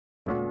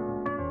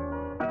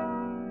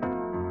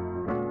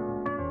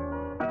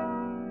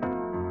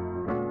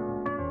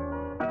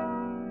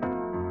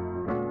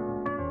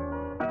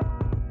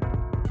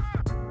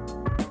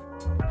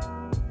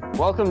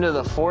Welcome to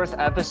the fourth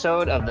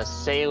episode of the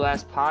Say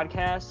Less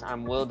podcast.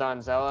 I'm Will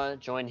Donzella,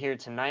 joined here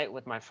tonight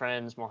with my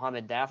friends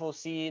Mohammed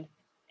Daffleseed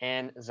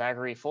and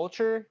Zachary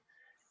Fulcher.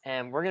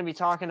 And we're going to be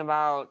talking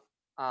about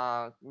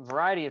a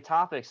variety of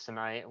topics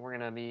tonight. We're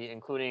going to be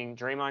including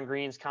Draymond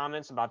Green's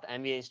comments about the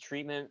NBA's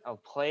treatment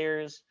of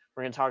players.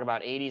 We're going to talk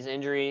about AD's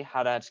injury,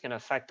 how that's going to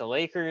affect the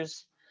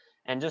Lakers,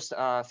 and just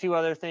a few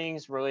other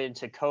things related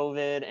to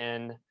COVID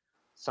and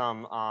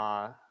some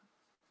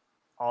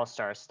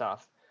all-star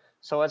stuff.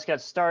 So let's get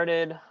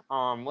started.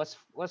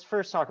 Let's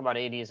first talk about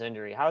AD's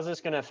injury. How is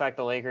this going to affect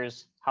the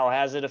Lakers? How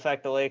has it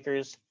affected the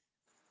Lakers?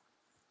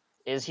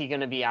 Is he going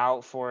to be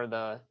out for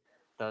the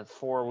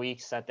 4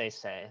 weeks that they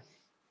say?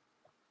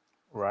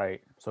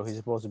 Right. So he's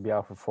supposed to be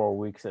out for 4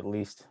 weeks at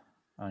least,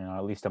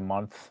 at least a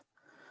month.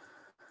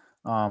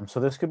 So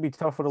this could be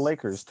tough for the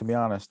Lakers, to be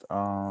honest.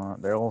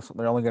 They're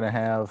only going to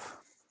have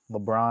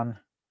LeBron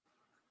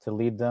to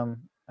lead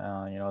them,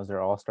 as their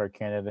all-star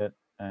candidate,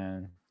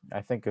 and I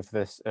think if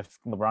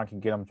LeBron can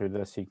get him through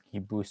this, he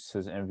boosts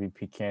his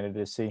MVP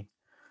candidacy.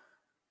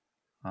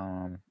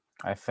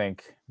 I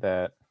think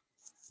that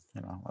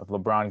if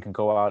LeBron can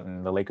go out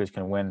and the Lakers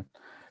can win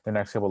the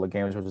next couple of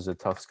games, which is a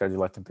tough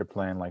schedule. I think they're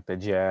playing like the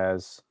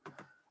Jazz,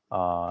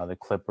 the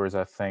Clippers.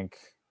 I think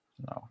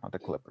no, not the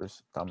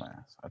Clippers,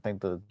 dumbass. I think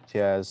the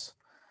Jazz.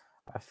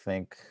 I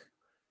think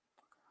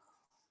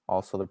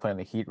also they're playing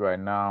the Heat right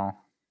now,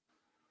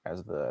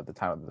 as the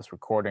time of this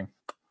recording.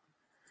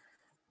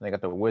 They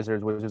got the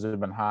Wizards. Wizards have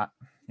been hot.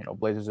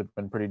 Blazers have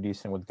been pretty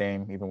decent with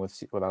Dame, even without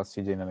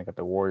CJ. And then they got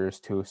the Warriors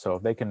too. So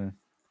if they can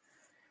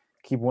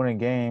keep winning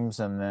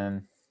games, and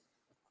then,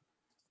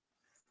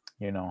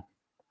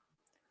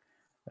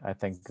 I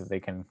think they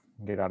can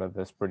get out of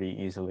this pretty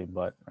easily.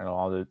 But it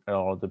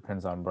all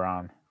depends on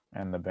Brown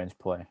and the bench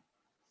play.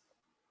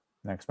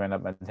 Next man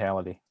up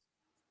mentality.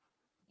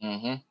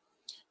 Looking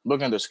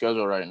at the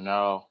schedule right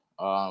now,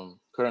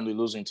 currently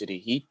losing to the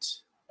Heat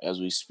as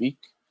we speak.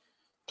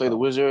 Play the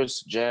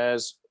Wizards,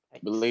 Jazz,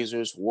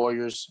 Blazers,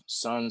 Warriors,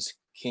 Suns,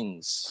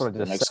 Kings.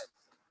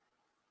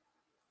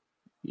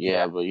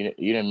 Yeah, but you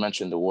didn't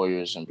mention the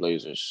Warriors and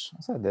Blazers.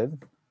 Yes, I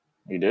did.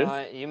 You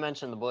did? You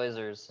mentioned the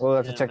Blazers. We'll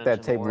have to check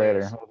that tape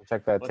later.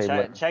 Check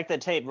the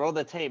tape. Roll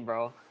the tape,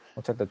 bro.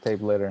 We'll check the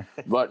tape later.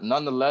 But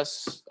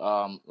nonetheless,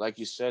 like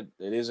you said,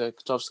 it is a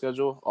tough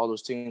schedule. All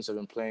those teams have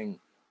been playing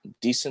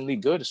decently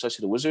good,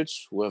 especially the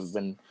Wizards, who have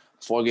been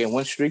 4-game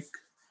win streak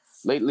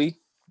lately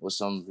with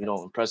some,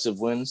 impressive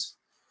wins.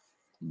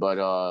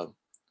 But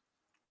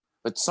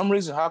some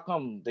reason, how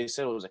come they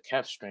said it was a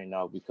calf strain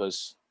now?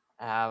 Because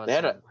they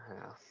had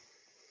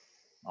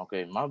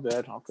Okay, my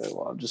bad. Okay,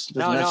 well, just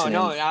no.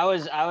 I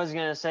was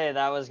gonna say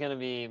that was gonna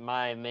be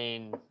my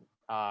main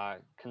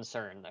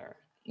concern there.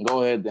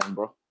 Go ahead then,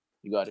 bro.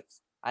 You got it.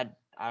 I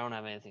don't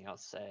have anything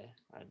else to say.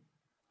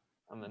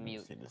 I'm a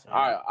mute.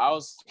 All right, I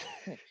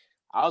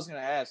was gonna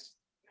ask.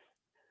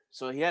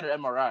 So he had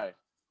an MRI,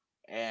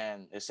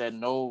 and it said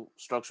no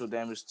structural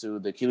damage to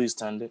the Achilles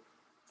tendon.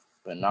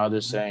 But now they're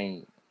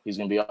saying he's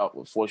going to be out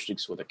with 4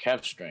 weeks with a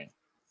calf strain.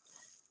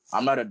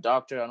 I'm not a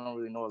doctor. I don't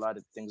really know a lot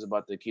of things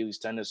about the Achilles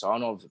tendon. So I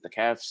don't know if the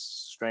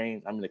calves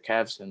and the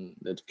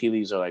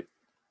Achilles are like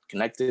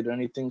connected or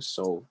anything.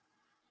 So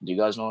do you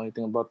guys know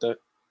anything about that?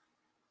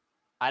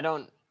 I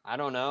don't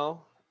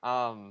know.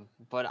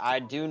 But I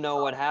do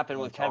know what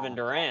happened with Kevin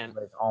Durant.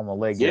 On the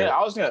leg. Yeah,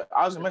 I was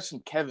gonna mention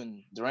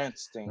Kevin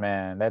Durant's thing.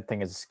 Man, that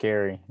thing is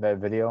scary. That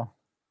video.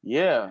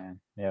 Yeah. Man.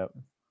 Yep.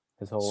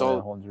 His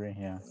whole injury,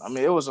 yeah. I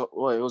mean, it was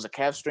a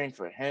calf strain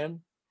for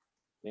him.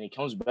 Then he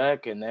comes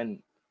back, and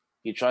then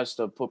he tries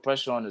to put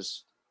pressure on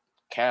his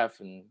calf,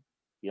 and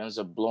he ends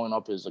up blowing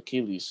up his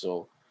Achilles.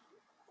 So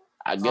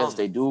I guess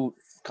they do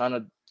kind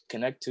of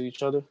connect to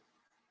each other.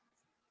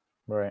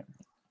 Right.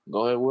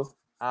 Go ahead, Will.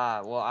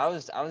 Well, I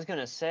was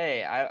gonna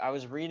say I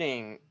was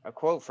reading a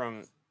quote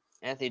from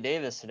Anthony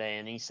Davis today,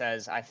 and he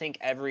says, "I think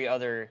every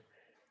other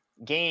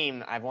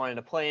game I've wanted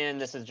to play in,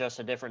 this is just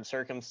a different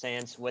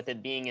circumstance with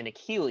it being an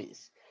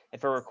Achilles.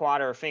 If it were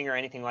quad or a finger or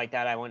anything like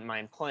that, I wouldn't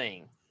mind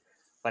playing.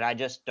 But I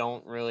just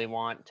don't really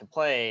want to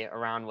play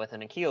around with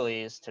an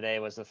Achilles. Today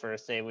was the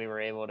first day we were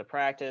able to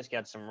practice,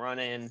 get some run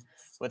in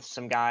with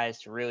some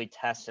guys to really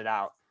test it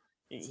out."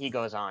 He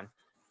goes on.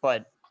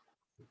 But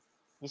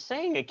he's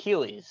saying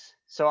Achilles.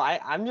 So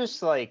I'm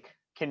just like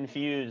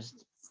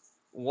confused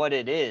what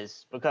it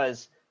is,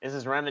 because this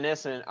is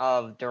reminiscent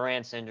of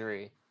Durant's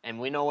injury. And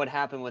we know what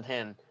happened with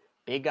him.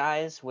 Big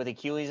guys with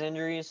Achilles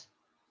injuries,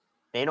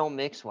 they don't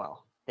mix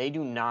well. They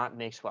do not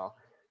mix well.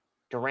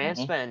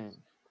 Durant's been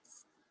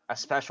a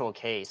special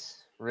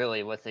case,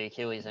 really, with the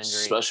Achilles injury.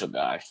 Special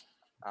guy.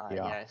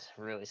 Yeah, he's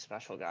a really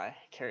special guy.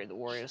 Carried the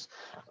Warriors.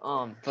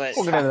 But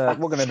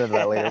we'll get into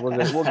that later.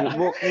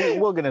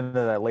 We'll get into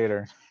that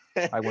later.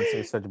 I wouldn't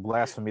say such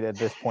blasphemy at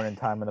this point in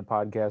time in the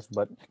podcast,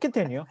 but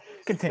continue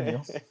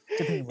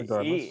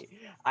regardless.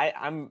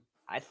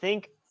 I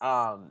think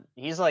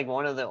he's like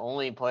one of the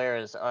only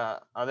players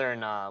other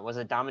than was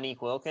it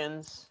Dominique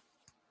Wilkins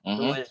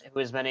who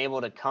has been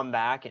able to come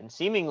back and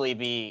seemingly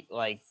be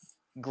like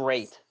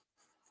great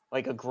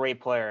like a great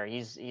player.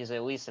 He's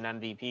at least an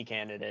MVP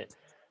candidate.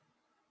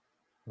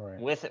 Right.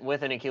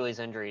 With an Achilles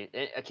injury.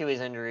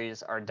 Achilles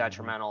injuries are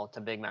detrimental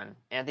to big men.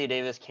 Anthony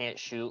Davis can't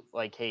shoot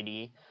like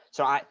KD.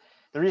 So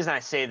the reason I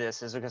say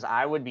this is because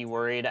I would be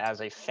worried as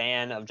a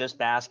fan of just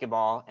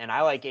basketball, and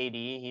I like AD.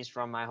 He's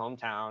from my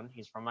hometown.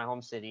 He's from my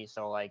home city.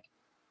 So like,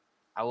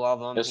 I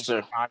love him. Yes, He's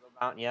sir. Chicago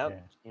bound. Yep. Yeah.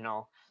 You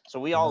know, so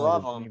we all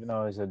love him. Even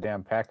though he's a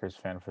damn Packers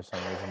fan for some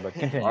reason, but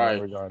continue All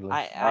right. regardless.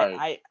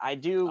 I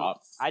do. Uh,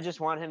 I just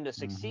want him to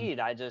succeed.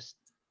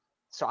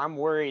 So I'm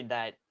worried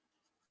that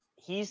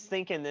he's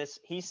thinking this.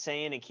 He's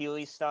saying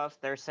Achilles stuff.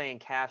 They're saying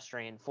calf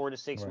strain. 4 to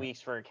 6 Right.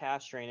 weeks for a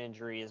calf strain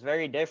injury is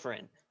very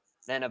different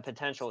than a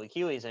potential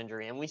Achilles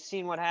injury. And we've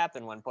seen what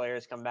happened when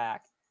players come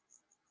back.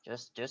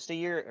 Just a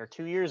year or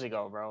 2 years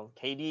ago, bro.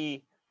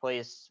 KD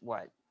plays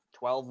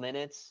 12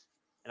 minutes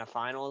in a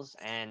finals,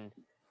 and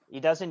he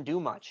doesn't do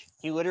much.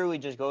 He literally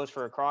just goes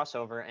for a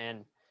crossover,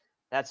 and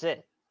that's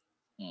it.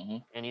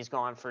 And he's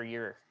gone for a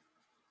year.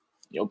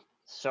 Yep.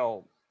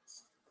 So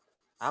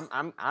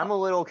I'm a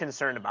little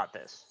concerned about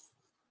this.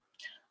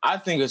 I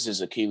think it's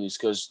his Achilles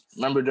because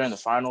remember during the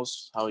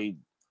finals how he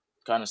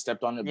kind of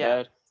stepped on it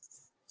bad,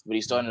 but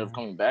he still ended up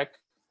coming back.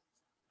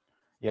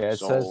 Yeah,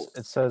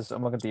 it says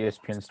I'm looking at the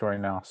ESPN story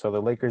now. So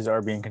the Lakers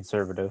are being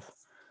conservative.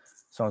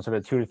 So instead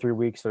of 2 to 3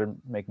 weeks, they're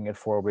making it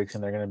 4 weeks,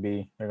 and they're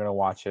gonna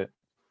watch it.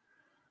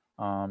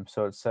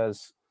 So it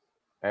says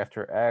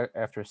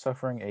after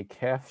suffering a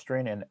calf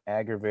strain and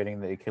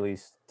aggravating the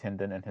Achilles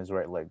tendon in his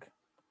right leg.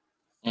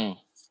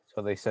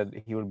 So they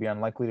said he would be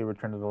unlikely to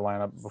return to the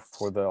lineup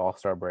before the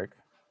All-Star break.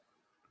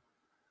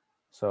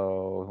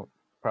 So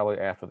probably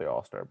after the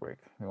All-Star break.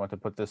 We want to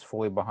put this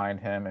fully behind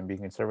him and be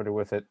conservative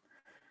with it,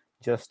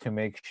 just to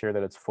make sure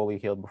that it's fully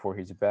healed before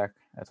he's back.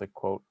 That's a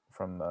quote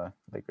from the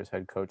Lakers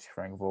head coach,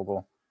 Frank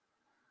Vogel.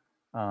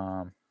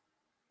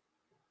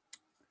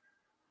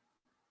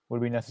 Would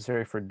it be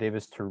necessary for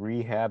Davis to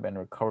rehab and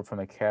recover from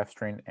the calf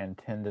strain and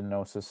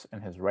tendinosis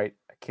in his right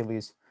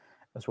Achilles,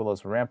 as well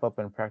as ramp up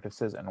in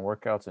practices and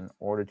workouts in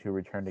order to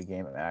return to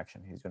game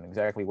action? He's doing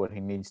exactly what he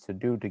needs to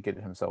do to get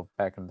himself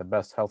back in the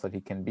best health that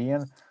he can be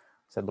in,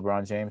 said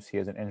LeBron James. He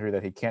has an injury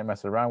that he can't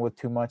mess around with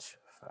too much.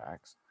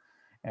 Facts.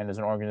 And as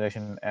an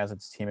organization, as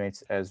its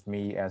teammates, as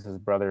me, as his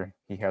brother,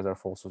 he has our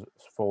full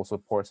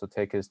support. So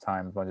take his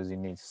time as much as he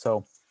needs.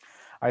 So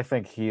I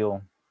think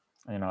he'll,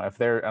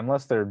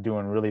 unless they're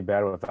doing really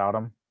bad without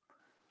him,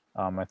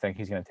 I think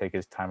he's going to take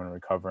his time and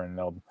recover, and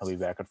he'll be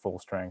back at full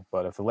strength.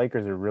 But if the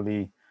Lakers are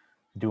really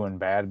doing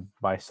bad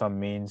by some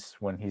means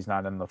when he's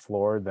not on the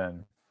floor,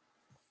 then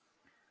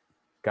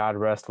God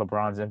rest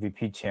LeBron's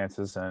MVP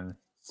chances, and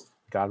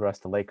God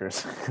rest the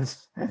Lakers.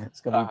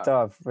 It's gonna be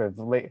tough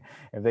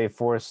if they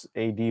force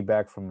AD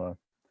back from a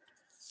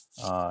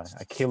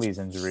Achilles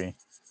injury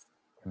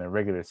in the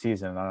regular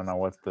season. I don't know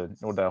what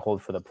that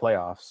holds for the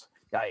playoffs.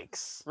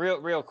 Yikes!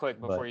 Real quick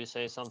before you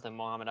say something,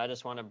 Mohammed, I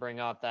just want to bring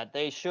up that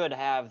they should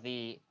have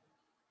they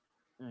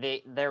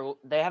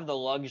have the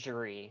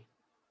luxury,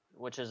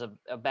 which is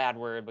a bad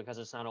word because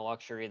it's not a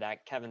luxury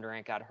that Kevin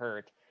Durant got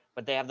hurt,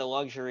 but they have the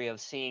luxury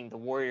of seeing the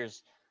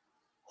Warriors'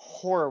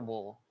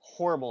 horrible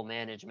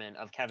management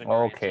of Kevin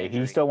Durant's Okay, injury.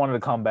 he still wanted to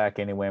come back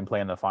anyway and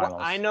play in the finals.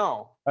 Well, I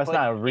know. That's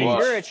not a reach. If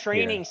you're a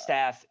training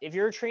staff,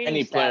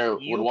 any player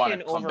would want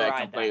to come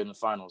back and play in the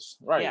finals,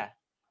 right? Yeah.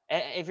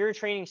 If you're a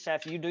training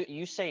staff,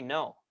 you say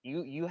no.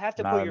 You have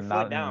to put your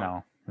foot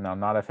down. No,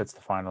 not if it's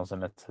the finals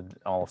and it's an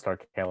all-star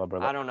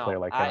caliber I don't know. player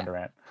like Kevin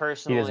Durant.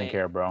 Personally, he doesn't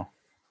care, bro.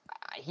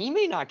 He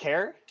may not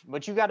care,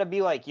 but you got to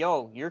be like,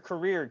 yo, your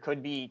career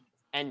could be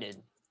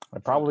ended. He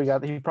probably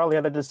had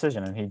the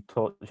decision, and he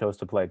chose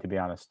to play. To be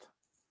honest,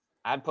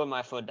 I'd put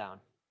my foot down.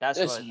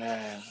 This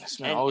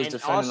man always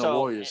defending the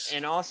Warriors.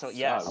 And also,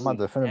 yes, I'm not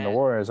defending the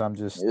Warriors. I'm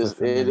just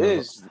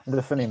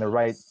defending the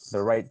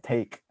right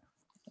take.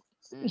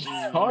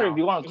 Or if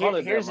you want to call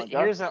it here's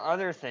the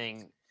other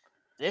thing.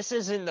 This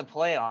isn't the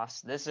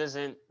playoffs. This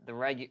isn't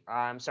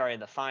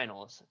the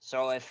finals.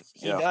 So if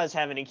he does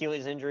have an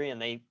Achilles injury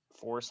and they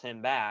force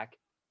him back,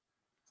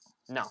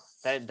 no,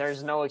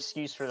 there's no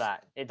excuse for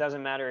that. It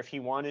doesn't matter if he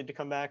wanted to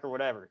come back or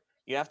whatever.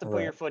 You have to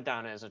put your foot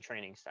down as a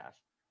training staff.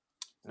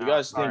 You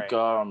guys think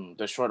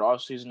the short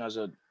off season has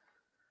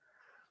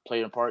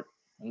played a part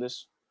in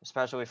this?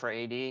 Especially for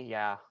AD,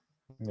 yeah.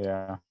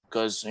 Yeah.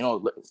 Because,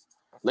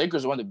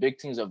 Lakers are one of the big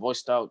teams that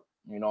voiced out,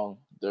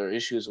 their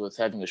issues with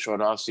having a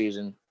short off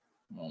season.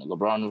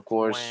 LeBron, of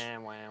course.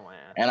 Wah.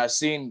 And I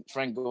seen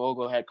Frank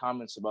Vogel had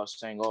comments about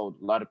saying, a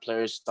lot of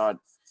players thought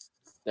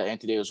that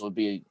Anthony Davis would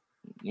be,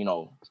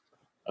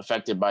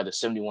 affected by the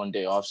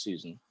 71-day off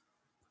season.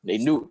 They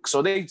knew.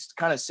 So they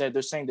kind of said,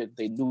 they're saying that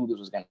they knew this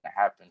was going to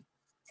happen.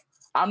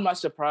 I'm not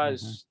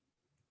surprised,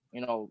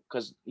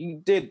 because he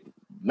did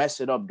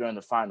mess it up during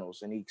the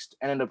finals and he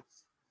ended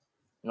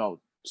up,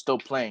 still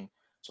playing.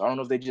 So I don't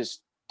know if they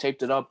just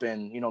taped it up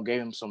and,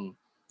 gave him some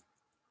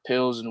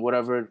pills and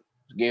whatever,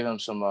 gave him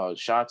some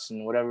shots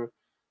and whatever.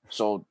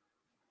 So,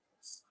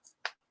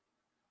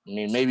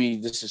 maybe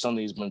this is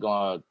something he's been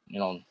going,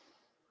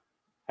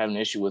 having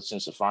an issue with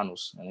since the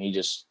finals, and he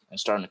just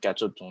starting to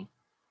catch up to him.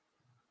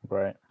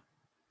 Right.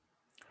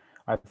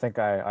 I think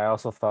I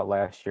also thought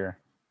last year,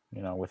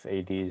 with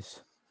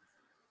AD's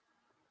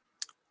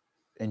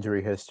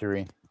injury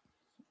history,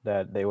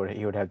 that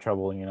he would have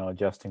trouble,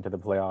 adjusting to the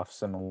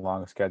playoffs and the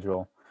long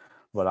schedule.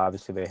 But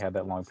obviously they had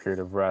that long period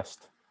of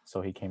rest,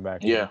 so he came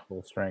back to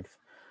full strength.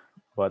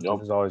 But Yep.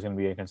 this is always going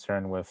to be a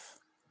concern with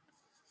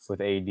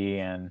AD,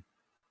 and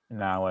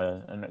now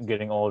and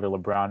getting older,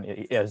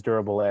 LeBron, as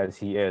durable as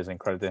he is, and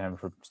credit to him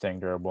for staying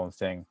durable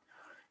and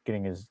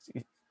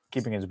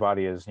keeping his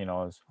body as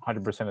as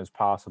 100% as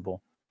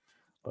possible.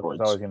 But there's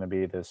always going to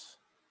be this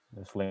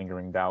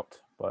lingering doubt.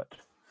 But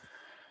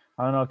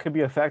I don't know. It could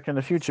be a factor in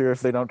the future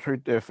if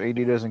if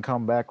AD doesn't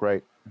come back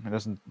right and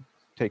doesn't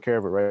take care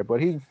of it right.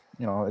 But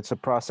it's a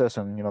process,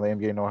 and the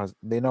NBA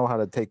know how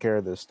to take care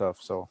of this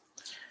stuff. So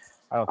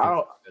I don't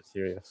think that's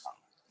serious.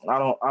 I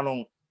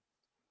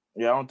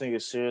don't think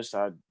it's serious.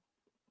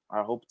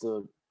 I hope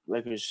the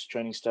Lakers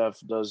training staff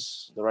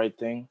does the right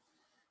thing.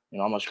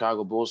 I'm a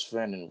Chicago Bulls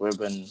fan, and we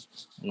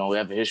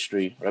have a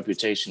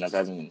reputation of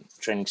having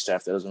training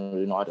staff that doesn't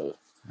really know how to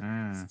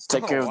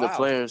take care of the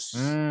players.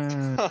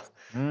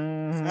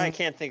 I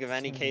can't think of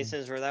any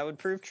cases where that would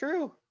prove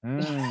true.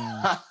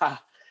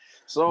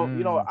 So,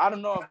 I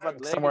don't know about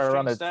the Lakers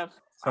training staff.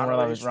 Somewhere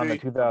around the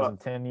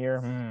 2010 year.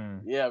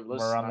 Yeah,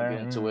 let's not get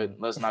into it.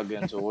 Let's not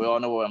get into it. We all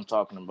know what I'm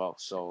talking about.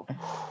 So,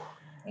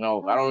 I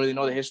don't really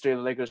know the history of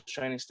the Lakers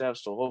training staff.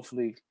 So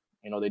hopefully,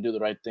 they do the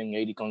right thing.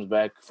 AD comes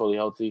back fully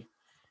healthy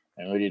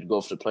and ready to go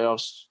for the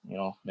playoffs.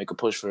 Make a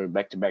push for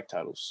back-to-back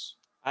titles.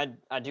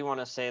 I do want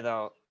to say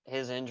though,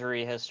 his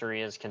injury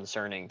history is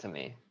concerning to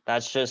me.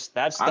 That's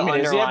the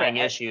underlying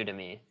issue to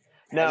me.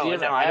 No,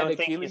 I don't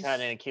think he's had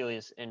an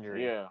Achilles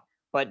injury. Yeah.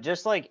 But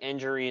just like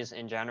injuries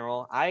in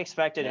general, I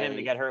expected him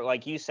to get hurt.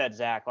 Like you said,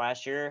 Zach,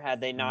 last year, had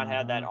they not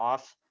had that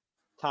off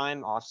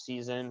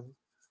season,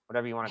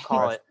 whatever you want to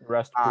call it,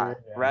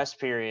 rest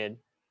period,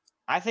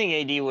 I think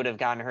AD would have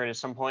gotten hurt at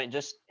some point.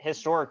 Just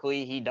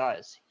historically, he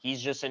does.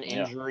 He's just an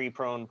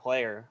injury-prone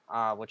player,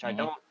 which I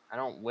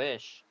don't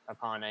wish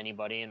upon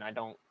anybody, and I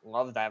don't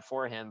love that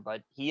for him,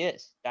 but he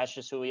is. That's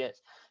just who he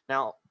is.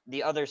 Now,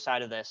 the other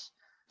side of this,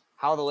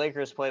 how the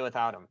Lakers play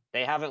without him.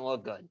 They haven't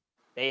looked good.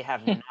 They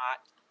have not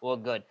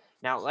looked good.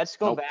 Now, let's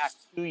go back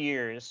 2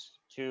 years,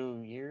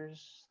 3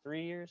 years?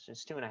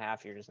 It's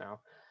 2.5 years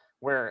now,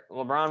 where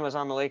LeBron was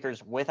on the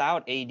Lakers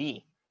without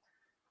AD.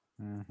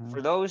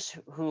 For those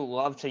who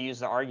love to use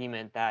the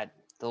argument that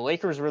the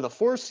Lakers were the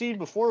 4th seed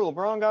before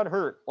LeBron got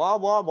hurt, blah,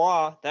 blah,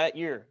 blah, that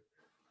year.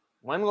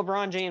 When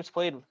LeBron James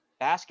played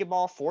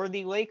basketball for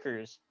the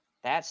Lakers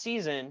that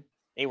season,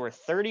 they were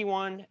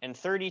 31-32.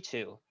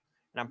 And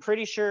I'm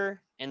pretty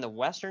sure in the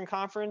Western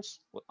Conference,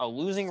 a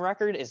losing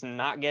record is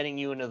not getting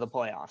you into the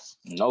playoffs.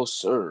 No,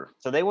 sir.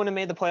 So they wouldn't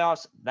have made the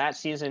playoffs that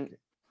season,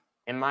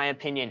 in my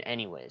opinion,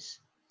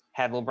 anyways,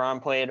 had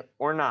LeBron played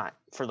or not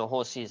for the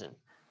whole season.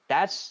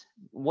 That's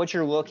what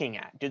you're looking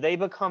at. Do they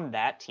become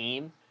that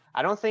team?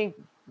 I don't think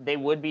they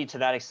would be to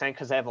that extent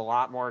because they have a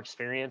lot more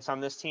experience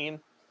on this team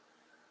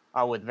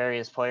with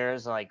various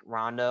players like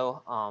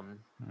Rondo.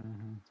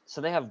 So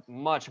they have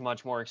much,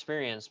 much more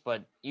experience,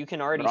 but you can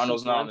already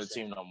Rondo's not on the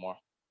team no more.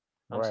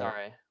 I'm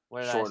sorry.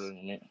 What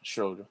did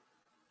Schroeder.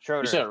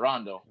 You said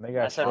Rondo.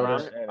 I said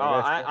Rondo.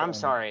 I'm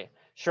sorry.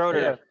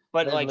 Schroeder.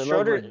 But like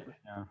Schroeder.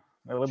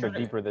 They're a little bit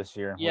deeper this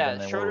year.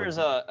 Yeah, Schroeder's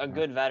a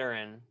good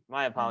veteran.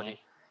 My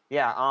apology.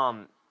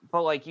 Yeah,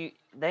 but like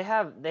they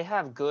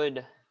have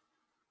good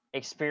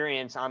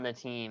experience on the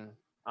team.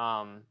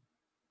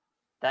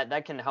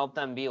 That can help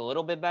them be a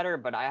little bit better,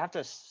 but I have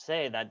to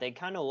say that they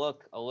kind of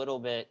look a little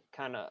bit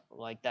kind of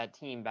like that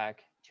team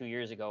back 2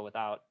 years ago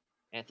without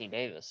Anthony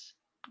Davis.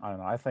 I don't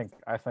know. I think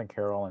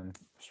Harrell and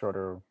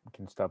Schroeder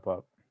can step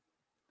up.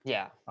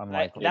 Yeah,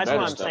 that's what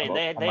I'm saying.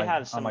 They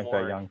have some unlike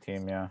more, that young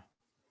team, yeah.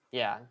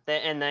 Yeah,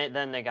 then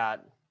they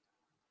got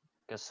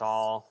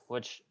Gasol,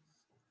 which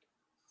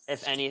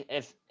if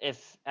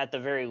at the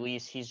very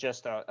least he's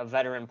just a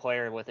veteran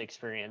player with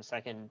experience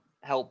that can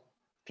help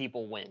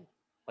people win,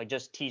 like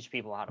just teach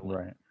people how to win.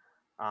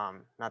 Right.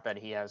 Not that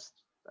he has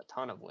a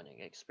ton of winning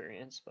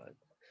experience, but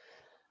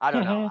I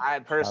don't know. I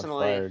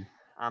personally,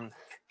 I'm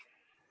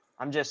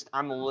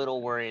a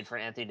little worried for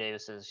Anthony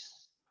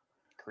Davis's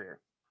career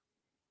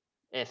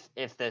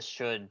if this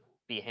should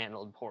be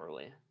handled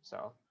poorly.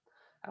 So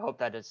I hope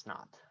that it's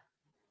not.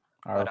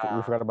 All right,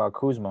 we forgot about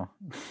Kuzma.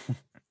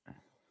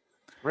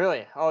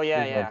 Really? Oh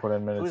yeah, Kuzma put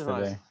in minutes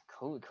today.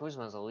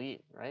 Kuzma's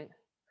elite, right?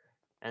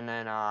 And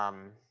then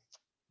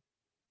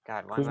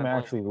Kuzma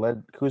actually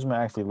led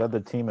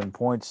the team in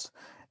points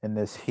in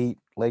this Heat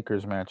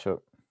Lakers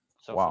matchup.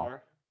 So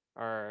far?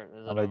 Or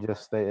is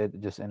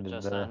it just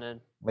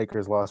ended.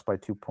 Lakers lost by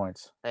 2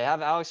 points. They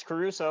have Alex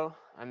Caruso.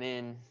 I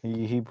mean,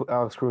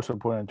 Alex Caruso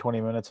put in 20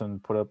 minutes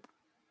and put up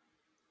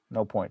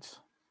no points.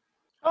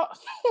 Oh.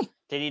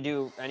 Did he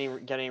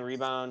get any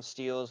rebounds,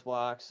 steals,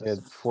 blocks? He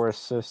had 4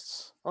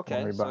 assists.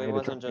 Okay, so he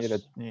wasn't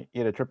just. He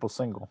had a triple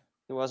single.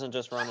 He wasn't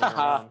just running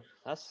around.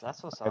 That's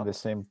what's up. I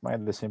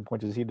had the same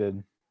points as he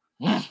did.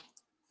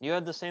 You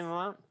had the same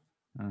amount?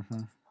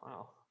 Mm-hmm.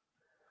 Wow,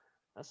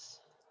 that's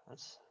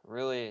That's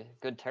really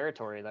good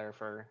territory there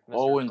for Mr.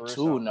 0-2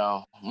 Caruso.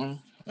 now.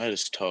 That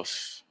is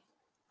tough.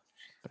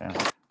 Damn.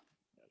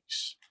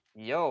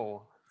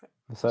 Yo,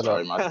 Set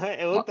Sorry, up.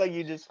 it looked like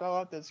you just fell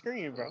off the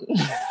screen, bro.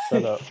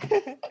 Set up.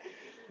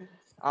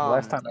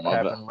 Last time that my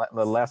bad. happened,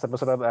 the last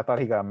episode, I thought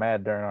he got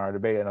mad during our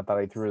debate, and I thought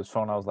he threw his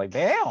phone. I was like,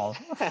 damn.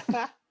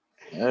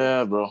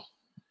 Yeah, bro. I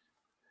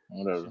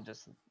Whatever. should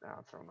just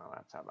throw my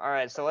laptop. All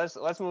right, so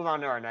let's move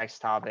on to our next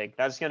topic.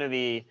 That's going to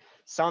be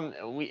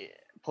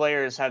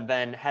players have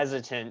been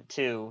hesitant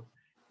to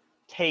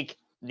take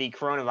the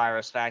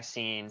coronavirus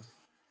vaccine,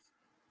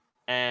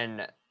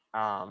 and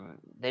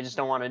they just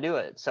don't want to do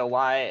it. So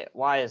why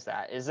is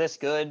that? Is this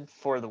good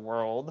for the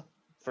world,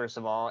 first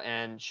of all,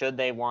 and should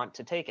they want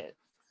to take it?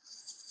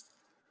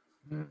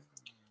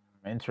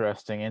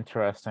 Interesting.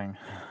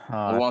 Who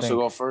wants to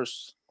go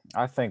first?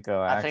 I think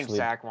I think actually,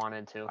 Zach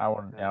wanted to. I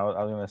was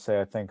gonna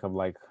say I think of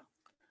like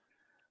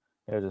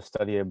there's a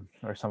study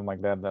or something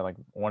like that like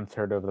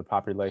 1/3 of the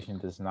population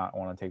does not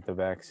want to take the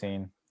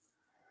vaccine,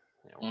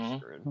 Yeah, we're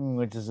screwed.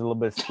 which is a little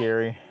bit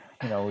scary.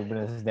 You know, we've been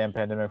in this damn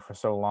pandemic for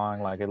so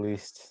long. Like at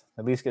least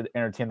could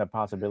entertain the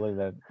possibility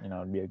that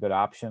it'd be a good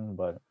option.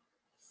 But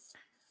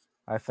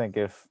I think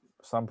if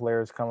some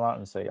players come out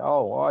and say,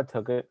 "Oh, well, I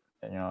took it,"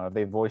 and, if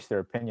they voice their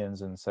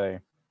opinions and say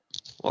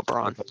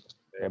LeBron.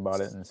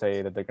 about it and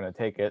say that they're going to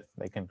take it,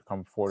 they can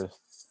come forth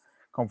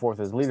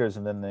as leaders,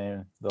 and then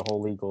the whole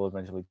league will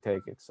eventually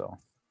take it. So,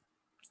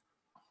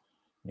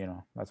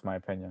 that's my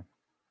opinion.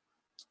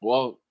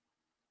 Well,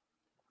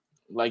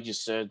 like you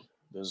said,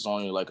 there's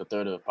only like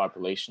 1/3 of the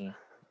population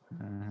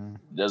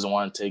doesn't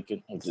want to take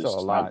it, which is Still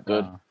a lot. not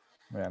good.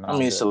 Yeah, I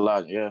mean, it's a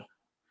lot. Yeah.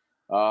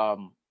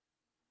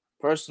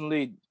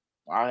 Personally,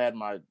 I had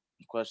my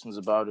questions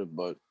about it,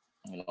 but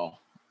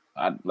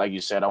like you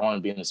said, I want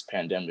to be in this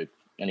pandemic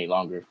any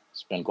longer.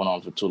 It's been going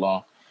on for too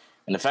long,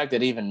 and the fact that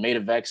they even made a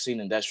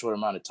vaccine in that short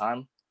amount of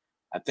time,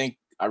 I think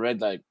I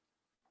read like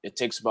it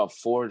takes about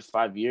 4 to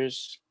 5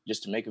 years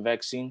just to make a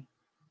vaccine.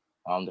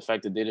 The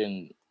fact that they did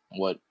in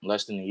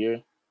less than a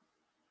year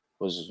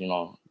was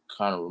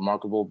kind of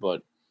remarkable.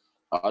 But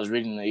I was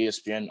reading the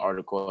ESPN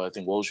article. I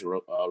think Woj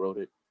wrote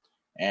it,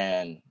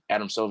 and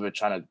Adam Silver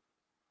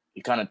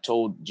he kind of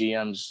told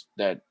GMs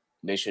that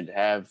they should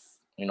have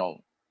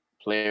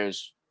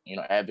players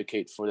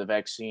advocate for the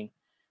vaccine,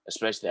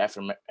 especially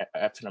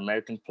African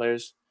American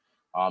players,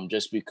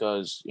 just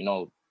because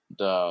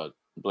the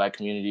Black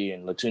community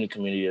and Latino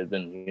community have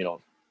been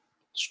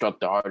struck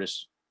the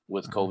hardest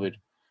with COVID,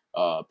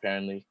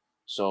 apparently.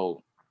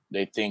 So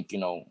they think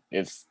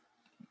if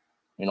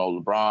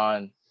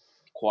LeBron,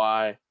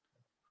 Kawhi,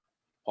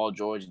 Paul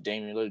George,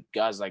 Damian Lillard,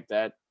 guys like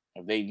that,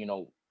 if they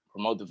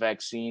promote the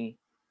vaccine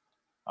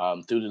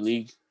through the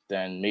league,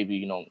 then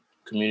maybe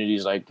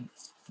communities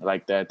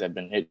like that have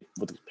been hit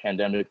with the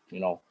pandemic,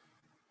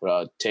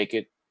 take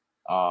it.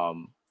 I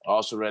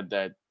also read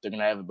that they're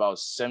gonna have about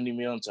 70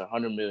 million to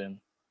 100 million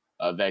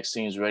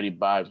vaccines ready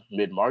by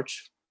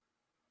mid-March,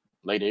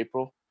 late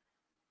April.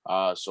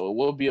 So it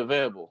will be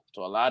available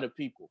to a lot of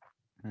people.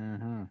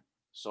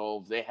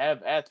 So they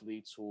have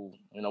athletes who,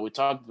 we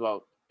talked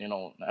about,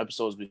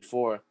 episodes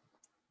before,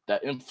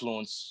 that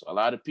influence a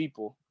lot of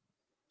people,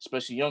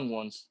 especially young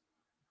ones.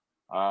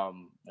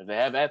 If they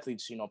have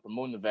athletes,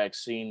 promoting the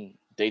vaccine,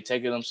 they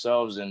take it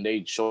themselves and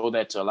they show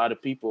that to a lot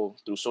of people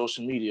through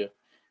social media,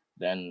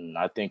 then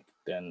I think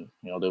they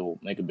will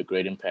make a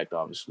great impact,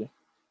 obviously.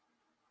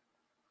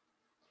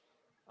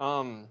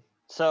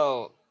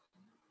 So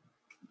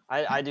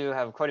I do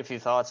have quite a few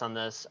thoughts on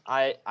this.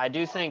 I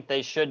do think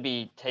they should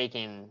be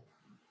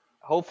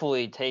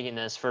hopefully taking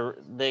this for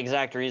the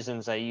exact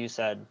reasons that you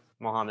said,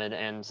 Mohammed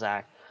and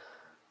Zach.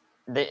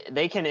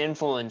 They can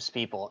influence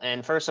people,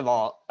 and first of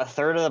all,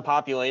 1/3 of the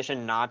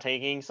population not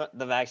taking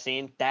the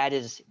vaccine,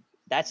 that's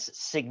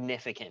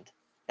significant.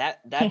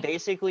 That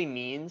basically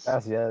means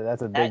that's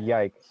a big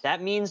yikes.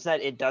 That means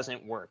that it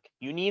doesn't work.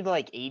 You need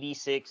like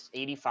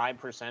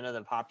 85% of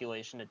the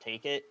population to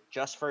take it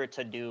just for it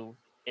to do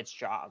its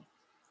job.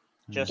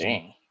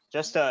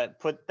 Just to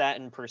put that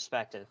in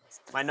perspective,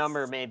 my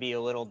number may be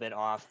a little bit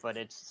off, but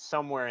it's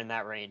somewhere in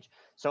that range.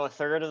 So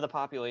 1/3 of the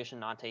population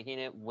not taking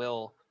it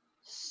will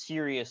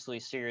seriously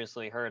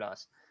hurt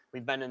us.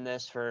 We've been in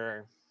this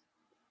for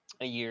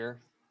a year,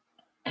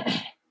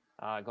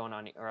 going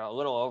on, or a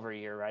little over a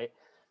year, right?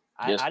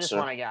 I just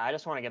want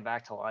to get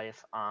back to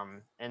life.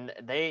 And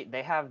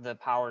they have the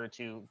power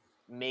to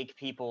make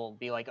people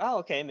be like, oh,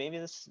 okay, maybe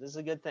this is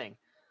a good thing.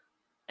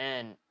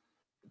 And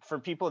for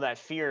people that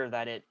fear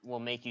that it will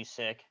make you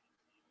sick,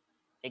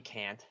 it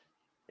can't.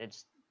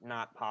 It's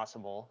not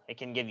possible. It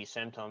can give you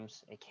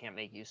symptoms. It can't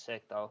make you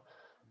sick though,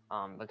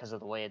 because of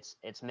the way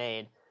it's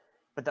made.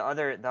 But the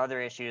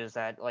other issue is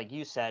that, like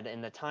you said,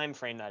 in the time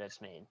frame that it's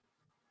made,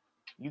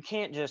 you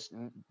can't just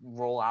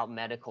roll out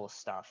medical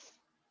stuff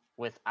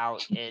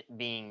without it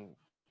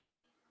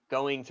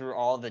going through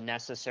all the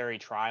necessary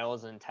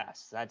trials and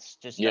tests. That's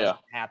just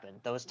doesn't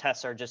happen. Those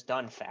tests are just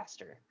done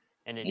faster,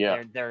 and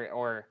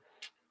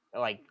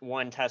like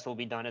one test will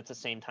be done at the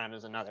same time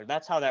as another.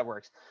 That's how that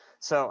works.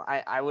 So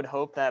I would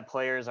hope that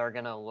players are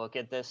gonna look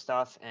at this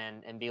stuff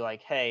and be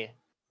like, hey,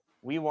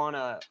 we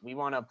wanna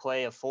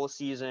play a full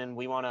season.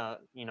 We wanna,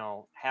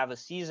 have a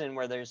season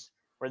where this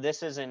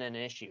isn't an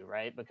issue,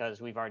 right?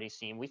 Because we've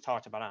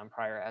talked about it on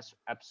prior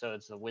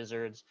episodes, the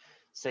Wizards,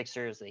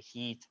 Sixers, the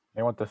Heat.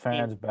 They want the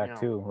fans back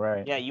too,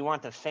 right? Yeah, you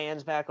want the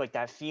fans back, like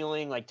that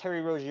feeling, like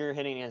Terry Rozier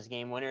hitting his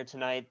game winner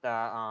tonight,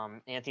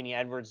 the Anthony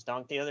Edwards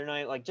dunk the other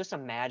night. Like, just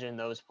imagine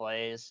those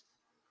plays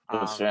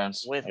with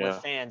fans. with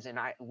fans, and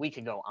we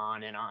could go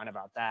on and on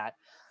about that.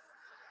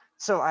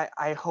 So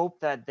I hope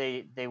that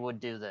they would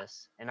do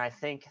this, and I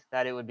think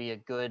that it would be a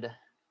good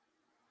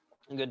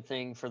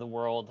thing for the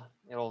world.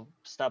 It'll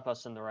step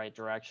us in the right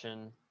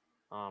direction.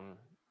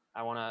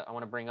 I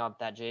wanna bring up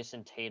that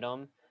Jason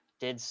Tatum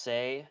did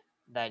say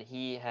that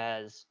he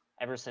has,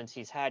 ever since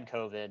he's had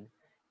COVID,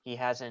 he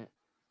hasn't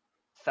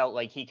felt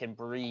like he can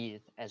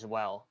breathe as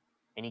well,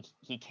 and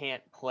he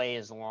can't play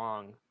as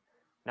long.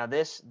 Now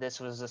this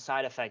was a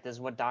side effect. This is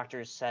what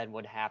doctors said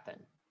would happen.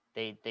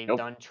 They've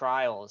done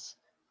trials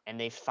and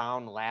they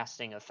found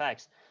lasting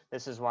effects.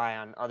 This is why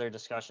on other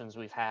discussions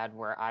we've had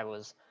where I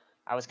was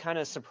kind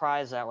of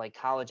surprised that like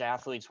college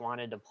athletes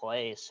wanted to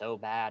play so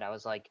bad. I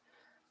was like,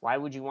 why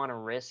would you want to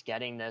risk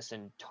getting this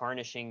and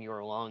tarnishing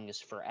your lungs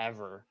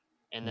forever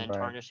and then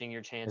tarnishing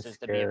your chances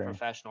to be a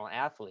professional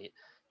athlete?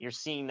 You're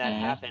seeing that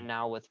happen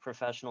now with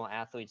professional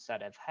athletes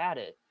that have had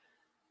it.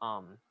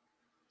 And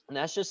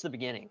that's just the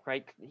beginning,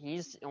 right? He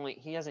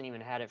hasn't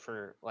even had it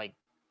for like,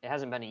 it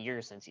hasn't been a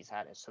year since he's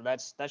had it. So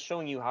that's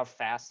showing you how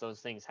fast those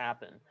things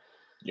happen.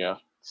 Yeah.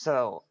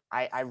 So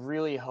I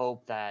really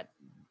hope that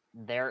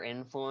their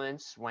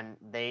influence, when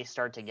they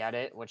start to get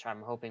it, which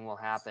I'm hoping will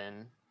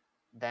happen,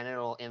 then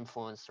it'll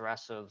influence the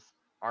rest of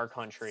our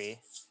country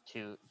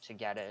to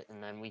get it,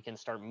 and then we can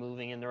start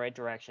moving in the right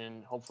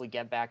direction, hopefully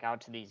get back out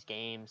to these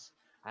games.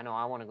 I know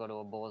I want to go to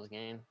a Bulls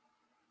game.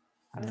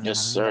 Yes,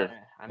 sir.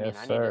 I mean,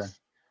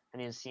 I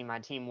need to see my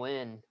team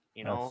win,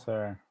 Yes,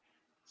 sir.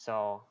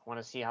 So I want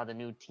to see how the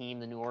new team,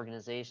 the new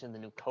organization, the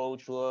new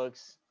coach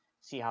looks,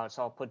 see how it's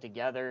all put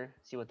together,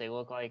 see what they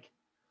look like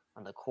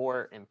on the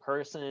court in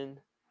person.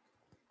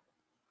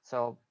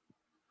 So,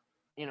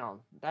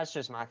 that's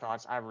just my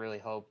thoughts. I really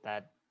hope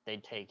that they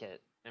take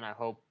it. And I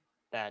hope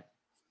that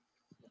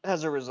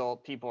as a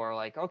result, people are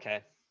like,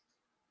 okay,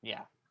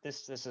 yeah,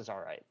 this is all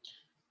right.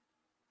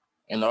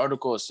 In the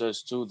article, it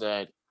says too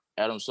that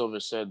Adam Silver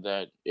said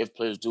that if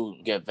players do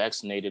get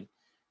vaccinated,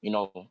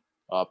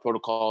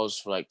 protocols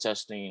for like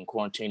testing and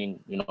quarantining,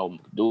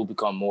 do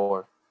become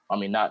more. I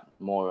mean, not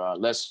more,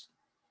 less,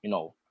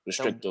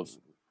 restrictive,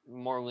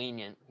 more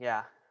lenient.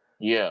 Yeah.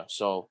 Yeah.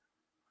 So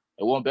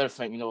it won't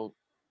benefit.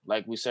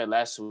 Like we said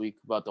last week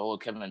about the whole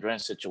Kevin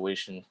Durant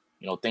situation.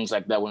 Things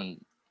like that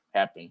wouldn't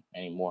happen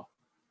anymore.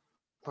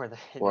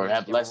 Or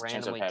have less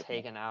chance of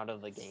happening. Taken out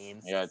of the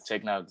game. Yeah,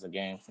 taken out of the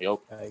game. Yep.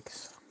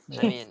 Yikes.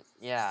 I mean,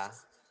 yeah.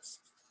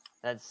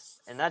 That's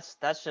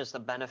just a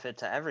benefit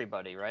to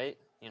everybody, right?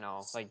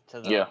 Like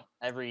to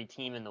every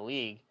team in the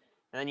league.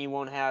 And then you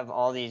won't have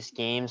all these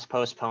games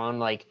postponed.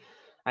 Like,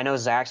 I know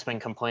Zach's been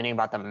complaining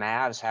about the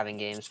Mavs having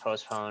games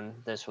postponed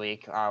this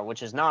week,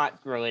 which is not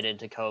related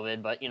to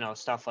COVID, but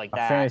stuff like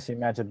that. Fantasy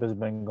matchup has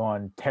been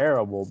going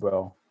terrible,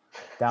 bro.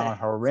 Down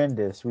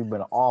horrendous. We've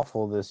been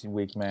awful this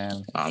week,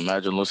 man. I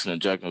imagine listening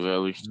to Jack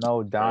Novelli.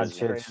 No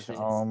Doncic.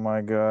 Oh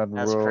my God, bro.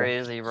 That's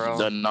crazy, bro.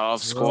 The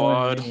Nav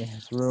squad.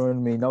 It's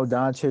ruined me. No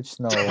Doncic.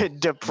 No.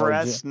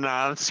 Depressed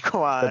Nav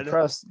squad.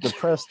 Depressed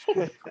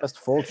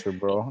Fulcher,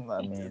 bro.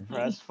 I mean,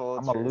 depressed Fulcher.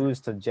 I'm gonna lose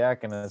to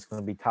Jack, and it's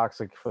gonna be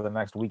toxic for the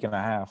next week and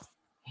a half.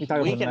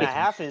 Week and a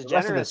half is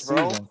generous,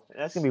 bro.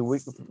 That's gonna be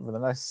week for the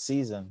next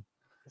season.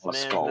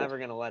 This man's never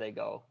gonna let it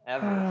go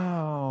ever.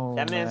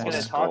 That man's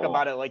gonna talk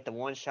about it like the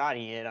one shot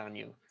he hit on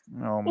you.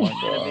 Oh my God!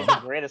 It's gonna be the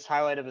greatest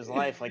highlight of his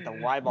life, like the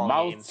Y ball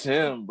game. Mouthed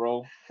him,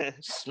 bro.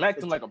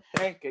 Smacked him like a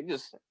pancake.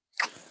 Just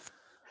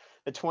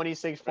the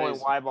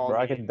 26-point Y ball. Bro,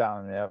 I can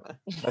down. Yeah,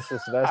 that's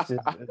just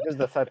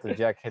the fact that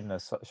Jack hitting a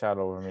shot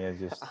over me is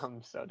just.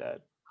 I'm so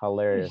dead.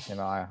 Hilarious,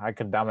 I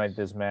could dominate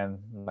this man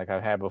like I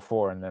had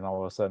before, and then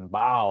all of a sudden,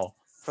 bow.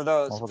 For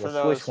those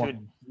who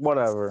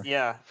whatever.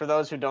 Yeah, for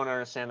those who don't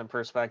understand the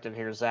perspective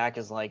here, Zach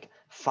is like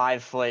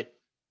 5 foot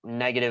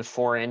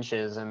 -4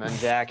 inches, and then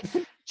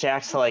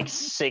Jack's like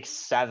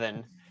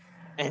 6'7",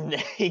 and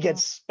he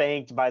gets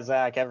spanked by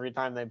Zach every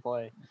time they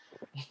play.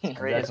 It's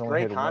great. It's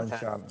great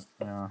content.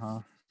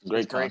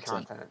 Great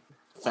content.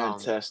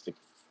 Fantastic.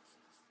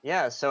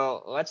 Yeah,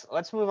 so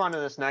let's move on to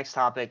this next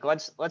topic.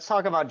 Let's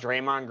talk about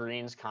Draymond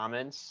Green's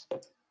comments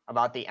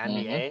about the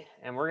NBA,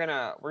 and we're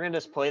gonna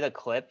just play the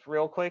clip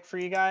real quick for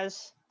you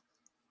guys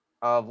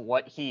of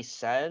what he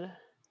said.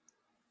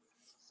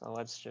 So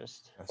let's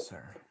just. Yes,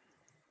 sir.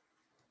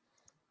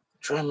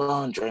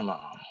 Draymond.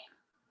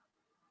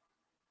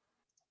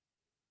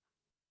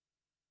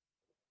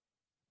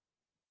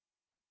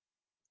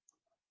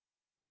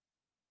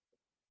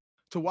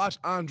 To watch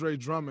Andre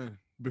Drummond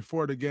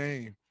before the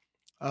game,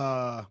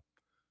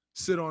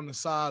 sit on the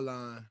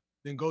sideline,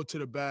 then go to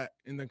the back,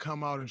 and then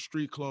come out in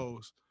street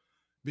clothes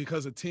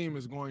because a team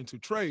is going to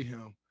trade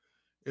him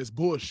is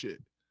bullshit.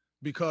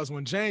 Because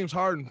when James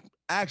Harden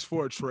asked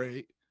for a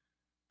trade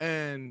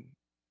and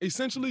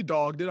essentially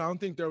dogged it, I don't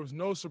think there was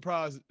no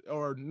surprise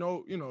or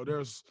no,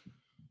 there's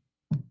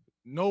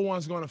no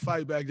one's going to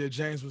fight back that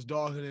James was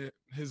dogging it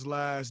his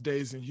last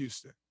days in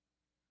Houston.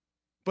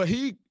 But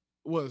he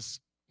was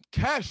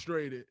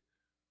castrated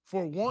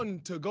for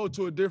wanting to go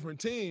to a different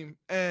team,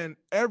 and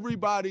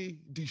everybody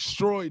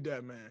destroyed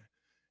that man.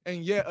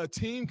 And yet a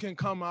team can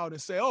come out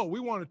and say, oh, we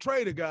want to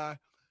trade a guy,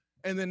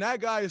 and then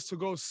that guy is to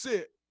go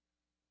sit.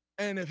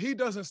 And if he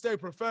doesn't stay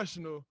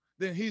professional,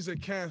 then he's a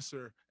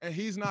cancer, and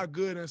he's not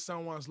good in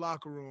someone's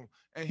locker room,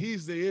 and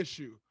he's the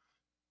issue.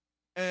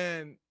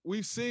 And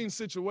we've seen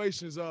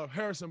situations of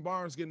Harrison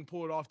Barnes getting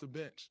pulled off the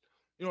bench.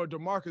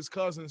 DeMarcus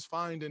Cousins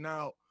finding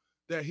out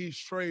that he's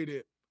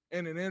traded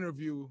in an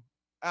interview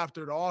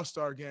after the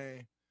All-Star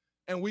game.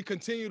 And we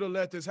continue to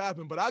let this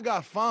happen. But I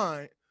got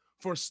fined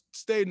for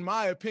stating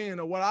my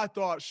opinion of what I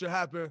thought should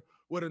happen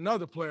with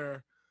another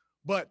player.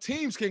 But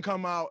teams can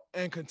come out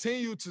and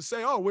continue to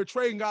say, oh, we're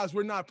trading guys,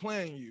 we're not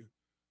playing you.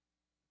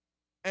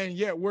 And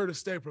yet we're to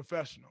stay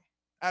professional.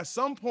 At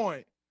some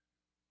point,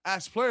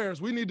 as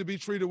players, we need to be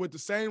treated with the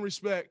same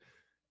respect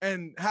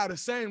and have the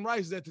same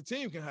rights that the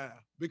team can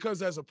have.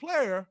 Because as a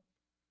player,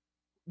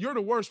 you're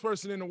the worst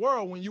person in the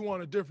world when you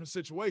want a different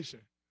situation.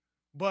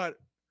 But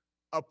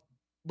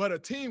a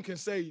team can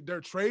say they're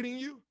trading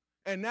you,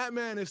 and that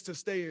man is to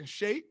stay in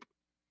shape.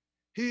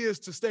 He is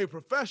to stay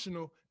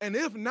professional. And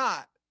if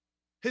not,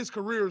 his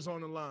career is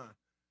on the line.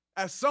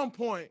 At some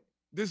point,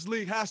 this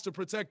league has to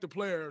protect the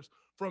players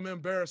from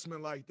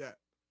embarrassment like that.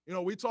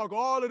 We talk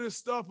all of this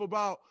stuff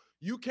about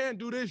you can't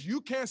do this, you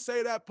can't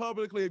say that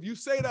publicly. If you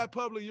say that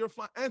publicly, you're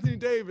fine. Anthony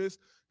Davis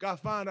got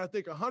fined, I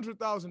think,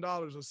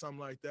 $100,000 or something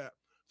like that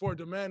for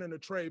demanding a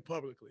trade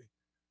publicly.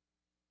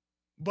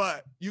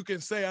 But you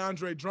can say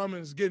Andre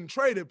Drummond's getting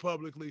traded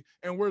publicly,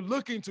 and we're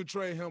looking to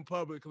trade him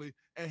publicly,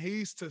 and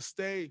he's to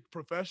stay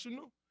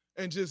professional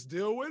and just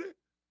deal with it.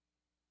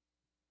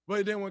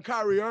 But then when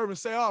Kyrie Irving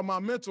say, oh, my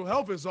mental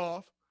health is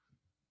off,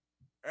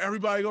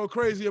 everybody go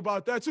crazy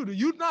about that too. Do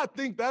you not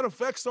think that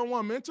affects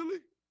someone mentally?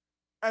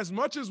 As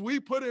much as we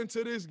put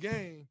into this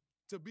game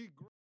to be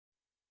great.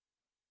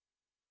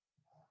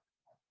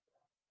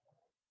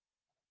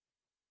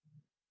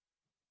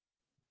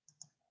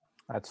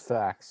 That's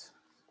facts.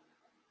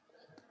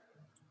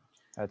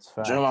 That's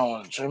facts.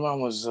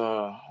 Draymond was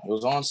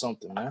on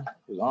something, man.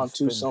 He was on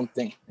to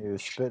something. He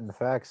was spitting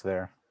facts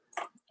there.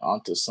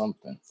 Onto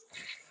something.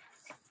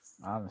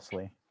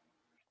 Honestly.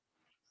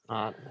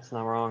 That's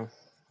not wrong.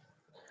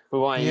 You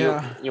want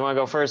to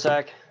go first,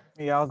 Zach?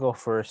 Yeah, I'll go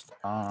first.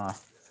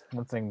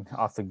 One thing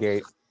off the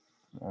gate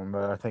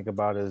that I think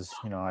about is,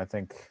 I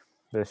think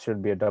there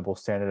should be a double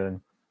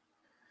standard,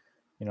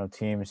 and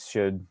teams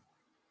should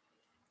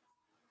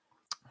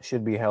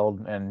be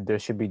held, and there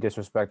should be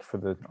disrespect for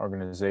the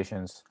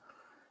organizations.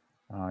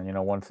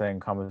 One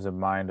thing comes to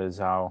mind is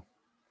how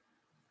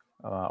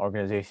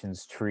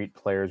organizations treat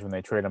players when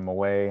they trade them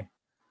away.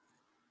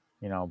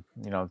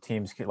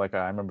 Teams like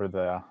I remember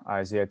the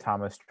Isaiah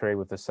Thomas trade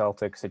with the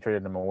Celtics. They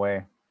traded him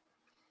away,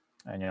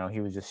 and he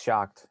was just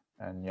shocked.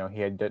 And he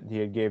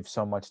had gave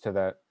so much to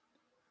that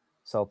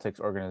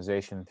Celtics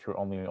organization through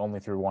only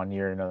through 1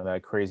 year.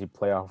 That crazy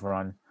playoff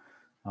run,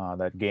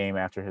 that game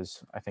after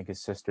his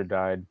sister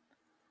died.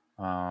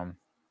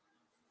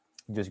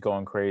 Just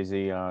going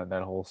crazy.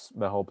 That whole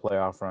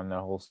playoff run,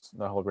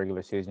 the whole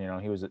regular season.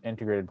 He was an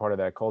integrated part of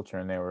that culture,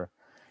 and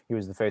he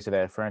was the face of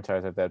that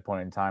franchise at that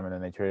point in time. And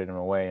then they traded him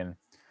away, and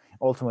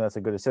ultimately that's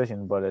a good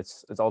decision. But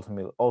it's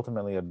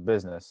ultimately a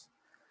business,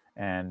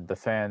 and the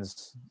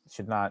fans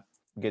should not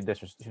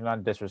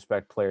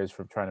disrespect players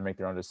for trying to make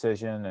their own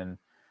decision, and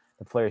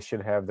the players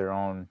should have their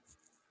own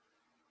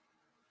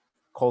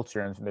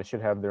culture, and they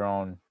should have their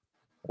own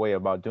way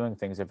about doing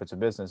things if it's a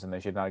business, and they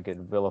should not get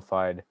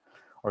vilified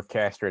or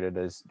castrated,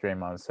 as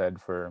Draymond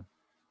said, for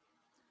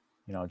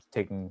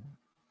taking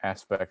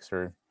aspects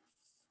or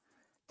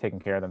taking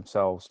care of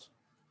themselves.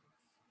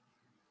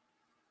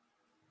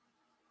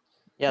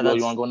 Yeah,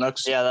 you want to go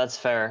next? Yeah, that's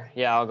fair.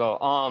 Yeah, I'll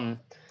go.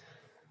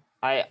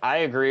 I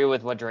agree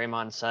with what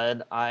Draymond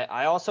said.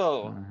 I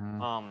also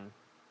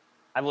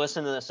I've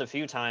listened to this a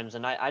few times,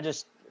 and I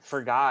just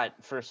forgot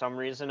for some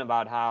reason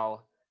about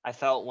how I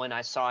felt when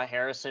I saw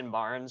Harrison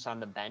Barnes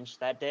on the bench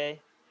that day,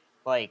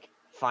 like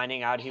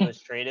finding out he was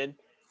traded.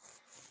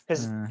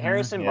 Because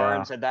Harrison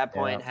Barnes at that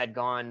point had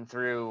gone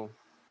through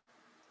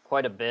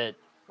quite a bit,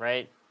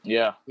 right?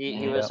 Yeah.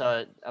 He was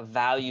a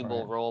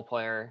valuable role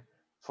player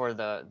for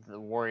the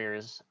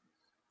Warriors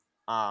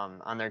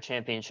on their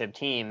championship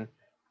team.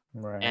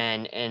 Right.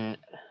 And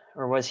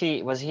or was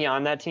he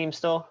on that team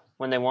still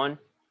when they won?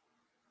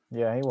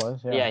 Yeah, he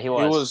was. Yeah, he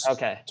was. He was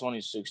okay.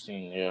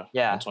 2016,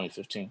 yeah.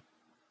 2015.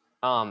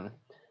 But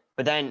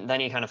then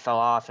he kind of fell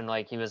off, and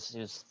like he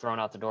was thrown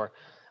out the door.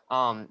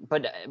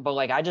 But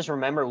like I just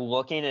remember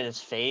looking at his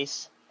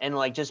face and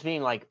like just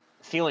being like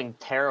feeling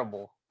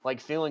terrible, like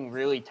feeling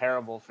really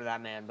terrible for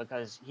that man,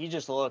 because he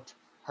just looked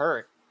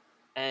hurt.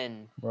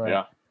 And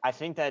I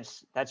think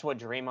that's what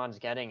Draymond's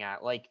getting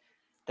at. Like,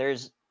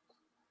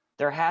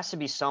 there has to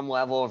be some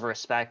level of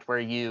respect where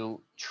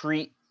you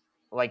treat,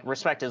 like,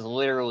 respect is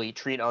literally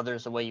treat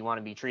others the way you want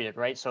to be treated,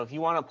 right? So if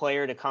you want a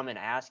player to come and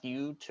ask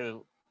you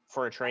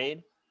for a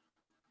trade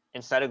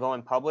instead of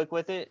going public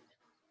with it,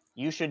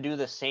 you should do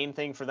the same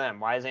thing for them.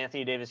 Why is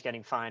Anthony Davis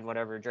getting fined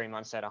whatever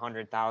Draymond said,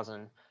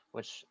 100,000,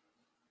 which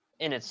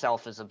in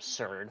itself is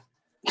absurd,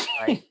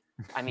 right?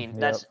 I mean,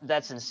 Yep.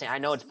 that's insane. I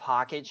know it's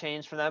pocket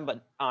change for them,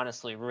 but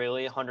honestly,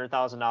 really,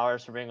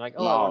 $100,000 for being like,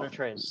 oh, I No, want to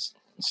trade. it's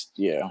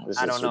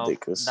I don't know if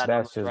ridiculous. that That's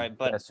number's just right,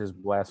 but that's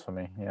just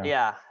blasphemy. Yeah.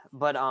 yeah,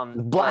 but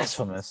It's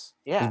blasphemous.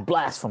 yeah. It's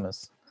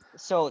blasphemous.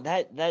 So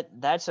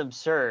that's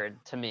absurd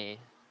to me.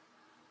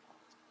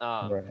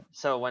 Right.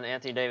 So when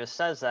Anthony Davis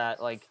says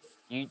that, like,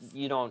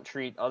 you don't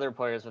treat other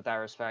players with that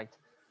respect,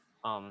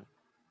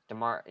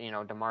 DeMar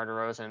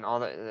DeRozan, all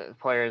the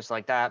players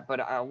like that.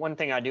 But one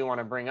thing I do want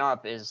to bring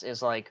up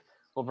is like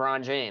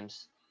LeBron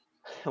James,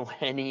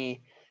 when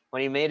he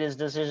made his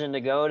decision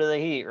to go to the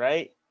Heat,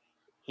 right?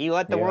 He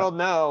let the Yeah. world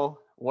know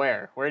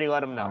where did he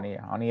let him know?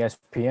 On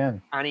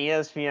ESPN. On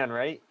ESPN,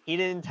 right? He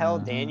didn't tell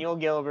Mhm. Daniel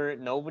Gilbert.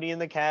 Nobody in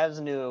the Cavs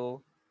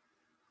knew.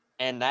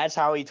 And that's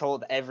how he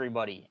told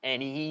everybody.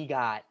 And he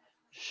got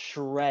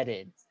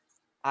shredded.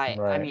 I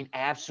Right. mean,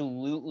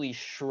 absolutely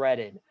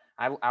shredded.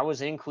 I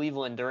was in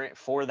Cleveland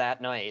for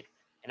that night.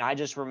 And I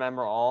just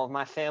remember all of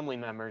my family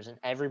members and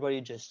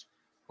everybody just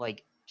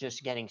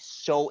getting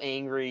so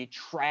angry,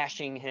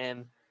 trashing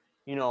him.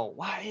 You know,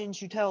 why didn't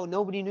you tell?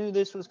 Nobody knew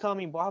this was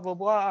coming, blah, blah,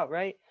 blah,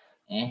 right?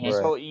 Mhm. And Right.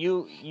 so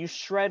you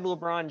shred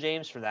LeBron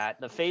James for that.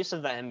 The face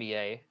of the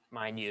NBA,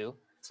 mind you,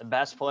 the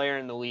best player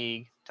in the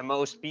league to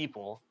most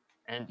people,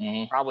 and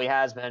Mhm. probably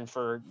has been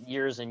for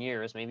years and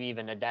years, maybe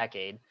even a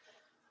decade,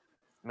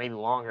 maybe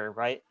longer,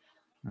 right?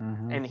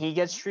 Mhm. And he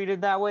gets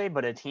treated that way,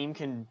 but a team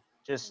can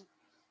just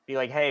be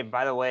like, hey,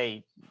 by the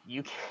way,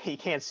 you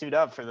can't suit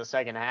up for the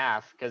second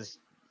half because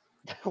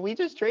we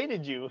just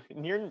traded you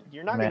and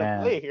you're not going to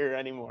Man. play here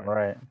anymore.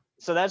 Right.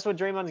 So that's what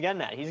Draymond's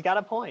getting at. He's got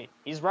a point.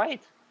 He's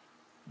right.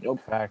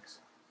 Yep. Facts.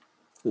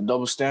 The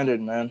double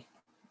standard, man.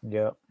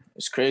 Yep.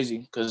 It's crazy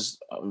because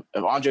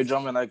if Andre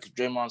Drummond, like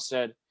Draymond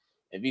said,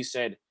 if he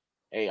said,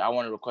 hey, I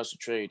want to request a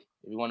trade,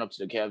 if he went up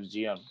to the Cavs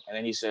GM and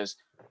then he says,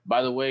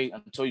 by the way,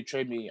 until you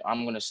trade me,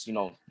 I'm going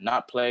to,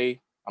 not play.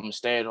 I'm going to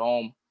stay at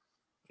home,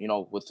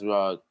 with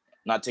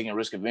not taking a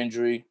risk of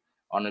injury.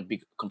 I'm going to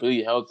be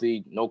completely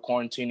healthy, no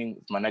quarantining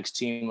with my next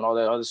team and all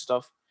that other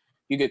stuff.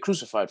 You get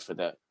crucified for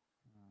that.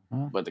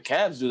 Mhm. But the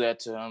Cavs do that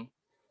to him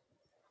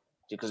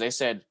because they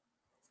said,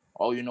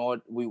 oh, you know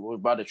what? We're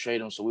about to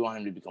trade him, so we want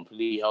him to be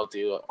completely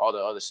healthy, all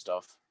the other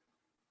stuff.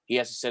 He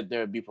has to sit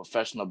there and be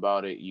professional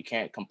about it. You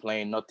can't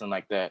complain, nothing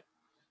like that.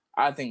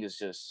 I think it's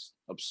just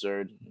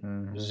absurd.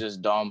 Mhm. It's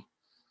just dumb.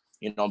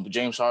 But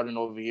James Harden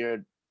over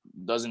here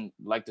doesn't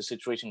like the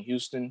situation in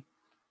Houston.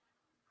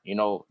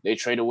 They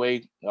trade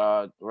away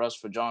Russ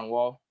for John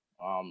Wall.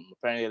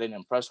 Apparently, they didn't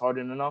impress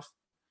Harden enough,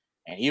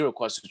 and he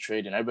requested a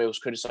trade, and everybody was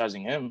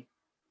criticizing him.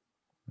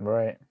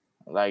 Right.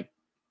 Like,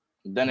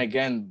 then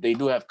again, they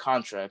do have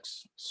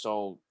contracts,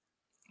 so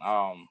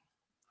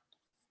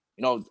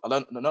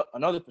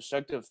another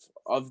perspective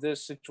of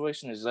this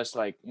situation is just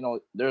like,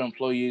 they're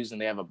employees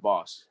and they have a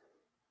boss.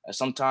 And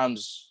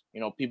sometimes,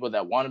 people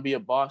that want to be a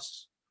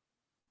boss,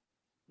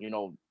 they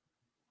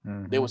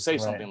would say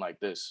Right. something like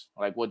this,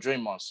 like what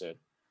Draymond said.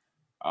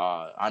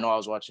 I know I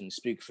was watching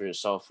Speak for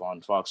Yourself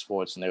on Fox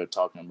Sports and they were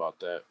talking about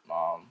that.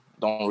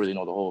 Don't really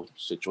know the whole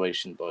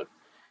situation, but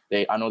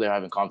I know they're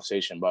having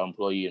conversation about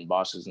employee and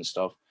bosses and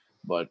stuff.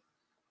 But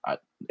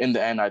in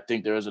the end, I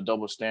think there is a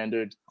double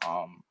standard.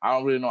 I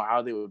don't really know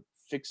how they would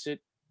fix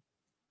it.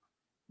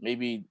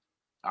 Maybe,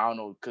 I don't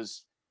know,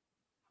 because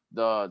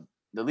the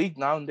league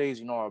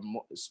nowadays,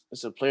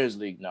 it's a players'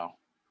 league now.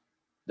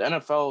 The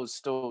NFL is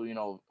still,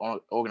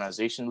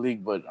 organization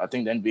league, but I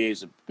think the NBA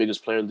is the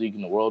biggest player league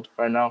in the world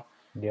right now.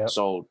 Yep.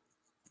 So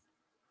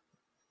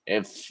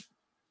if,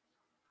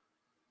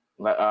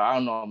 I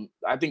don't know,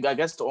 I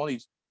guess the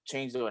only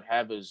change they would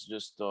have is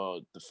just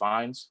the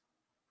fines,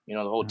 the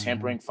whole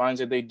tampering fines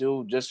that they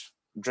do. Just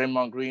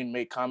Draymond Green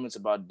made comments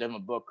about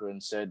Devin Booker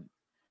and said,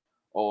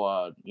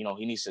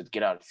 he needs to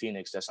get out of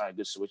Phoenix. That's not a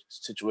good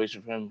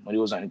situation for him when he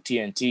was on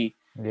TNT.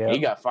 Yeah. And he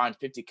got fined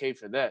 $50K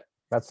for that.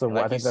 That's the.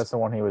 I think that's the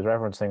one he was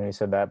referencing when he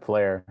said that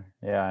player.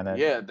 Yeah, and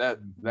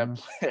then, that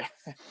player.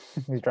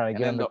 He's trying to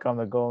get him to come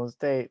to Golden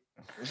State.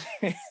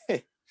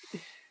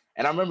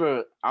 And I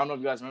remember, I don't know if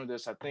you guys remember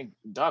this. I think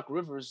Doc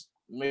Rivers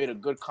made a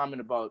good comment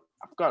about,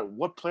 I forgot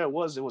what player it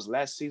was. It was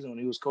last season when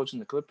he was coaching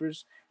the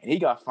Clippers, and he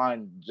got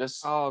fined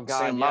just same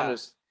amount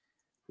as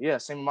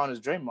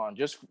Draymond,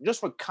 just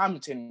for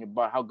commenting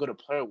about how good a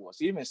player was.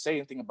 He didn't even say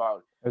anything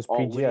about, it was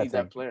PG, we need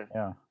that player.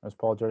 Yeah, it was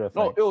Paul George.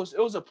 No, it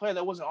was a player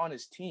that wasn't on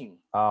his team.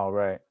 Oh,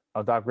 right.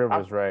 Oh, Doc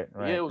Rivers, right.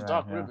 Yeah, it was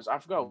Doc Rivers. I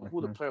forgot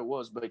who the player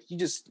was, but he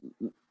just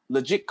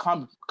legit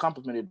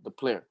complimented the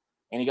player,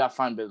 and he got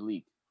fined by the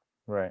league.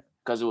 Right.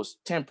 Because it was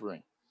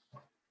tampering.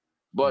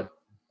 But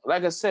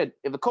like I said,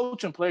 if a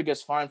coach and player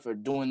gets fined for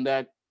doing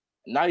that,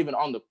 not even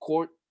on the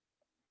court,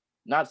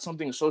 not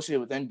something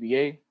associated with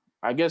NBA.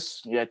 I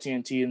guess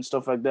TNT and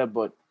stuff like that,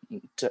 but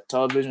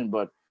television.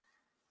 But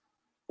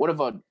what if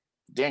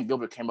Dan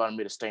Gilbert came out and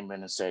made a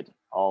statement and said,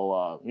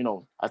 I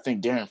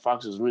think Darren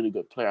Fox is a really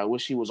good player. I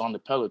wish he was on the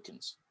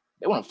Pelicans."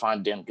 They wouldn't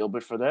find Dan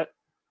Gilbert for that.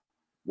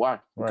 Why?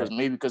 Because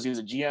because he's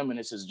a GM and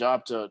it's his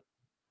job to,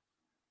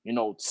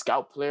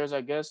 scout players,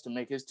 I guess, to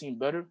make his team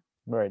better.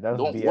 Right. That's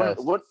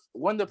BS.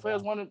 When the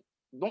players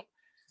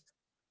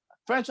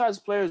franchise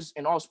players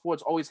in all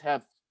sports always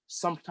have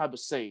some type of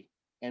say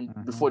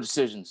before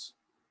decisions.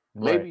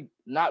 Maybe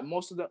not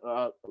most of them,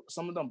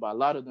 some of them, but a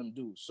lot of them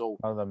do. So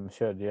a lot of them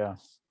should, yeah.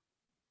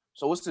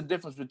 So what's the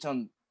difference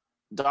between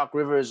Doc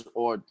Rivers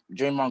or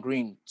Draymond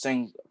Green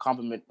saying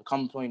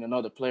complimenting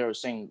another player,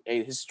 saying,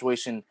 "Hey, his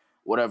situation,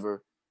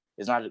 whatever,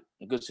 is not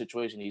a good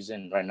situation he's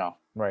in right now."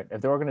 Right.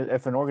 If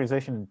an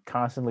organization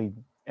constantly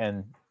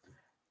and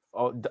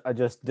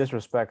just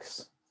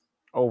disrespects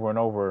over and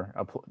over,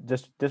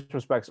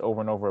 disrespects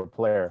over and over a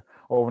player,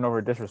 over and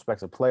over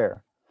disrespects a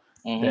player,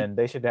 then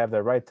they should have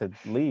the right to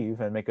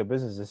leave and make a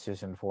business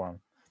decision for him.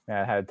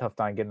 Man, I had a tough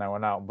time getting that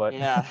one out, but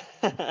yeah.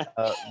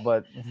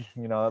 But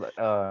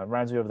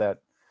reminds me of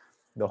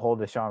the whole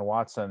Deshaun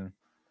Watson,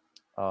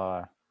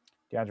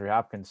 DeAndre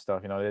Hopkins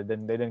stuff. They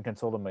didn't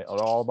consult him at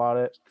all about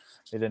it.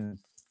 They didn't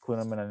include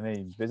him in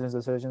any business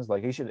decisions.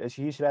 Like he should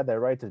have that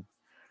right to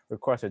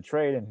request a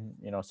trade.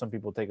 And some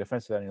people take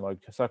offense to that. And you're like,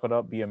 suck it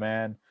up, be a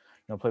man.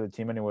 Play the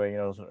team anyway.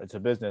 It's a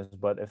business.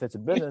 But if it's a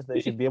business, they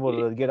should be able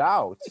to get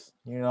out.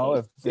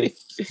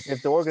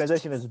 If the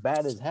organization is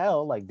bad as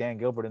hell, like Dan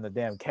Gilbert and the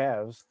damn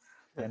Cavs,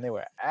 and they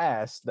were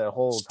asked that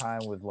whole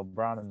time with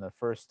LeBron in the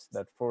first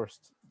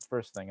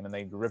thing, and then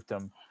they ripped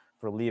him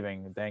for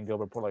leaving. Dan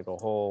Gilbert put like a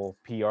whole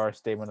PR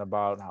statement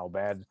about how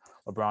bad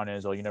LeBron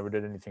is. Oh, you never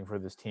did anything for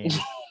this team.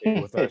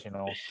 Stay with us,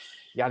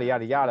 yada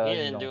yada yada. He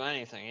didn't do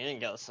anything. He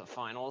didn't get us to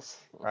finals.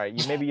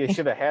 Right. Maybe you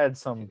should have had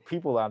some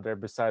people out there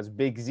besides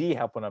Big Z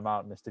helping him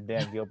out, Mr.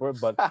 Dan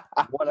Gilbert. But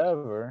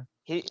whatever.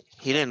 He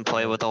didn't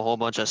play with a whole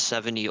bunch of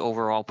 70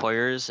 overall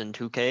players in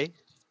 2K.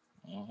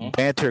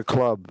 Banter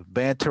club,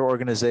 banter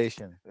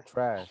organization,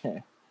 trash.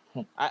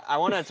 I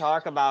want to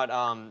talk about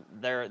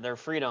their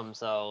freedoms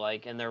though,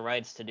 like and their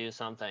rights to do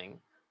something.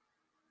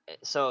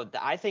 So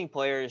I think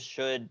players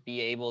should be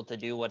able to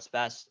do what's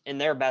best in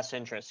their best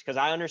interest, because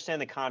I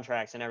understand the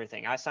contracts and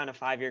everything. I signed a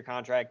 5-year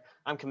contract.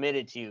 I'm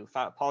committed to you.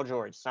 Paul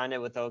George signed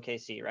it with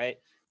OKC, right?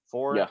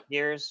 4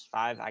 years,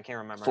 5, I can't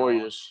remember. 4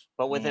 years.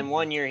 But within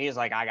 1 year, he's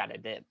like, I got to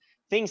dip.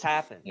 Things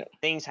happen.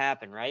 Things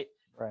happen, right?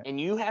 Right. And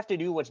you have to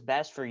do what's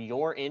best for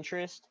your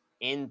interest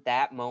in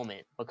that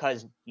moment,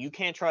 because you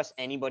can't trust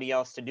anybody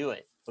else to do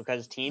it,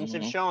 because teams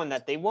have shown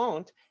that they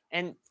won't.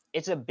 And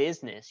it's a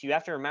business. You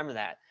have to remember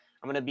that.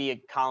 I'm going to be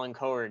a Colin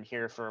Cowherd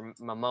here for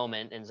a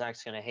moment, and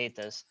Zach's going to hate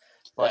this.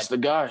 But that's the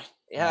guy.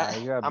 Yeah,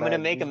 I'm going to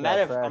make a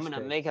metaphor. I'm going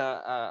to make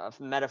a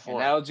metaphor.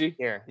 Analogy?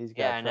 Here.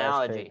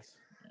 Analogy.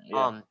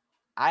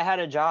 I had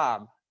a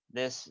job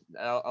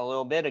a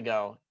little bit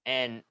ago,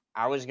 and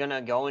I was going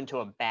to go into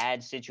a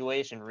bad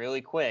situation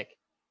really quick,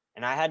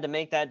 and I had to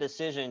make that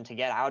decision to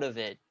get out of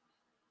it.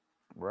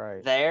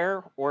 Right.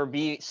 There or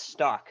be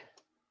stuck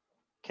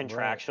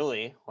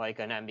contractually like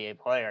an NBA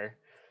player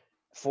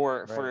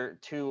for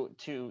two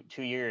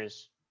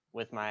years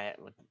with my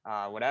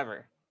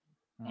whatever.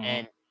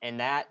 And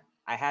that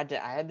I had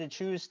to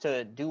choose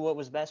to do what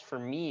was best for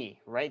me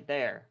right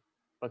there,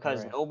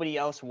 because nobody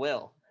else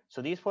will.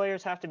 So these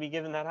players have to be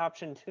given that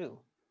option too.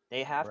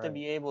 They have to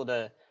be able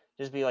to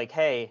just be like,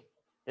 hey,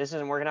 this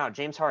isn't working out.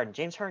 James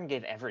Harden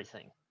gave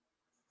everything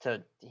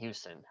to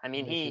Houston. I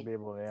mean, he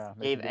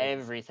gave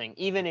everything.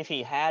 Even if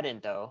he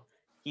hadn't, though,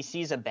 he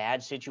sees a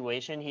bad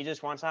situation. He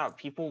just wants out.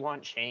 People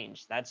want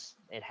change.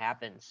 It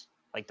happens.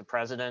 Like the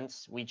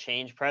presidents, we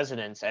change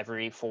presidents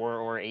every 4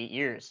 or 8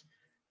 years.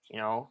 In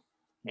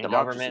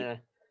government,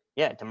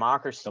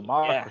 democracy.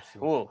 Democracy.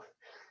 Yeah. Ooh.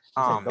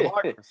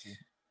 Democracy.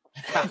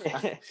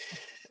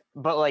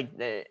 But like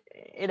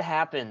it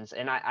happens,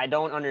 and I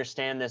don't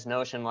understand this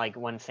notion like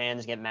when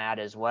fans get mad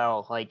as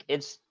well. Like,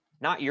 it's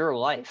not your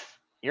life.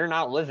 You're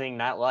not living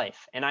that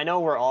life. And I know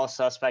we're all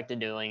suspect of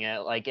doing it.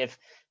 Like if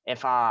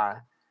I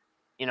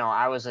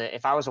was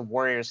a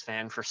Warriors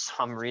fan for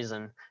some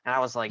reason, and I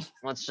was like,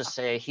 let's just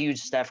say a huge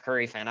Steph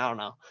Curry fan, I don't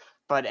know.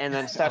 And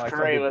then Steph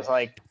Curry was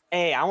like,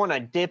 hey, I want to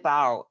dip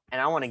out and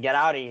I want to get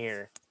out of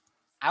here.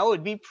 I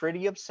would be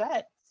pretty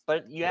upset.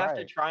 But you have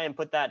to try and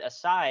put that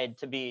aside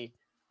to be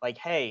like,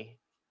 hey,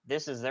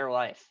 this is their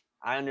life.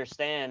 I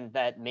understand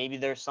that maybe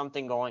there's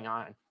something going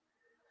on.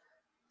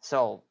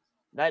 So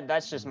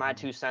that's just my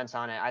 2 cents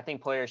on it. I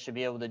think players should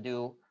be able to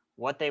do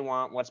what they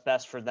want, what's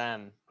best for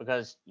them,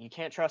 because you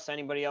can't trust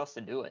anybody else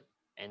to do it.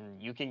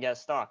 And you can get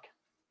stuck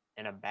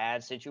in a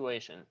bad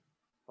situation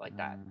like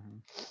that.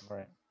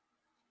 Right.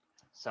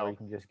 So or you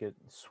can just get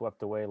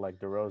swept away like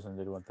DeRozan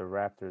did with the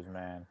Raptors,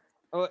 man.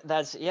 Oh,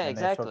 that's and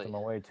exactly. They swept them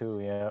away too.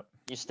 Yeah.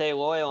 You stay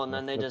loyal, and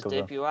then they just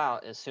dip you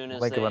out as soon as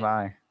blink of an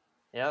eye.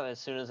 Yeah, as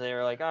soon as they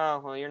were like,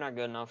 oh, well, you're not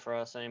good enough for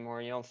us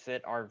anymore. You don't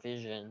fit our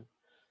vision.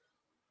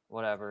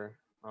 Whatever.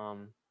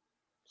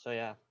 So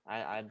yeah,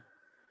 I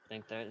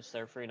think that it's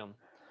their freedom.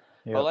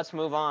 Yep. But let's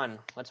move on.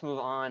 Let's move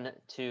on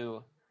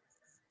to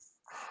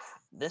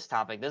this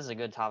topic. This is a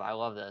good topic. I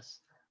love this.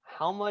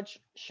 How much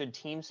should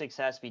team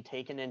success be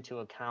taken into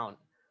account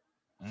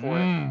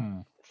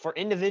for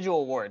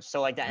individual awards? So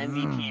like the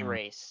MVP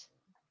race.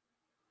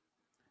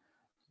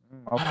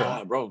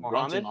 Okay. Bro,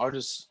 Mohammed? grunting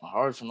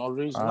hard for no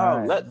reason.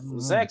 All No, right.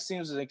 Zach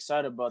seems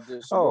excited about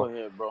this. So Oh. go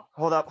ahead, bro.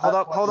 Hold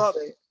up.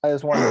 I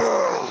just want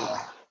to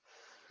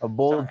a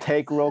bold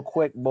take real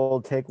quick.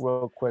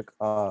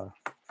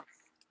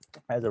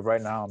 As of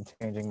right now, I'm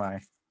changing my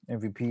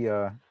MVP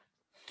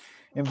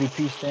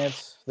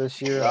stance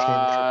this year.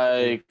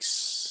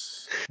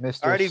 Yikes.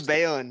 Already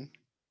bailing.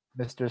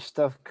 Mr.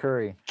 Steph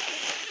Curry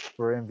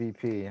for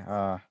MVP.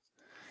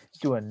 He's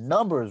doing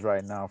numbers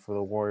right now for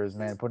the Warriors,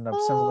 man, putting up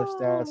similar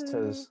stats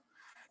to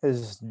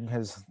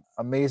his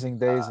amazing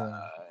days.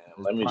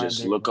 Let me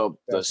just look up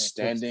the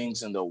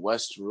standings in the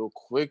West real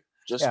quick,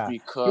 just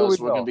because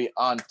we're gonna be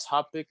on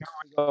topic.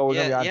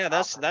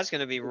 That's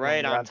gonna be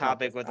right on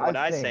topic with what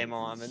I say,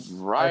 Mohammed.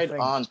 Right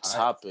on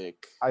topic.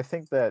 I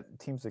think that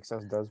team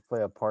success does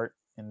play a part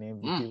in the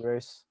MVP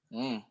race,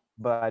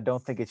 but I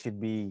don't think it should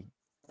be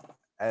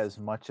as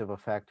much of a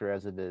factor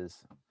as it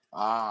is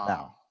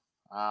now.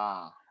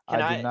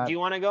 Do you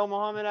want to go,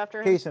 Mohammed, after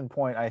him? Case in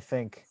point, I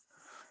think,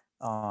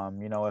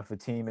 if a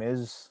team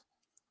is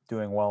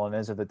doing well and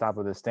is at the top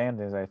of the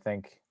standings, I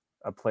think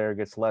a player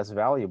gets less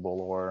valuable,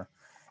 or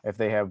if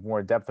they have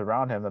more depth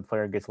around him, the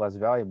player gets less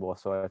valuable.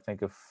 So I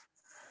think if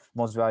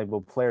most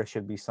valuable player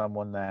should be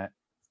someone that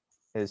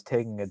is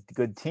taking a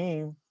good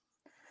team,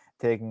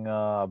 taking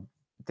a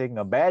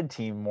bad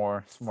team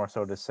more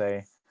so to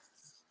say,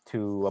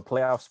 to a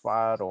playoff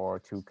spot or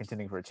to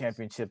contending for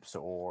championships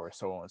or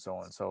so and so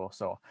and so.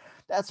 So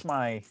that's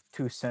my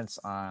 2 cents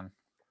on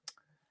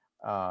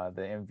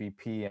the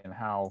MVP and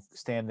how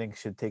standings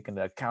should take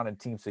into account in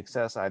team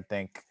success. I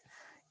think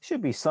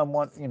should be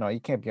somewhat,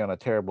 you can't be on a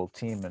terrible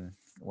team and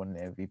win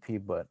the MVP,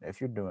 but if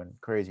you're doing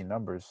crazy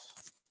numbers,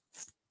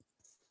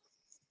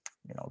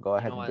 go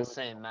ahead. Matter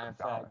of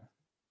fact.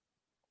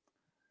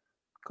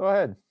 Go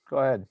ahead.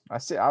 I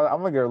see.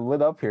 I'm gonna get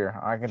lit up here.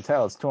 I can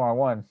tell it's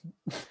 2-on-1.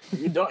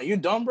 You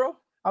done, bro?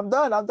 I'm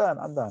done.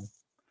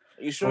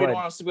 You sure you don't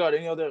want us to go out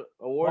any other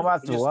award?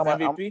 I'm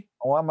MVP?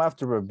 I'm have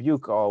to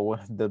rebuke all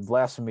the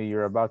blasphemy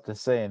you're about to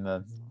say and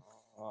the.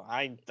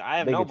 I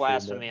have no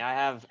blasphemy. I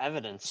have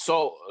evidence.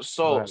 So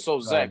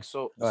Zach,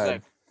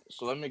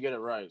 let me get it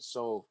right.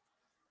 So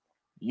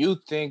you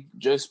think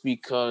just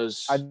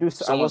because I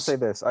will say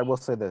this.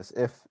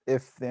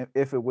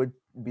 If it would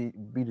be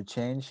to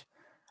change,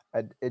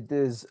 it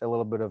is a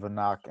little bit of a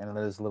knock, and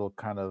it is a little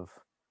kind of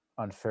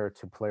unfair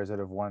to players that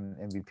have won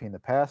MVP in the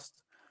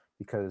past,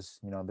 because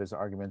there's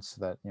arguments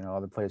that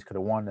other players could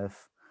have won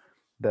if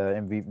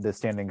the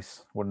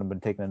standings wouldn't have been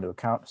taken into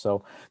account.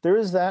 So there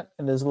is that,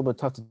 and it's a little bit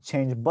tough to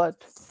change.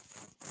 But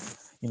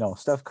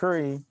Steph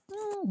Curry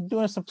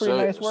doing some pretty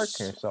nice work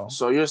here.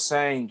 So you're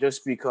saying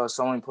just because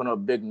someone put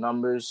up big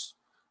numbers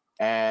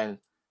and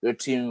their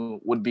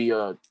team would be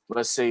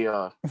let's say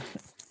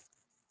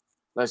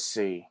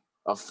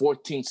a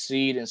 14th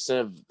seed instead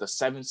of the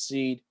 7th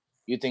seed,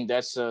 you think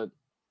that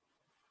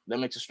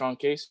makes a strong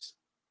case?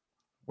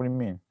 What do you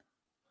mean?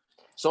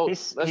 So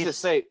let's just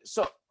say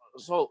so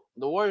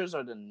the Warriors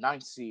are the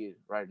 9th seed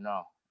right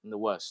now in the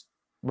West.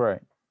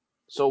 Right.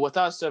 So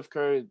without Steph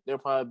Curry, they'll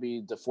probably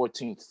be the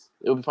 14th.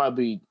 It would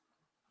probably be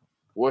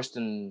worse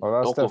than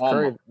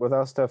Oklahoma.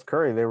 Without Steph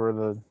Curry, they were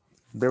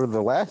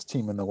the last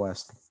team in the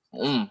West.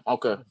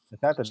 Okay.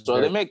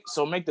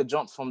 So make the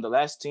jump from the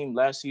last team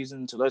last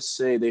season to, let's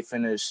say, they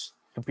finish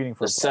competing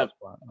for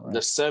the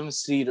 7th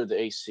seed or the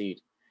 8th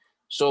seed.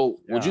 So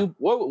would you?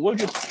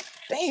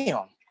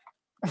 Damn.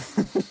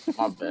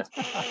 My bad.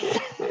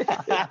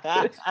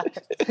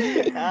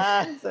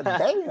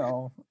 Damn.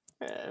 All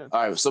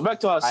right. So back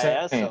to our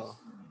saying.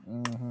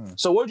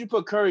 So where'd you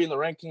put Curry in the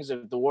rankings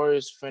if the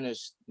Warriors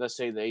finish, let's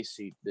say, the 8th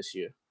seed this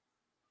year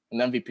in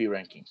MVP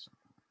rankings?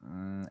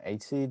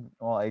 8th seed?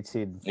 Well, 8th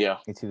seed. Yeah.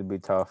 8th seed would be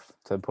tough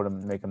to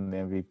make him the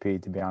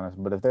MVP, to be honest.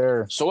 But if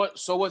they're so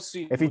what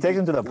seed? If he takes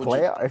him to the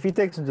playoff, if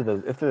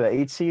they're the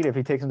 8th seed, if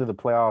he takes him to the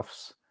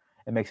playoffs,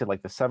 it makes it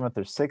like the 7th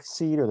or 6th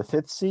seed or the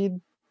 5th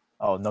seed.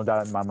 Oh, no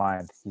doubt in my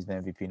mind, he's the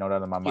MVP. No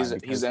doubt in my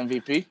mind. He's the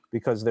MVP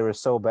because they were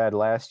so bad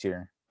last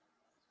year,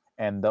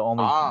 and the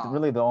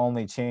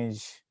only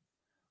change.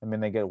 I mean,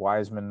 they get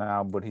Wiseman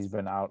now, but he's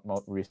been out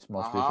most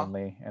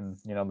recently, and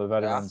the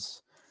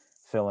veterans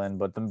fill in.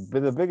 But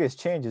the biggest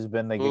change has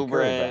been they get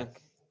Curry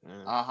back.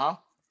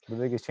 The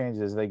biggest change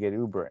is they get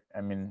Oubre.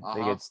 I mean,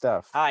 they get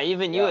Steph.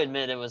 Even you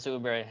admit it was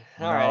Oubre.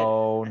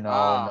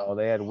 No.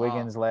 They had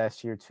Wiggins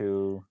last year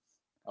too.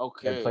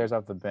 Okay. They had players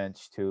off the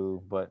bench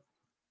too, but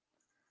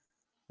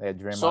they had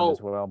Draymond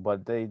as well.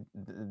 But they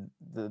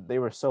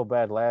were so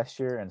bad last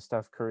year, and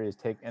Steph Curry is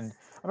taking. And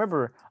I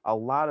remember a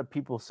lot of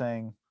people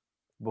saying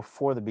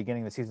before the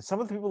beginning of the season, some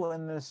of the people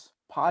in this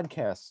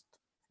podcast,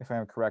 if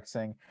I'm correct,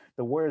 saying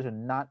the Warriors are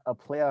not a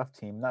playoff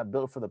team, not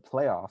built for the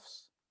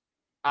playoffs.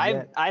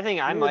 I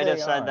think I here might have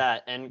they said are.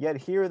 that, and Yet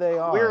here they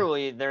are.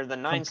 clearly they're the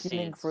ninth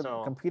competing seed.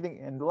 So competing,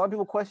 and a lot of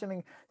people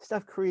questioning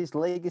Steph Curry's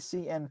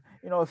legacy, and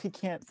if he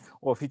can't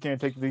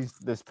take these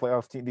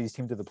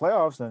teams to the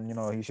playoffs,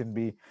 then he shouldn't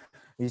be,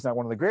 he's not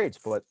one of the greats.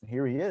 But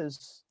here he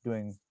is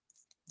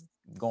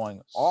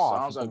going off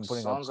Sounds like and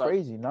putting up sounds like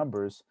crazy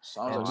numbers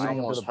sounds and like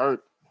leading them to someone's the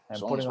hurt. and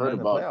Someone's putting them hurt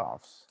in the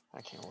about. playoffs.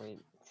 I can't wait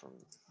from.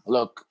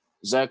 Look,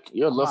 Zach,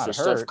 your I'm love not for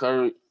Steph hurt.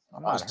 Curry.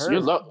 I'm not Your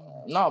hurt. love,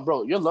 no,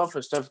 bro. Your love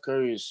for Steph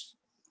Curry is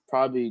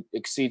probably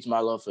exceeds my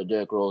love for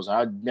Derrick Rose.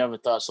 I never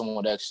thought someone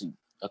would actually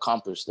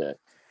accomplish that.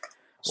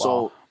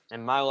 So, Wow.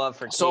 And my love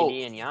for So-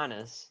 KD and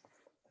Giannis.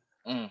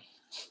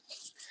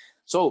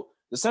 so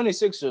the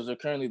 76ers are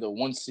currently the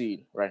 1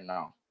 seed right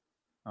now.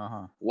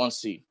 1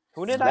 seed.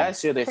 Who did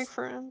Last I year they pick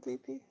for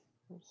MVP?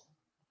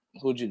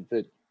 Who'd you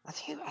pick? I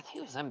think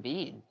it was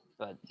Embiid,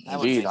 but that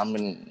Indeed, wouldn't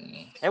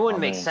make, it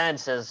wouldn't make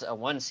sense as a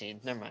 1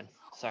 seed. Never mind.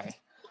 Sorry.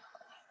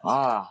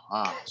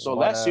 So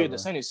last year the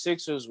Whatever.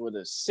 76ers were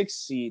the 6th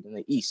seed in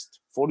the East,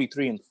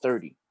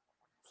 43-30.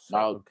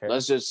 Now Okay.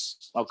 let's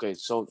just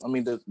so I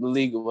mean the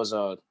league was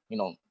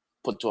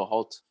put to a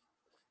halt.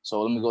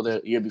 So let me go there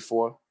year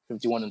before,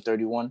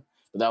 51-31.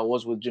 But that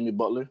was with Jimmy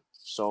Butler.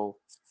 So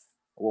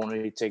I won't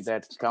really take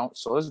that into account.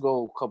 So let's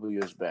go a couple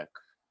years back.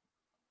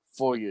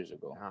 4 years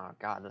ago. Oh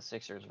God, the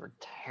Sixers were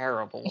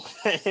terrible.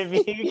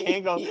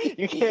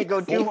 you can't go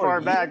too 4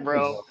 far back, years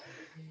bro. ago.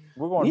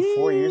 We're going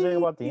 4 years ago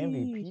about the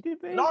MVP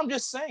debate. No, I'm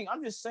just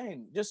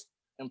saying, just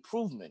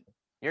improvement.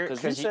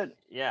 Because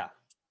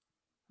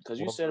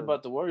you said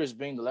about the Warriors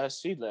being the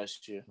last seed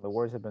last year. The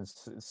Warriors have been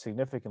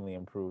significantly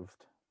improved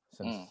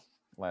since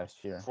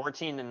last year.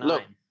 14-9.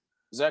 Look,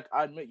 Zach,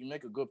 I admit you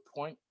make a good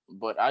point,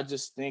 but I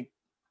just think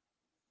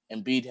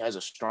Embiid has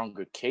a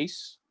stronger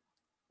case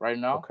right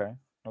now. Okay.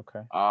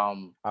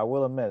 I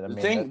will admit.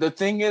 The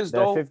thing is,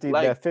 though,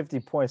 that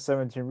 50-point,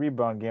 17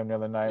 rebound game the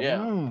other night.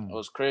 Yeah, it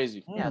was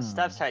crazy. Yeah,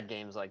 Steph's had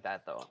games like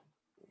that though.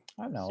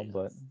 I know,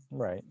 but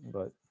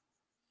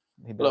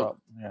he Look,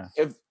 yeah.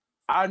 If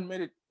I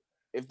admit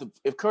it,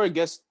 if Curry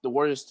gets the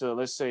Warriors to,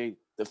 let's say,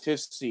 the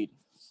 5th seed,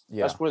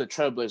 that's where the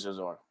Trailblazers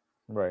are.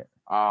 Right.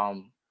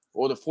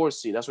 Or the 4th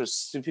seed, that's where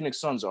the Phoenix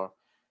Suns are.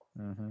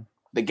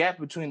 The gap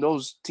between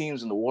those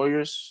teams and the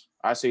Warriors,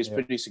 I say, is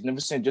pretty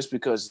significant, just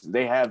because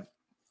they have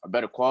a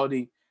better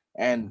quality,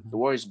 and the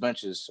Warriors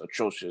bench is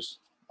atrocious.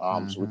 So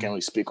we can't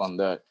really speak on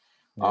that.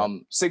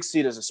 6th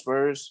seed is the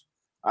Spurs.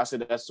 I say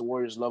that's the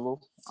Warriors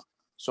level.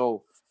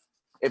 So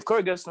if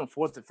Curry gets them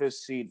 4th or 5th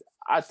seed,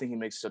 I think he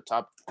makes a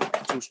top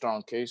 2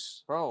 strong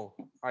case. Bro,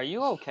 are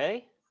you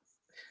okay?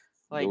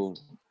 Like, Dude,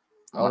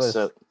 all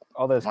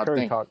this my Curry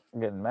thing. talk, I'm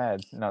getting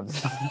mad. No,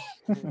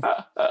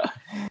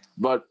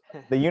 but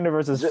the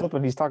universe is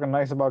flipping. He's talking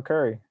nice about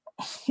Curry.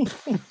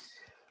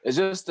 It's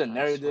just the Nice,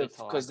 narrative, wait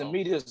till I because the go.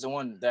 media is the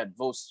one that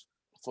votes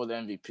for the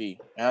MVP.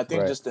 And I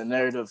think just the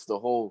narrative, the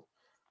whole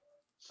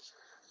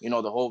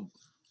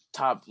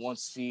top 1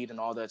 seed and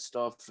all that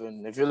stuff.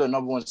 And if you're the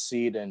number 1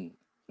 seed and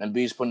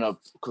Embiid's putting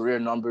up career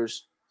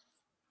numbers,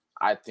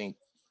 I think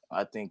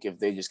if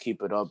they just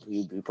keep it up,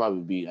 he'll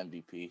probably be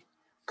MVP.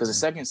 Because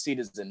the 2nd seed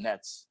is the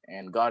Nets,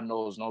 and God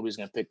knows nobody's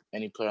gonna pick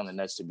any player on the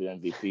Nets to be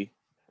MVP.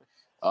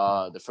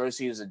 The 1st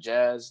seed is the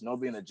Jazz.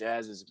 Nobody in the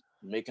Jazz is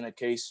making a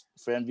case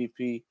for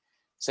MVP.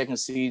 2nd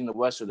seed in the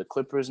West are the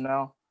Clippers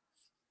now,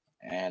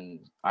 and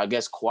I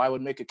guess Kawhi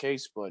would make a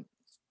case, but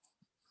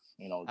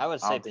I would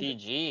say don't think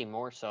PG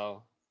more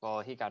so. Well,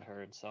 he got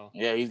hurt, so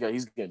yeah, he's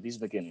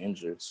been getting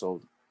injured.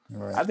 So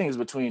Right. I think it's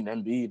between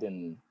Embiid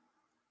and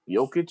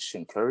Jokic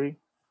and Curry.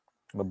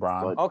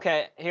 LeBron.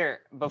 okay.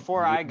 Here,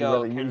 before I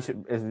go,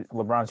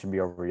 LeBron should be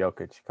over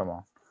Jokic. Come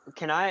on.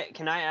 can I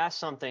ask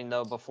something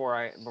though before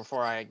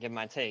I give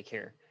my take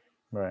here?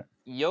 Right.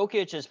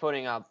 Jokic is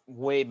putting up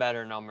way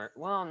better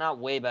well, not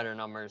way better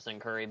numbers than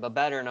Curry, but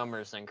better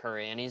numbers than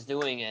Curry, and he's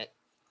doing it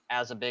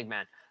as a big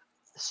man.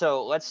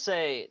 So let's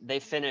say they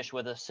finish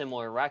with a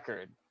similar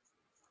record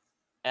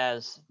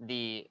as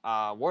the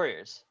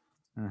Warriors.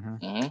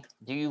 Do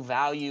you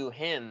value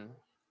him?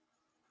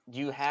 Do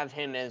you have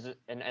him as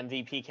an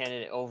MVP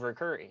candidate over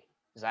Curry,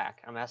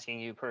 Zach? I'm asking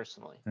you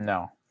personally.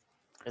 No.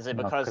 Is it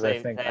No, because 'cause they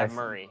I think- have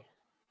Murray?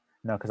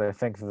 No, because I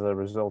think the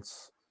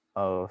results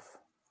of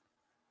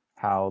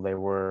how they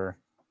were,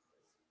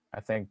 I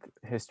think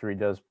history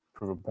does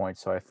prove a point.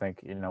 So I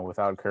think,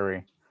 without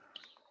Curry,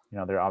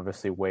 they're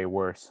obviously way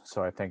worse.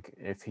 So I think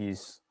if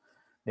he's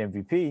the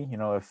MVP,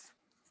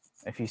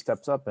 if he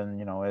steps up and,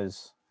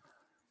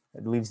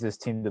 it leads this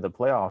team to the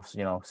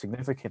playoffs,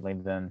 significantly,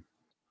 then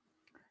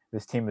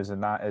this team is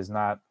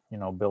not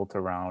built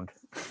around,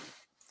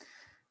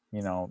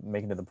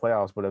 making it to the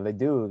playoffs. But if they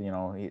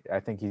do, I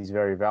think he's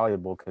very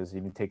valuable, because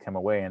you can take him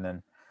away and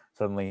then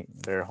suddenly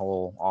their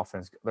whole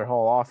offense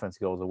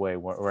goes away.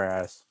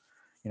 Whereas,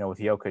 with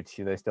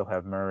Jokic, they still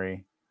have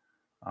Murray.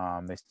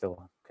 They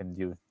still can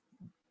do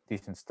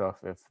decent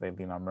stuff if they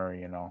lean on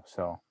Murray,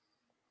 So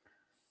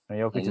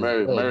Jokic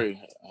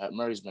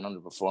Murray's been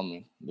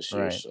underperforming this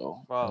year. Right.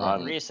 So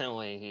Well,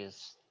 recently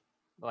he's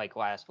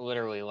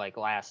literally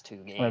last 2 I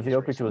mean, games. if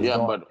Jokic was Yeah,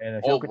 going, but and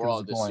if Jokic overall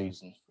was this going,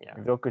 season, Yeah.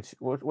 if Jokic,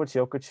 what's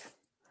Jokic?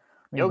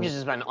 I mean, Jokic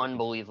has been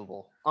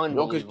unbelievable.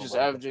 Jokic is Unbelievable.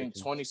 averaging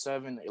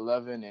 27,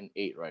 11, and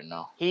 8 right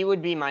now. He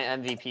would be my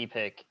MVP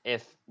pick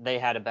if they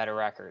had a better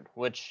record,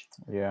 which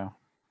yeah,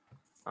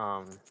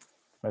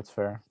 that's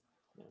fair.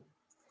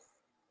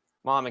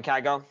 Mohammed, can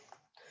I go?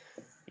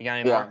 You got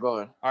any Yeah, more? go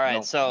ahead. All right, No,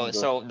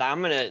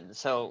 I'm good.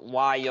 so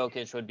why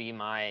Jokic would be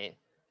my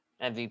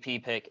MVP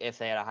pick if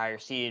they had a higher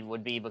seed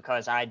would be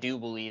because I do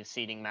believe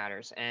seeding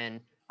matters, and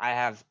I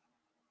have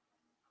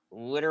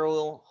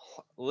literal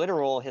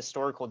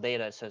historical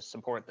data to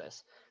support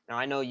this. Now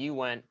I know you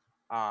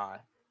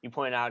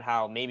pointed out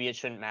how maybe it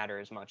shouldn't matter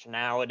as much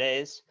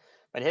nowadays,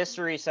 but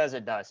history says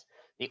it does.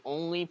 The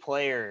only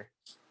player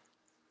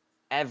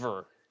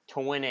ever to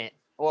win it,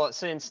 well,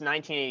 since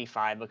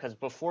 1985, because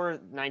before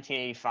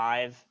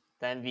 1985,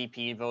 the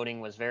MVP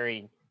voting was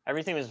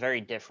everything was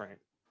very different,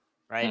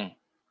 right? Hmm.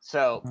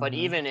 So, but Mhm.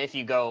 even if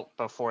you go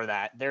before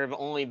that, there have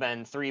only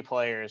been 3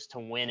 players to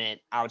win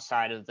it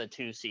outside of the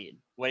 2 seed,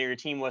 whether your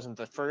team wasn't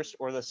the first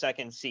or the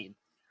second seed.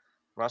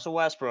 Russell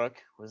Westbrook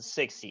was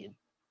 6th seed,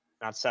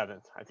 not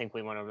 7th. I think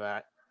we went over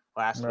that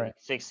last Right. week.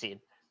 6th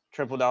seed,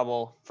 triple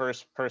double,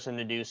 first person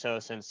to do so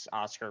since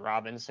Oscar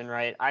Robinson,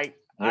 right? I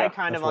Yeah,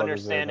 kind That's of well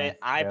understand deserving. it.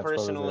 Yeah, that's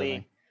well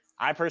deserving.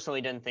 I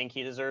personally didn't think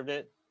he deserved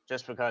it,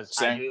 just because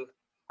Same.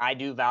 I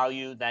do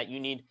value that you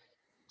need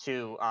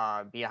to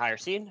be a higher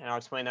seed, and I'll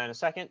explain that in a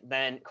second.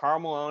 Then Karl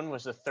Malone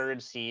was the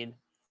 3rd seed.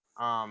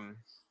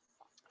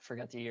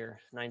 Forget the year.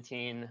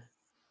 19.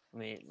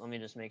 Let me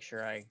just make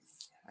sure I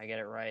get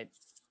it right.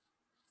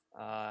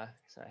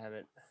 So I have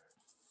it.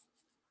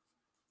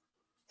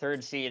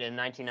 3rd seed in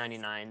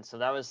 1999. So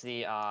that was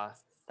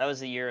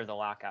the year of the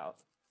lockout.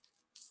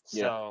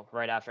 So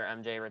right after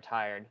MJ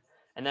retired,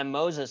 and then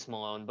Moses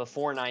Malone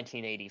before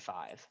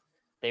 1985,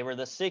 they were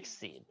the 6th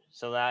seed.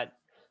 So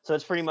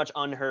it's pretty much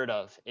unheard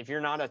of. If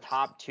you're not a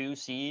top 2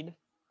 seed,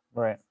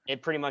 Right.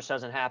 it pretty much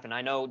doesn't happen.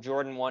 I know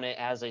Jordan won it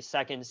as a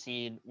 2nd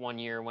seed one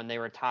year when they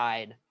were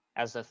tied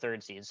as the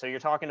 3rd seed. So you're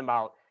talking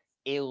about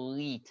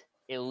elite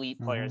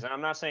players. And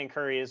I'm not saying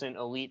Curry isn't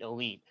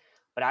elite,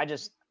 but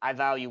I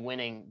value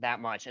winning that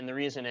much. And the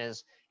reason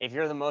is if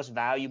you're the most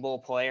valuable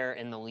player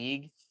in the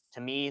league,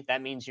 to me,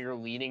 that means you're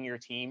leading your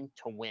team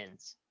to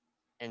wins.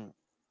 And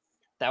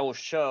that will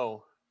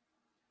show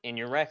in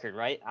your record,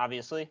 right?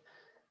 Obviously.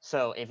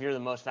 So if you're the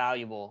most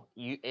valuable,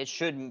 it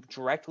should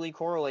directly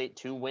correlate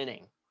to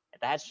winning.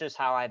 That's just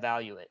how I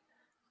value it.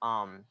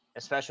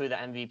 Especially the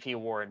MVP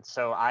award.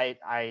 So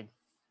I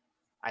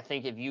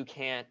think if you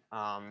can't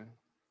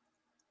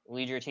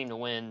lead your team to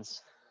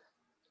wins,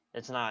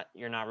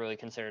 you're not really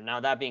considered.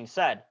 Now that being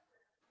said,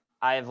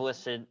 I have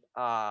listed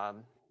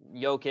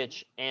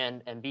Jokic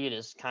and Embiid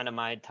as kind of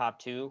my top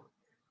 2.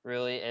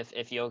 Really,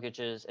 if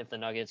the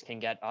Nuggets can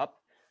get up,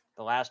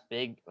 the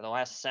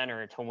last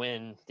center to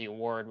win the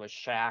award was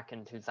Shaq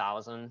in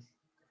 2000.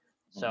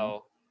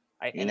 So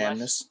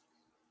Unanimous.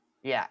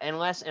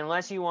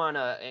 unless you want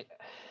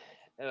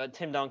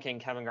Tim Duncan,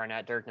 Kevin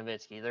Garnett, Dirk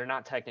Nowitzki, they're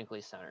not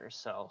technically centers,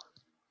 so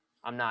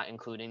I'm not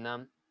including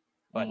them.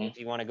 But if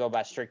you want to go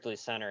by strictly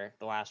center,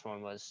 the last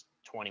one was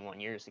 21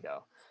 years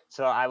ago.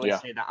 So I would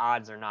say the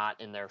odds are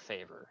not in their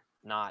favor,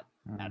 not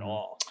at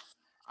all.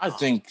 I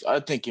think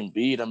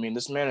Embiid. I mean,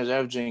 this man is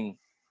averaging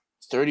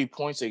 30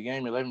 points a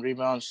game, 11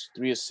 rebounds,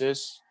 3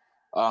 assists.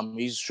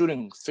 He's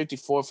shooting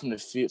 54% from the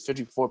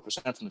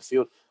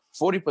field,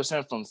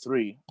 40% from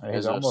 3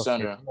 as a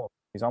center.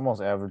 He's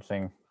almost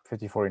averaging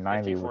 50, 40,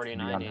 90, 50, 40,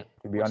 90,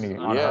 to be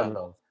unheard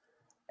of.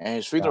 And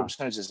his free throw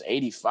percentage is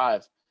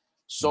 85.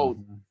 So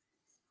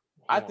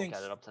I think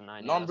get it up to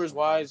 90, numbers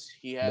wise,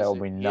 he has. That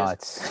would be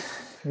nuts.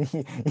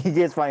 He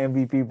gets my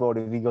MVP vote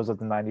if he goes up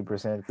to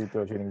 90% free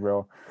throw shooting,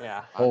 bro.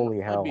 Yeah. Holy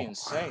hell. That'd be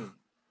insane.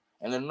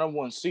 And the number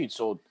 1 seed.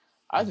 So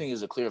I think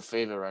he's a clear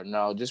favorite right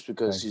now just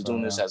because he's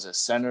doing this as a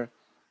center.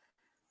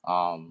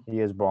 He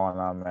is balling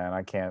out, man.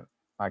 I can't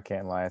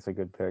lie. It's a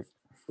good pick.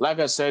 Like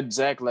I said,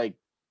 Zach,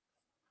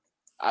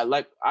 I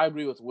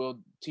agree with Will.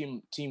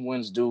 Team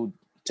wins do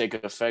take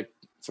effect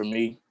for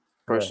me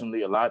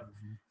personally a lot.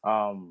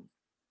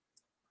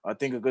 I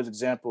think a good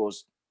example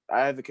is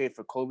I advocate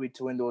for Kobe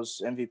to win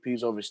those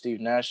MVPs over Steve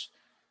Nash,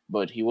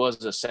 but he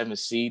was a 7th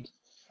seed.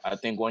 I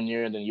think 1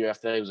 year, and then the year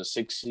after that he was a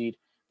 6th seed.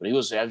 But he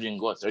was averaging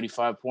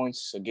 35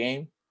 points a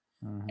game.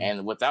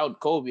 And without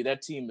Kobe,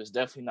 that team is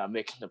definitely not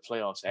making the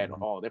playoffs at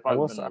all. They've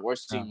probably been the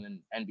worst team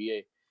in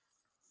NBA.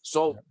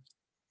 So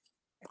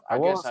I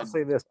will also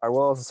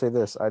say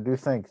this. I do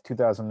think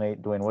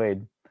 2008 Dwayne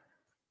Wade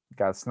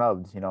got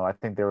snubbed. I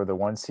think they were the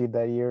 1 seed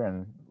that year,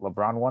 and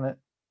LeBron won it.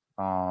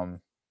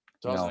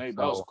 2008,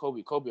 that was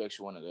Kobe. Kobe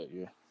actually won it that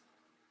year.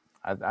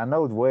 I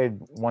know Wade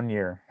 1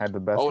 year had the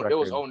best record. It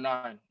was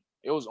 09.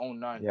 It was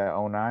 09. Yeah,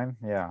 09.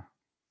 Yeah.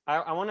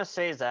 I want to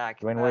say,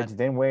 Zach. Dwayne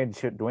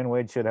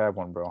Wade should have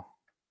one, bro.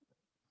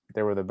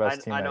 They were the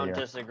best team. I don't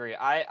disagree.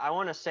 I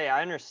want to say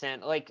I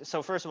understand.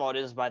 So first of all, it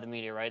is by the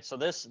media, right? So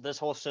this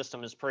whole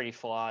system is pretty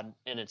flawed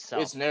in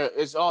itself.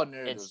 It's all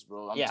narratives,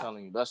 bro. I'm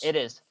telling you, it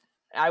is.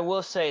 I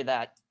will say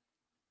that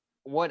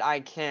what I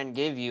can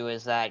give you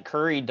is that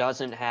Curry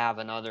doesn't have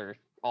another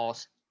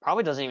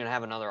probably doesn't even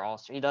have another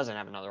all-star. He doesn't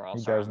have another He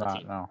all-star does on the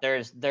not.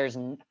 team.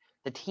 No.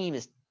 The team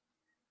is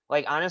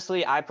like,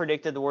 honestly, I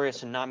predicted the Warriors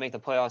to not make the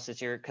playoffs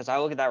this year because I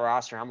look at that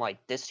roster and I'm like,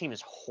 this team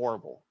is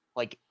horrible.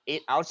 Like,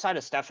 it outside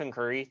of Stephen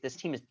Curry, this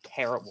team is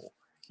terrible.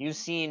 You've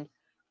seen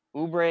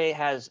Oubre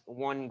has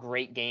one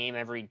great game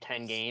every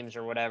 10 games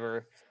or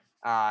whatever.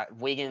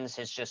 Wiggins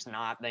has just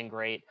not been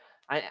great.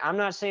 I'm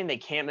not saying they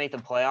can't make the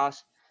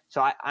playoffs.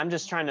 So I'm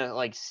just trying to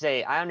like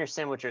say I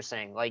understand what you're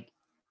saying. Like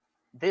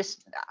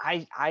this,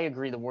 I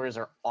agree the Warriors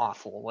are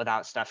awful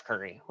without Steph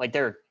Curry. Like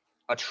they're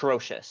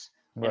atrocious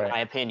in Right. my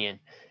opinion.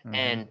 Mhm.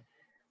 And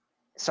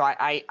so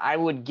I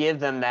would give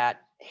them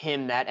that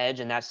edge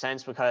in that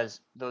sense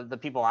because the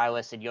people I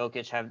listed,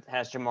 Jokic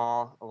has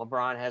Jamal,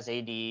 LeBron has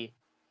AD,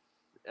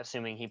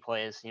 assuming he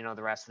plays, the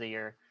rest of the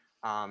year.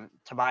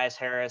 Tobias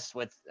Harris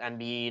with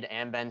Embiid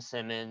and Ben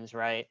Simmons,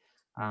 right?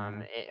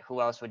 Mhm.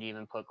 Who else would you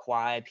even put?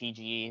 Kawhi,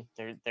 PG,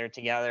 they're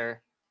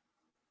together.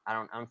 I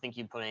don't think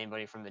you'd put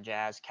anybody from the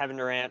Jazz. Kevin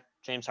Durant,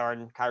 James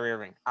Harden, Kyrie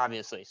Irving,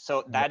 obviously.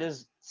 So that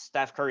is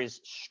Steph Curry's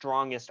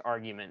strongest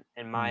argument,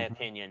 in my Mhm.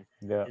 opinion,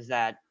 Yeah. is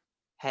that,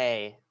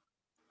 hey,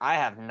 I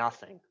have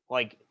nothing.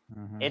 Like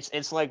Mhm.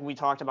 it's like we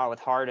talked about with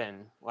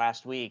Harden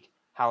last week,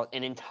 how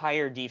an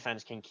entire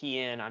defense can key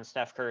in on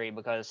Steph Curry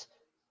because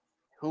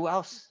who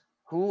else?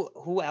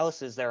 Who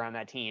else is there on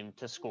that team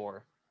to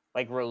score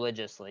like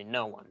religiously?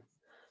 No one.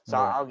 So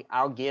Right.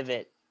 I'll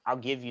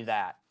give you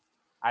that.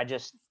 I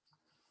just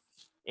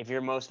if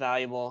you're most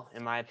valuable,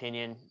 in my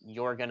opinion,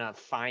 you're gonna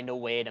find a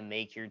way to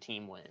make your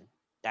team win.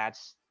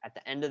 That's at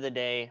the end of the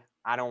day.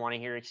 I don't want to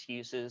hear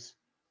excuses.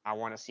 I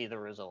want to see the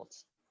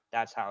results.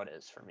 That's how it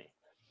is for me.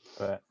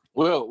 Right.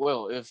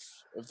 Well,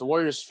 if the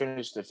Warriors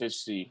finish the fifth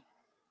seed,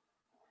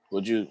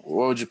 where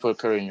would you put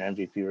Curry in your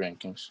MVP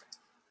rankings?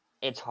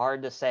 It's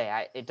hard to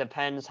say. It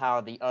depends how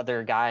the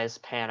other guys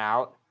pan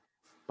out.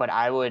 But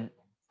I would,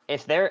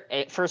 if they're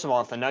first of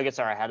all, if the Nuggets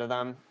are ahead of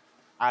them,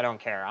 I don't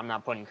care. I'm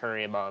not putting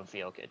Curry above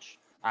Jokic.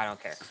 I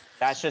don't care.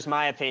 That's just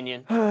my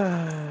opinion.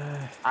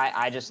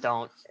 I just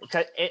don't.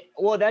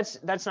 Well,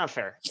 that's not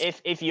fair.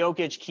 If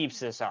Jokic keeps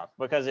this up,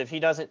 because if he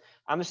doesn't,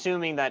 I'm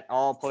assuming that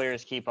all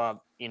players keep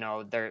up,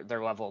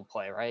 their level of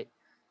play, right?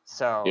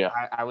 So Yeah.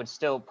 I would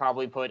still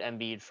probably put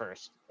Embiid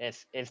first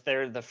if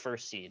they're the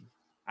first seed.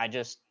 I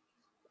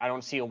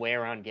don't see a way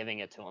around giving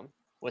it to him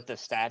with the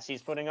stats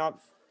he's putting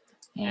up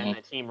and Mm-hmm.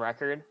 the team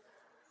record.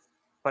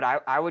 But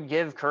I would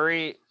give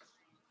Curry.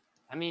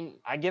 I mean,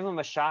 I give him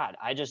a shot.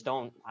 I just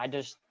don't. I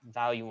just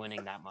value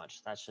winning that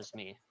much. That's just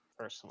me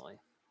personally.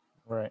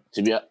 Right.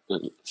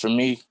 For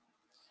me,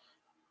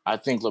 I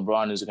think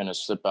LeBron is gonna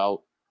slip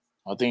out.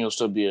 I think he'll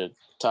still be a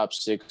top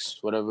 6,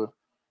 whatever.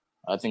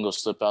 I think he'll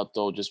slip out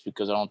though, just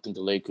because I don't think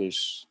the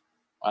Lakers.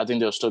 I think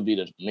they'll still be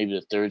maybe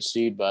the 3rd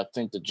seed, but I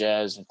think the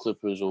Jazz and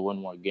Clippers will win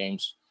more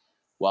games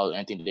while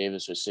Anthony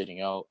Davis is sitting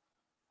out.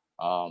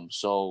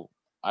 So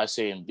I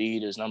say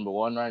Embiid is number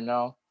 1 right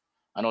now.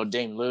 I know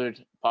Dame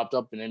Lillard popped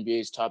up in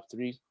NBA's top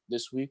 3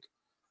 this week.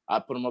 I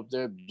put him up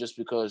there just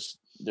because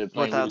they're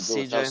playing Without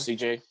really good without CJ.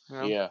 CJ.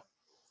 Yeah. Yeah.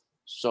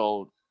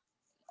 So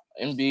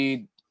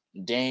Embiid,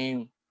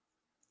 Dame,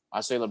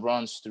 I say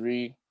LeBron's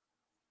 3.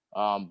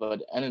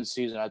 But end of the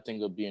season, I think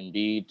it'll be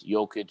Embiid,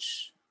 Jokic,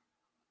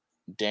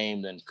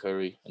 Dame, then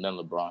Curry, and then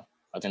LeBron.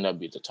 I think that'd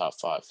be the top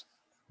 5.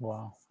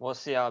 Wow. We'll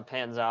see how it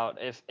pans out.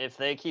 If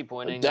they keep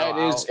winning, That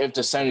though, is I'll if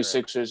the consider it.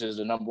 76ers is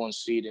the number 1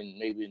 seed and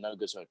maybe the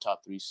Nuggets are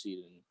top 3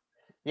 seed.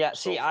 Yeah,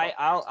 so see, far.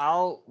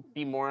 I'll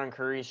be more on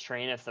Curry's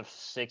train if the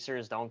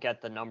Sixers don't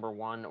get the number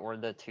 1 or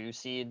the 2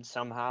 seed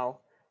somehow,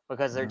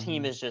 because their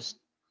team Mhm. is just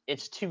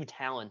it's too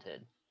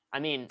talented. I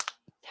mean,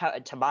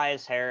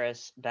 Tobias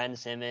Harris, Ben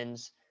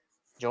Simmons,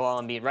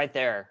 Joel Embiid, right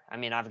there. I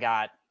mean, I've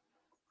got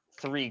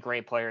 3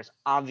 great players.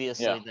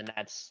 Obviously, Yeah. the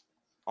Nets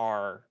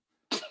are.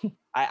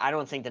 I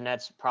don't think the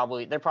Nets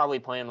they're probably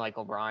playing like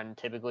LeBron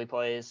typically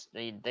plays.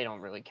 They don't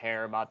really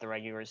care about the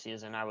regular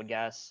season, I would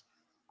guess.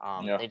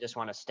 Yeah. They just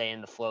want to stay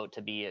in the float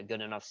to be a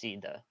good enough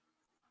seed to,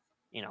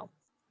 you know,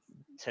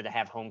 to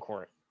have home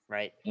court,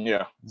 right?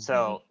 Yeah.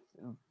 So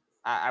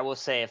I will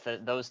say if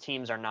those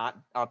teams are not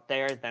up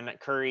there, then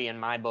Curry in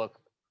my book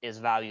is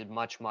valued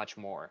much, much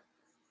more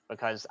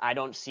because I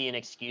don't see an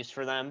excuse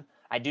for them.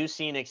 I do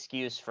see an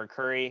excuse for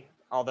Curry,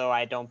 although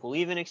I don't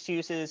believe in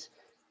excuses.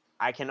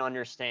 I can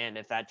understand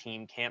if that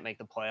team can't make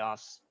the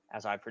playoffs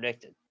as I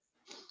predicted.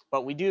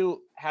 But we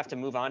do have to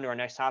move on to our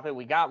next topic.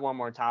 We got one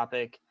more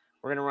topic.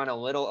 We're going to run a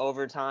little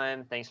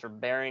overtime. Thanks for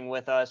bearing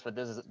with us, but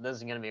this is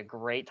going to be a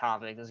great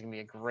topic. This is going to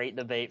be a great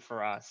debate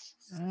for us.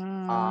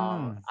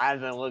 I've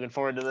been looking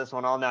forward to this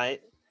one all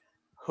night.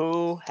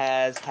 Who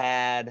has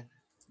had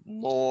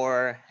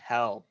more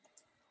help,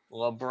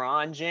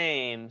 LeBron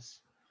James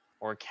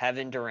or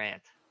Kevin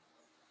Durant?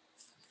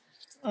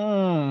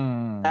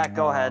 Zach,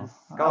 go ahead.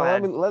 Go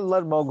ahead.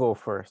 Let Mo go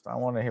first. I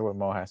want to hear what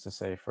Mo has to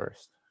say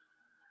first.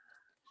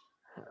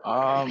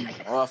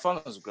 Well, I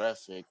found this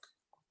graphic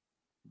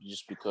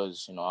just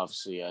because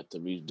obviously I had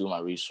to do my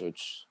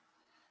research.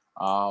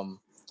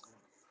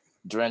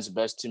 Durant's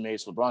best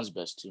teammates, LeBron's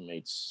best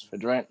teammates. For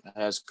Durant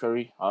has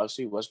Curry,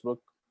 obviously, Westbrook,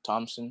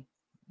 Thompson,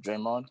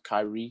 Draymond,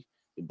 Kyrie,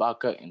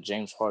 Ibaka, and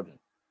James Harden.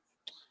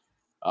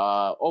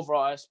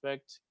 Overall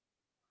aspect,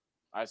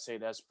 I'd say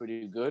that's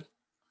pretty good.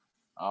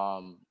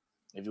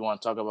 If you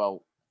want to talk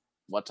about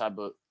what type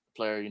of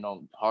player,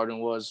 Harden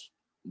was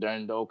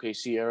during the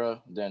OKC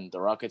era, then the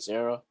Rockets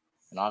era,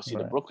 and obviously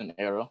the Right. Brooklyn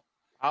era.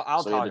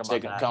 I'll So you talk have to about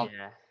take that. account,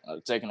 Yeah,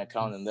 taking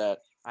account in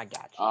that. I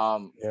got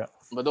you. Yeah.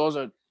 But those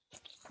are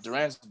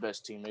Durant's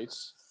best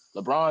teammates.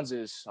 LeBron's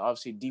is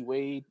obviously D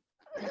Wade,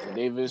 Anthony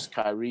Davis,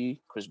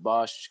 Kyrie, Chris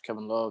Bosh,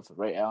 Kevin Love,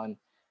 Ray Allen,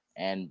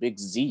 and Big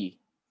Z,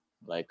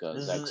 like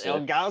This Zach is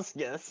said.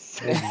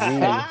 Ilgauskas.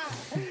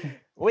 Big Z.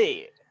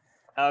 Wait.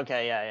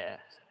 Okay. Yeah.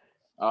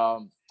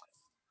 Um,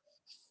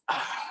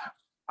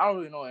 I don't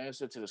really know the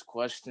answer to this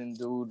question,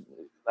 dude.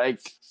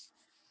 Like,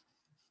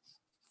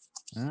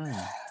 Mm.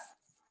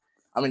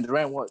 I mean,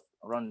 Durant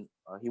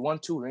he won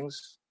 2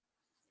 rings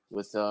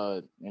with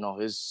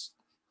his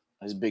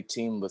big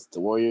team with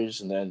the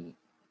Warriors, and then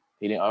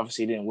he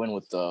didn't win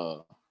with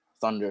the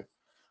Thunder.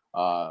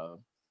 But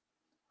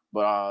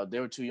they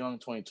were too young.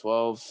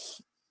 2012,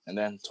 and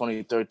then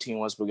 2013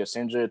 Westbrook gets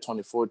injured.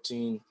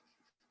 2013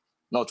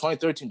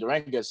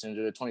 Durant gets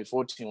injured.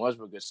 2014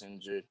 Westbrook gets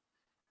injured.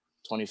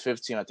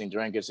 2015 I think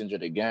Durant gets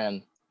injured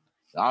again.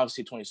 And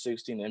obviously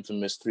 2016 the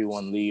infamous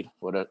 3-1 lead,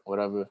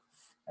 whatever,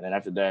 and then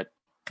after that,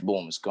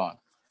 boom, it's gone.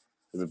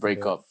 We break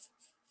Yeah. up.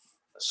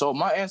 So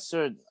my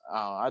answer,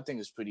 I think,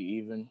 is pretty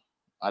even.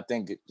 I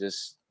think it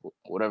just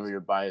whatever you're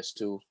biased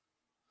to,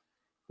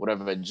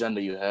 whatever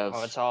agenda you have.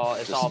 Oh, it's all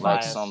just all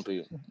like bias. some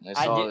people, it's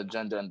I all do-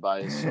 agenda and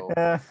bias. So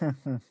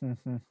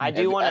I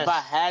do want if I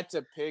to. had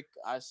to pick,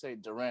 I say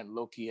Durant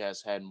low-key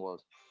has had more.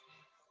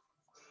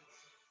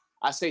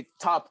 I say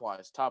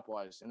top-wise.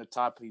 In the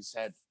top, he's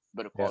had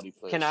better quality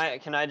players.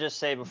 Can I just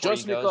say before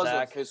Just you go, because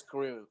Zach? of his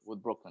career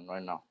with Brooklyn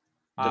right now,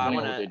 I depending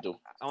want on what they to. do.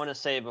 I want to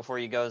say before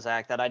you go,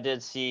 Zach, that I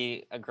did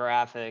see a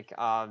graphic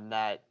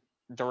that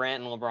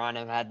Durant and LeBron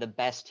have had the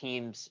best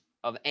teams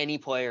of any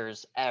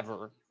players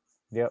ever.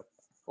 Yep.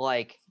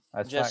 Like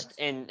That's just facts.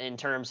 in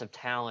terms of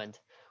talent,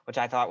 which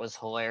I thought was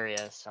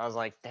hilarious. I was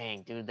like,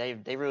 dang, dude,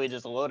 they really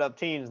just load up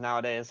teams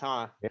nowadays,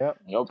 huh? Yep.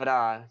 Yep.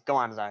 But go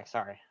on, Zach.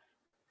 Sorry.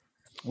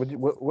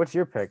 What's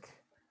your pick?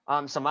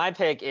 So my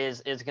pick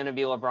is going to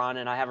be LeBron,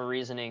 and I have a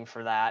reasoning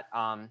for that.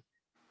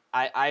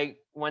 I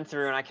went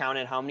through and I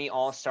counted how many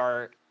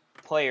All-Star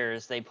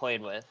players they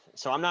played with.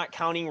 So I'm not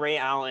counting Ray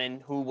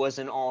Allen, who was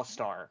an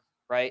All-Star,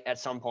 right? At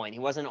some point, he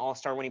wasn't an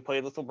All-Star when he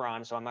played with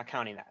LeBron, so I'm not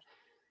counting that.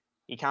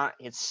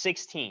 It's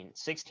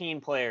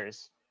 16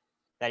 players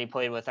that he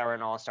played with that were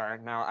an All-Star.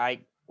 Now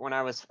when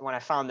I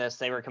found this,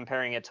 they were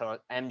comparing it to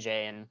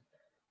MJ, and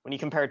when you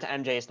compare it to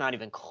MJ, it's not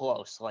even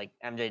close. Like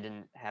MJ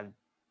didn't have.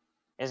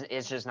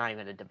 It's just not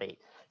even a debate.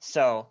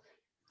 So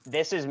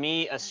this is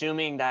me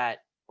assuming that,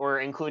 or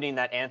including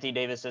that Anthony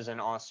Davis is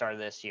an All-Star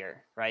this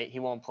year, right? He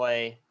won't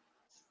play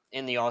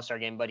in the All-Star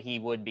game, but he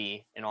would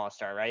be an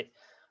All-Star, right?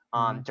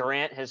 Mhm.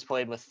 Durant has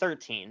played with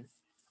 13.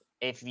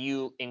 If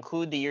you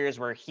include the years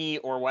where he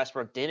or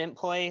Westbrook didn't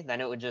play,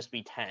 then it would just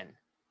be 10,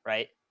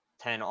 right?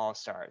 10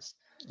 All-Stars.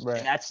 Right.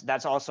 And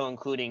that's also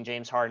including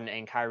James Harden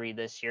and Kyrie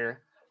this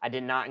year. I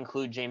did not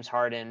include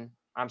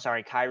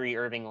Kyrie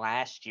Irving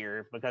last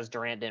year because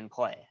Durant didn't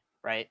play,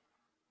 right?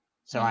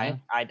 So I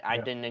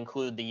Yep. didn't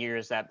include the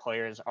years that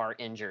players are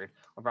injured.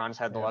 LeBron's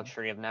had the Yeah.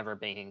 luxury of never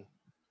being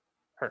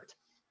hurt,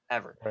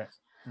 ever. Right.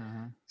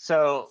 Mm-hmm.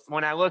 So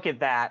when I look at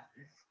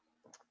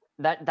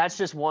that's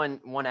just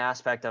one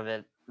aspect of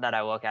it that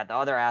I look at. The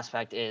other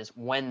aspect is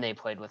when they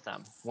played with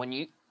them.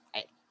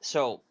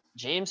 So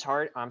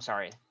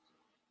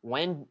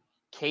when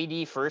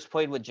KD first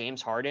played with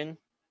James Harden,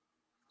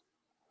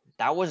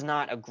 that was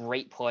not a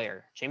great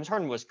player. James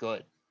Harden was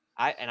good.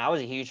 I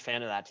was a huge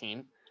fan of that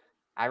team.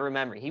 I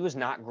remember he was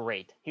not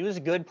great. He was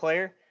a good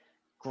player,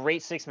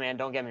 great 6-man,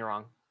 don't get me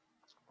wrong.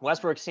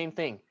 Westbrook, same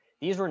thing.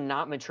 These were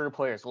not mature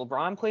players.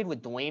 LeBron played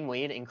with Dwayne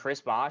Wade and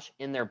Chris Bosh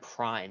in their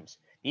primes.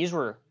 These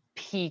were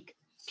peak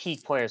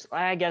players.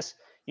 I guess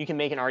you can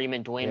make an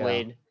argument Dwayne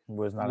Wade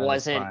Was not in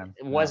his prime.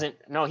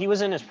 No, he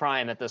was in his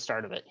prime at the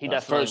start of it. He The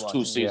definitely first was.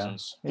 2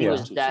 seasons. He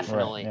was Two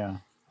definitely. Right. Yeah.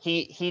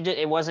 He did.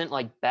 It wasn't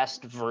like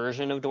best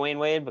version of Dwayne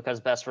Wade, because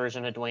best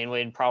version of Dwayne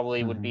Wade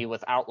probably would be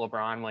without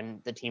LeBron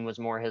when the team was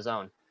more his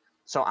own.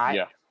 So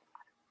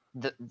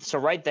so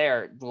right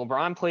there,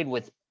 LeBron played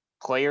with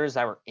players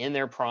that were in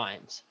their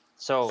primes.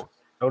 So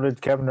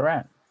did Kevin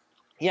Durant.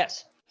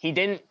 yes, he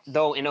didn't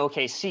though in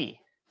OKC.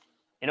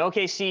 In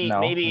OKC,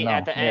 maybe No,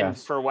 at the end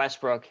yes. for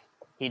Westbrook,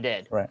 he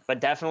did, Right. but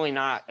definitely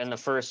not in the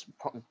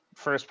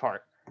first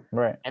part.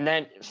 Right. And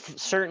then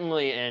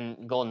certainly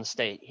in Golden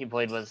State, he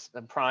played with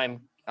the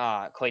prime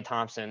Klay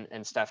Thompson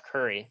and Steph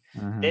Curry.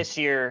 Mhm. This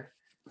year,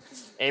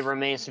 it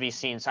remains to be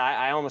seen. So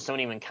I almost don't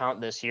even count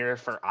this year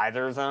for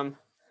either of them.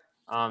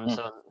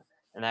 So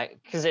and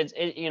that because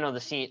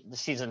the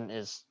season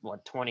is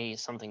what 20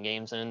 something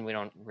games in. We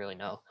don't really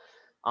know.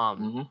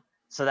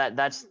 So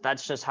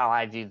that's just how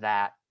I view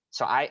that.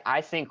 So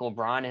I think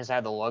LeBron has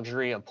had the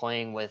luxury of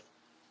playing with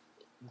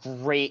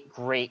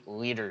great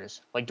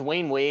leaders. Like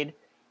Dwayne Wade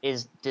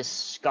is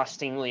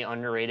disgustingly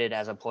underrated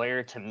as a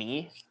player to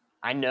me.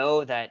 I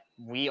know that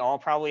we all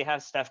probably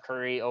have Steph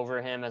Curry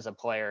over him as a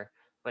player,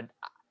 but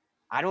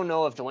I don't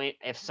know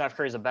if Steph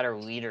Curry is a better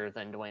leader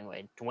than Dwayne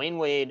Wade. Dwayne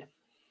Wade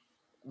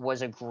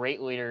was a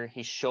great leader.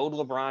 He showed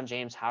LeBron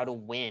James how to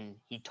win.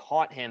 He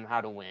taught him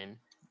how to win,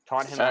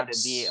 taught him how to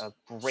be a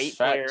great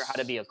player, how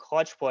to be a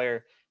clutch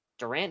player.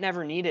 Durant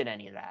never needed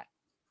any of that.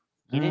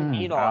 He didn't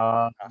need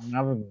all that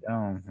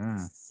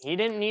stuff. He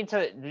didn't need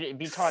to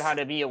be taught how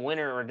to be a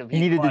winner or to be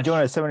He needed clutch. to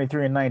join a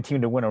 73-9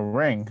 team to win a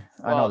ring.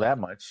 I know that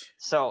much.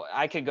 So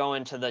I could go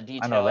into the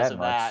details of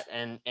that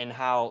and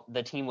how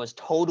the team was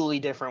totally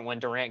different when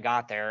Durant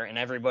got there, and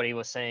everybody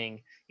was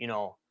saying, you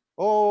know,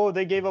 oh,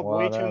 they gave up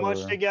way too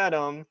much to get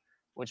him,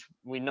 which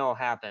we know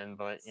happened,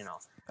 but you know.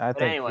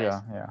 Anyways,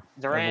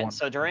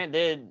 Durant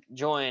did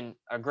join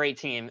a great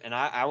team, and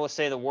I will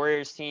say the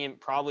Warriors team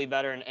probably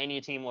better than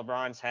any team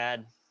LeBron's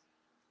had.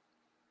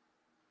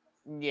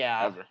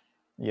 Yeah. Ever.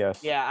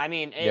 Yes. Yeah, I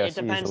mean, it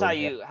depends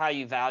easily, how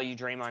you value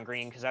Draymond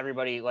Green, because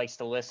everybody likes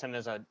to list him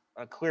as a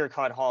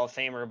clear-cut Hall of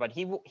Famer, but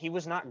he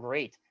was not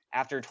great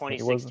after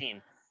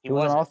 2016. He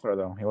was an All-Star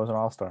though. He was an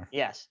All-Star.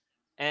 Yes,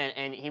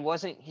 and he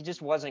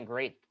just wasn't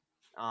great.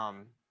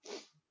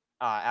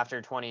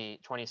 After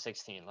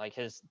 2016, like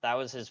that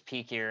was his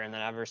peak year, and then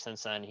ever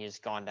since then he's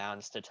gone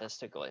down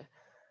statistically.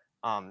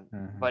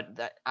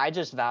 But I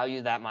just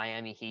value that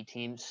Miami Heat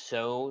team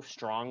so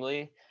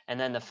strongly, and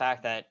then the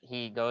fact that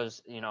he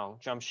goes,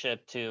 jump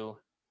ship to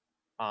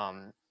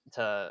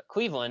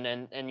Cleveland,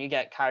 and you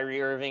get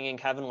Kyrie Irving and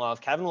Kevin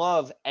Love. Kevin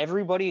Love,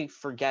 everybody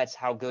forgets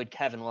how good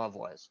Kevin Love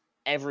was.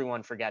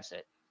 Everyone forgets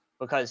it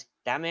because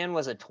that man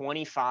was a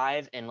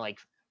 25 and like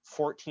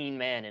 14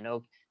 man in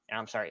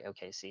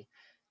OKC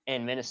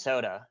in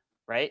Minnesota,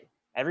 right?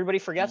 Everybody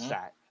forgets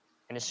that.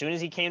 And as soon as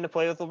he came to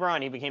play with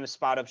LeBron, he became a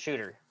spot up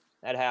shooter.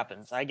 That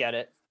happens. I get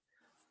it.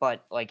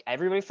 But like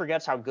everybody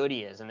forgets how good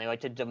he is, and they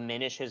like to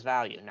diminish his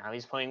value. Now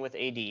he's playing with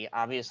AD.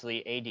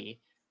 Obviously, AD,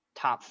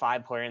 top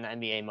 5 player in the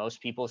NBA,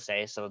 most people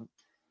say. So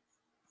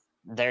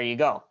there you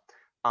go.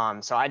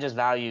 So I just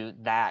value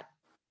that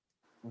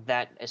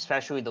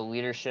especially the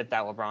leadership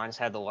that LeBron's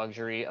had the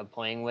luxury of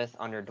playing with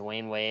under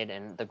Dwayne Wade,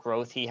 and the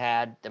growth he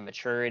had, the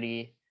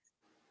maturity.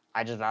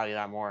 I just value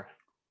that more.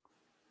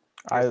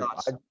 I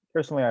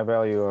personally, I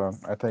value.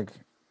 I think.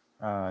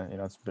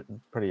 It's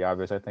pretty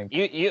obvious. I think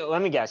you.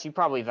 Let me guess. You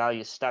probably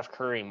value Steph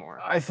Curry more.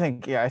 I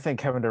think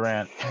Kevin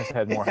Durant has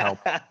had more help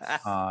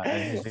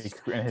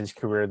in his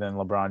career than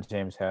LeBron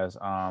James has.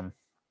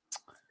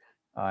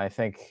 I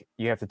think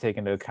you have to take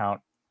into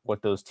account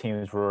what those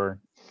teams were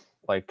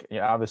like.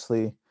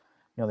 Obviously,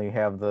 you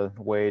have the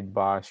Wade,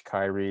 Bosh,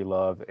 Kyrie,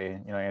 Love,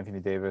 Anthony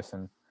Davis,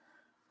 and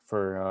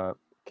for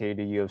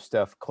KD you have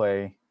Steph,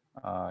 Clay,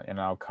 and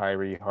now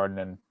Kyrie, Harden,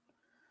 and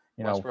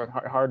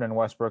Harden and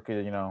Westbrook.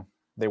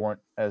 They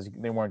weren't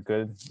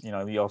good.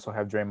 You also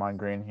have Draymond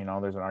Green.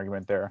 There's an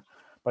argument there,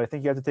 but I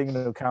think you have to take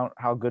into account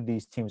how good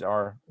these teams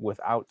are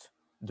without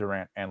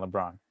Durant and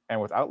LeBron. And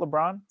without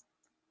LeBron,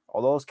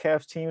 all those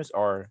Cavs teams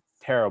are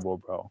terrible,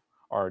 bro.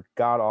 Are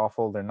god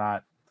awful. They're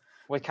not.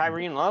 With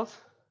Kyrie and Love.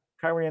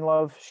 Kyrie and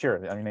Love,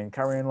 sure. I mean,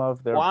 Kyrie and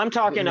Love. Well, I'm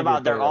talking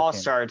about their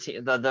All-Star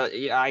team.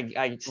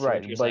 I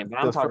right, but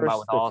I'm talking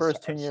about the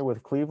first tenure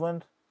with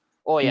Cleveland.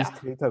 Oh yeah,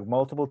 he took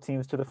multiple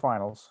teams to the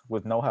finals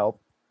with no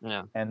help.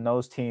 Yeah. And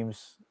those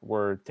teams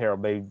were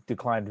terrible. They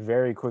declined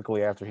very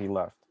quickly after he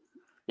left.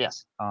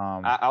 Yes.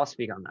 I'll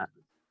speak on that.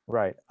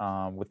 Right.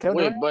 With Kevin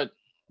Durant.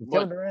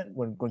 Kevin Durant.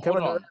 When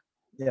Kevin Durant.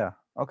 Yeah.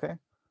 Okay.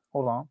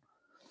 Hold on.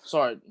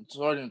 Sorry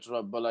to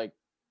interrupt, but like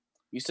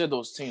you said,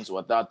 those teams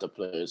without the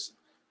players.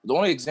 The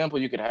only example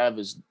you could have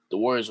is the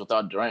Warriors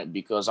without Durant,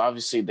 because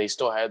obviously they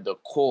still had the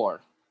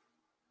core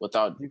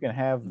without. You can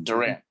have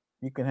Durant.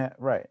 You can have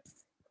right.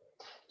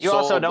 You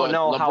also don't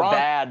know how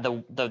bad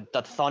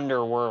the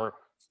Thunder were.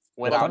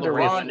 Without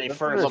Durant when they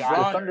first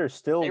got the Thunder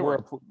still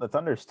were. The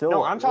Thunder still.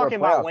 No, I'm talking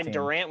about when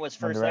Durant was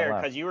first there,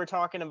 because you were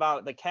talking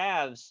about the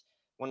Cavs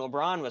when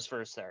LeBron was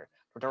first there.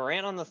 But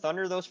Durant on the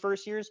Thunder those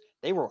first years,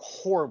 they were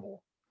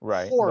horrible.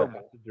 Right. Horrible.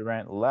 But after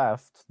Durant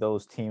left,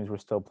 those teams were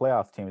still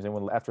playoff teams,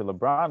 and after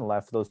LeBron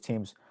left, those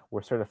teams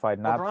were certified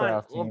not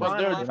playoff teams.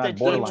 LeBron left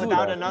the team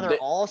without another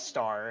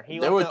All-Star.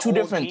 There were two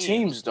different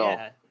teams, though.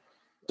 Yeah.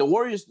 The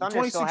Warriors,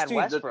 Thunder still had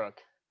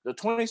Westbrook. The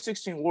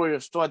 2016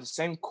 Warriors still had the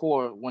same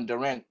core when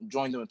Durant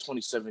joined them in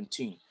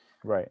 2017.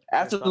 Right.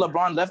 After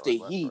LeBron left the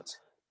Heat.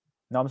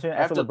 No, I'm saying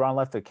after LeBron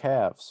left the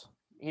Cavs.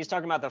 He's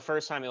talking about the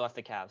first time he left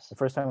the Cavs. The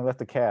first time he left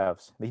the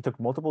Cavs. He took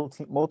multiple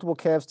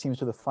Cavs teams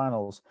to the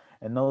finals,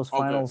 and those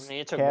finals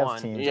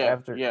Cavs teams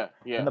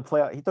in the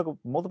playoff, he took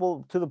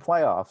multiple to the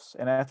playoffs,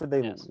 and after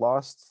they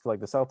lost like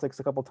the Celtics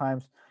a couple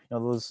times,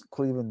 those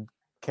Cleveland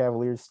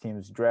Cavaliers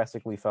teams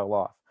drastically fell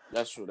off.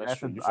 That's true.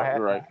 You're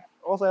right.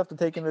 I also have to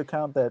take into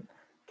account that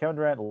Kevin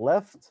Durant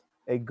left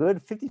a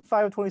good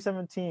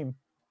 55-27 team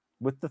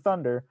with the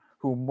Thunder,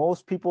 who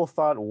most people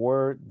thought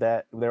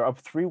they're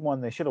up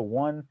 3-1. They should have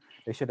won.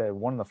 They should have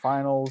won the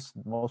finals.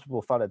 Most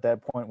people thought at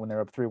that point when they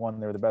were up 3-1,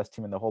 they were the best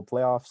team in the whole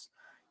playoffs.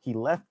 He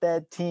left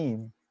that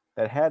team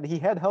he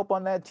had help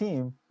on that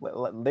team.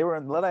 They were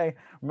let I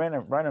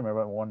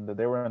remember one that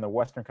they were in the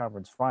Western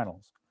Conference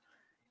Finals.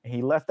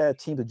 He left that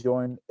team to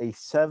join a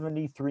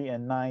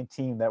 73-9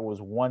 team that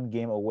was one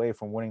game away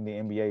from winning the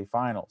NBA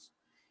Finals.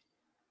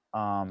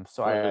 So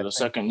For I the think,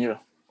 second year.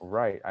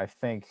 right. I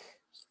think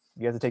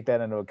you have to take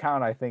that into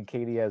account. I think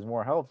KD has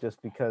more help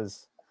just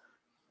because,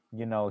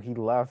 he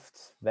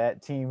left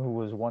that team who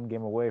was one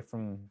game away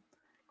from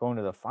going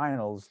to the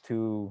finals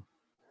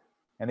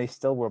and they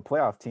still were a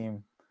playoff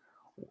team,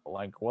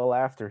 like well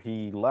after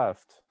he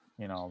left,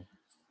 and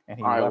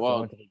he All right, left and well,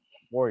 went to the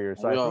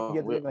Warriors. So I think you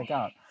have to take into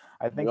account.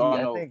 we all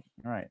I know. think,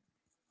 right.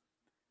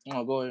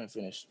 No, go ahead and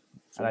finish.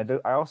 And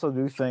I also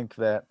do think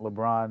that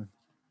LeBron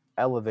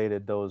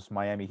elevated those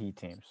Miami Heat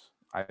teams.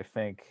 I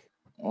think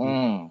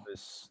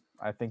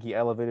I think he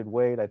elevated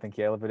Wade. I think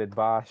he elevated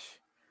Bosh.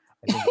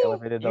 I think he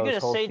elevated You're those gonna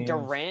whole say teams.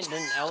 Durant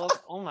didn't elevate?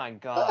 Oh my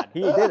God.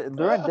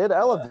 Durant did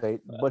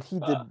elevate, but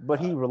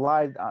he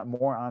relied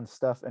more on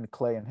Steph and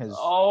Clay and his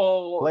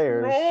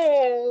players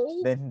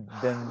than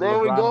there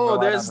LeBron we go.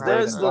 relied on Wade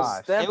and The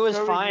Bosh. Steph It was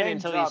Curry fine name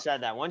until drop. you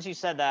said that. Once you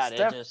said that,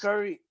 Steph it just.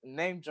 Curry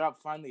name drop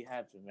finally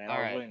happened, man. All I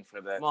was right. waiting for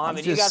that.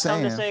 Mohammed, you got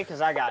something to say?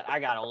 Because I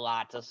got a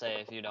lot to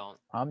say if you don't.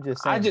 I'm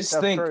just saying.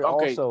 Steph Curry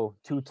also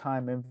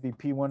two-time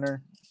MVP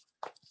winner.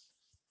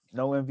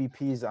 No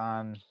MVPs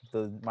on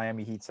the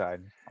Miami Heat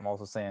side. I'm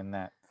also saying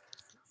that.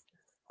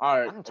 All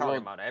right. I'm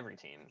talking about every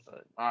team,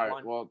 but all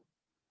right. Well,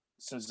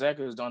 since Zach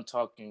is done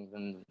talking,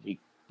 then he,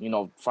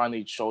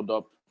 finally showed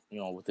up,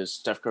 with his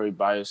Steph Curry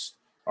bias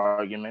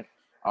argument.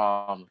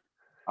 I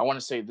want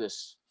to say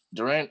this: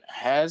 Durant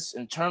has,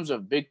 in terms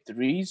of big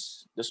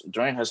threes,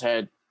 Durant has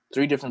had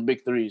 3 different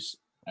big threes,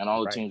 and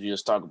all the teams you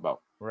just talked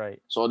about.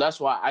 Right. So that's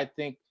why I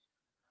think.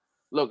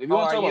 Look, if you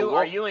want to talk about,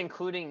 are you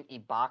including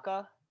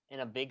Ibaka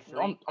in a big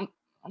 3?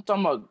 I'm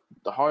talking about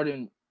the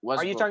Harden.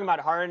 Westbrook. Are you talking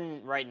about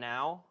Harden right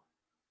now?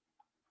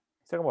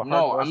 Talking about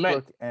Harden,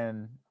 Westbrook,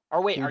 and.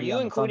 Or wait, are you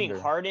including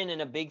Harden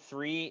in a big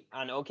 3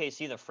 on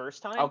OKC the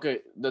first time? Okay,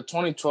 the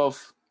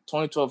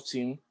 2012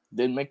 team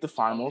did make the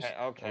finals.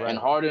 Okay. And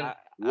Harden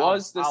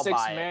was the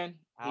sixth man.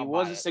 He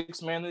was the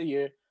sixth man of the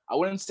year. I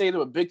wouldn't say they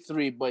were big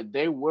 3, but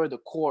they were the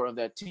core of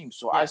that team.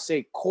 So I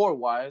say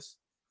core-wise,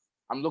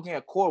 I'm looking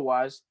at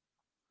core-wise,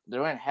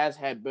 Durant has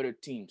had better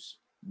teams.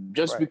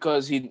 Just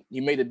because he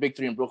made the big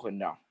 3 in Brooklyn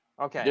now.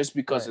 Okay. Just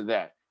because of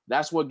that.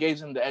 That's what gave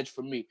him the edge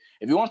for me.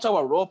 If you want to talk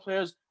about role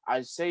players,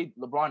 I say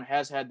LeBron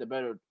has had the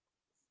better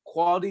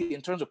quality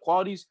in terms of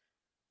qualities,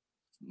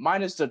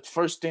 minus the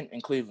first stint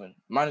in Cleveland.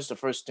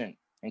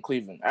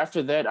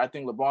 After that, I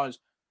think LeBron's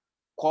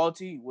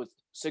quality with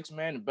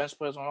 6-man and bench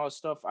players and all that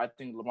stuff, I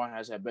think LeBron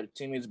has had better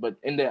teammates. But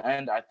in the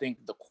end, I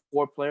think the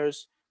core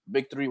players,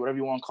 big 3, whatever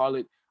you want to call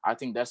it, I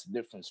think that's the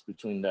difference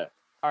between that.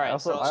 All right. I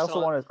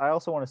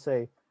also want to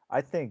say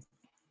I think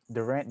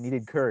Durant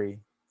needed Curry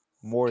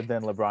more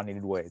than LeBron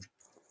needed Wade.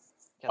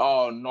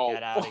 Oh no!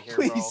 Get out of here,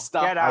 Please bro!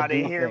 Stop. Get out of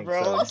here,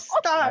 bro!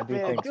 Stop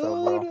it,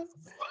 dude!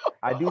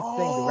 I do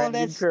think Durant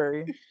needed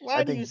Curry.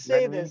 Why do you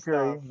say this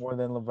Curry more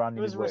than LeBron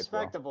needed Wade? It was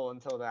respectable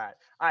until that.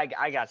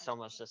 I got so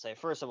much to say.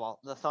 First of all,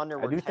 the Thunder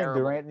were terrible. I do think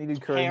Durant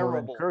needed Curry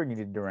more than Curry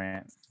needed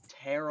Durant.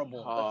 Terrible.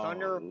 The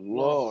Thunder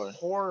were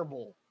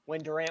horrible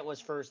when Durant was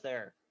first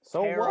there.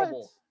 So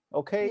terrible. What?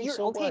 Okay,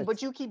 what?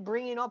 But you keep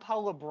bringing up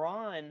how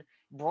LeBron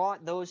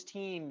brought those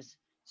teams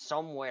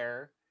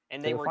somewhere.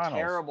 And they were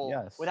terrible.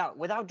 Yes.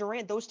 Without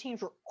Durant, those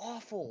teams were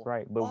awful.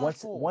 Right, but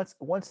awful.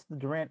 once the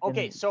Durant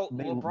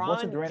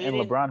LeBron and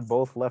LeBron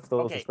both left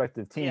those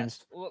respective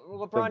teams. Yes.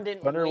 LeBron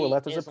didn't. Thunder were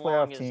left as a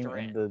playoff team,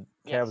 Durant. and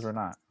the Cavs were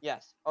not.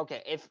 Yes.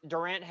 Okay. If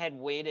Durant had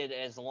waited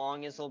as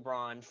long as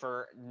LeBron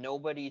for no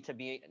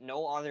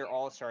other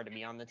All-Star to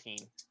be on the team,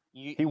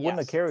 he wouldn't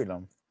have carried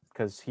them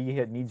because he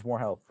needs more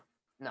help.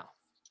 No.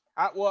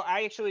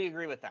 I actually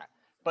agree with that.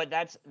 But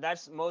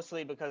that's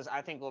mostly because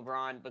I think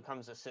LeBron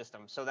becomes a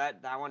system. So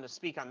that I want to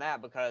speak on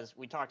that because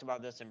we talked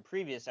about this in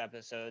previous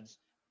episodes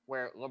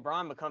where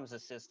LeBron becomes a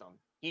system.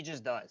 He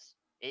just does.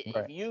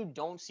 If you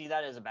don't see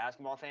that as a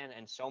basketball fan,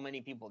 and so many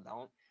people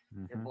don't,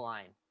 you're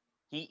blind.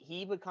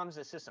 He becomes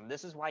a system.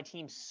 This is why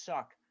teams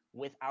suck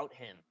without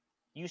him.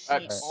 You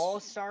see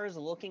all-stars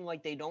looking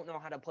like they don't know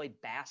how to play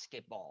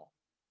basketball.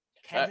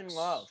 Kevin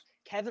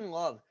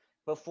Love,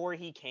 before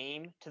he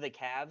came to the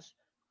Cavs,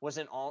 was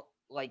an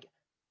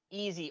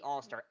easy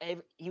all-star.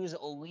 He was an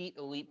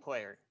elite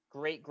player.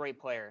 Great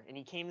player. And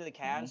he came to the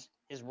Cavs.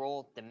 His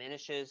role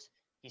diminishes.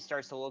 He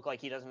starts to look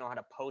like he doesn't know how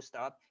to post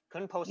up.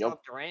 Couldn't post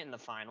up Durant in the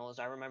finals.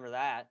 I remember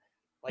that.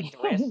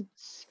 Durant's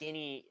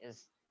skinny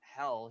as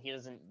hell.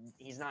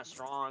 He's not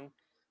strong.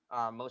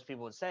 Most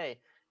people would say.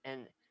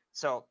 And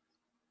so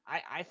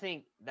I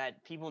think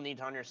that people need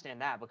to understand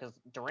that because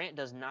Durant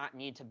does not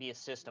need to be a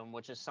system,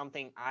 which is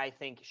something I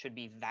think should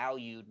be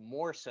valued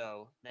more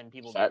so than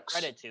people give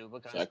credit to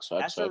because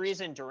that's the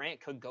reason Durant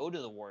could go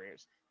to the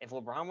Warriors. If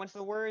LeBron went to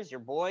the Warriors,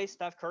 your boy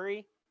Steph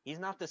Curry, he's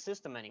not the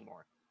system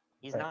anymore.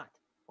 He's not.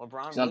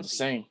 LeBron not the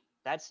same.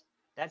 That's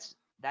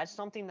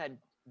something that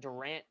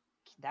Durant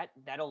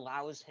that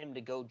allows him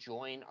to go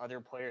join other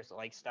players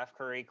like Steph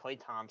Curry, Klay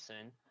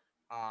Thompson,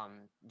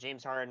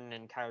 James Harden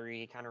and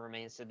Kyrie kind of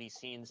remains to be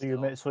seen. So you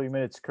Still,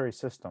 admit it's Curry's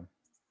system.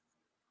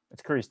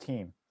 It's Curry's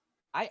team.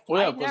 I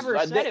Well, never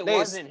said it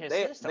wasn't his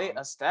system. They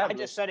I established.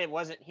 just said he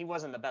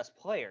wasn't the best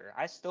player.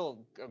 I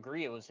still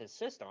agree it was his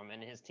system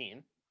and his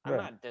team. I'm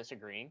Right. not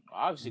disagreeing.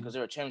 Obviously, because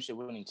they're a championship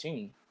winning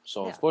team.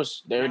 So, Yeah. of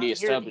course, they already Now,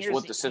 established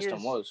what the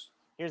system was.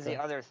 Here's Okay.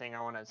 the other thing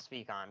I want to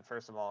speak on.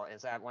 First of all,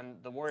 is that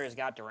when the Warriors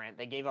got Durant,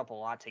 they gave up a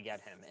lot to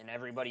get him, and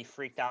everybody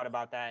freaked out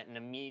about that and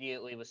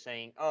immediately was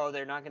saying, "Oh,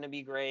 they're not going to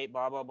be great,"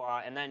 blah blah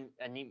blah, and then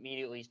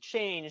immediately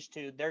changed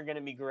to "They're going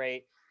to be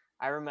great."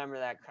 I remember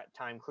that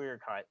time clear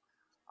cut.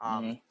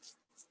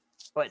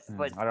 But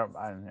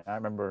I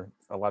remember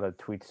a lot of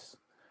tweets.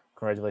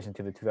 Congratulations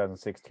to the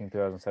 2016,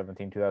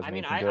 2017,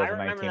 2018, I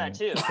remember that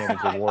too.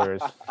 championship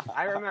Warriors.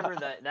 I remember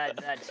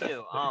that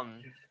too.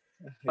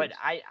 But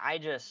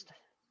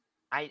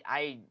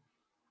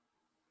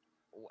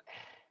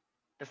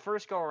the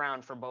first go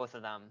around for both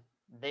of them,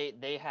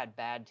 they had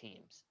bad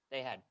teams.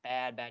 They had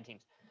bad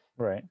teams.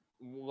 Right.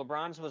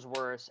 LeBron's was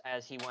worse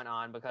as he went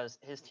on because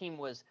his team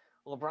was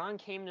LeBron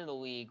came to the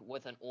league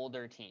with an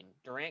older team.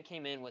 Durant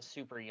came in with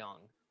super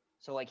young.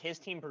 So like his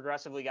team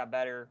progressively got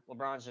better.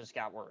 LeBron's just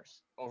got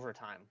worse over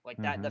time. Like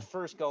that the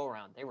first go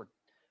around,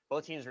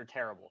 both teams were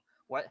terrible.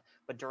 But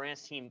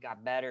Durant's team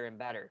got better and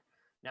better.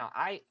 Now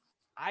I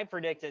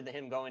predicted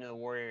him going to the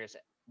Warriors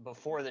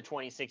before the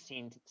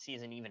 2016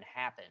 season even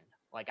happened.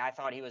 Like I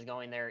thought he was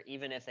going there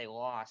even if they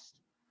lost,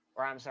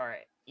 or I'm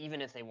sorry,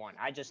 even if they won.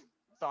 I just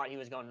thought he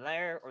was going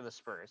there or the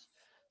Spurs.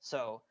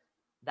 So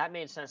that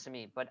made sense to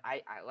me. But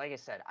I like I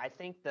said, I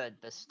think the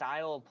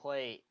style of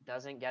play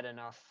doesn't get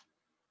enough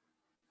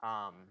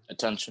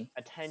attention.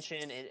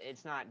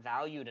 It's not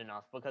valued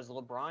enough because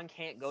LeBron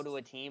can't go to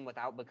a team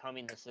without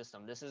becoming the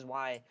system. This is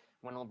why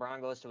when LeBron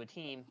goes to a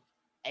team,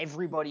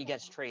 everybody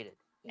gets traded.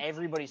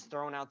 Everybody's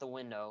thrown out the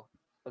window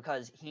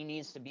because he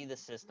needs to be the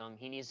system.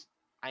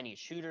 I need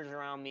shooters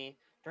around me.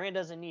 Durant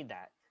doesn't need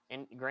that.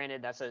 And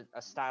granted, that's a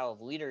style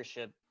of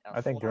leadership. I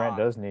think Durant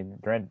does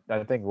need Durant.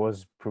 I think it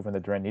was proven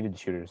that Durant needed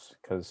shooters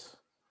because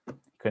he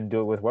couldn't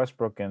do it with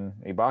Westbrook and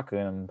Ibaka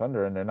and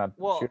Thunder, and they're not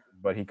shooters.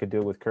 But he could do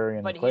it with Curry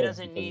and but Clay he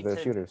doesn't need they're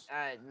to, shooters.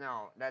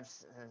 No,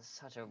 that's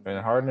such a.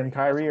 And Harden and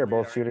Kyrie are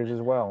both shooters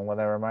as well. Let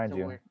that remind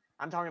you.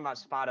 I'm talking about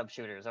spot up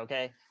shooters,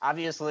 okay?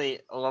 Obviously,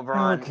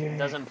 LeBron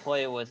doesn't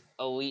play with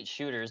elite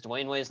shooters.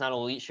 Dwayne Wade's not an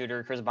elite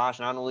shooter. Chris Bosh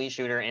not an elite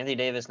shooter. Anthony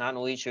Davis not an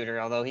elite shooter,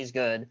 although he's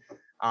good.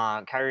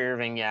 Kyrie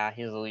Irving, yeah,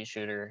 he's an elite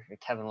shooter.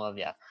 Kevin Love,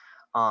 yeah.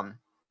 I'm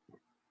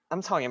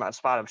talking about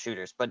spot up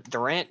shooters, but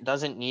Durant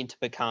doesn't need to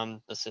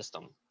become the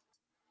system.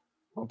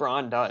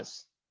 LeBron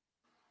does.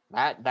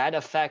 That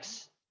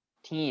affects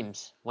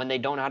teams when they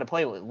don't know how to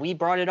play with it. We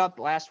brought it up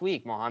last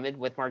week, Mohammed,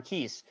 with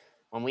Marquise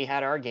when we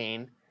had our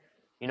game.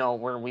 You know,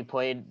 where we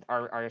played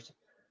our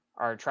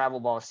travel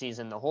ball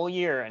season the whole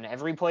year, and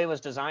every play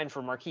was designed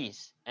for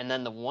Marquise. And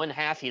then the one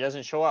half he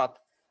doesn't show up.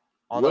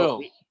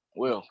 Will.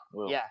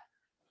 Yeah.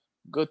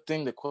 Good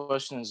thing the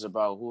question is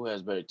about who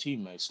has better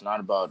teammates, not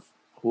about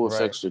who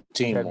affects the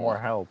team more. more.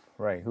 Help,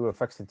 right? Who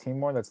affects the team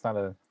more? That's not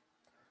a.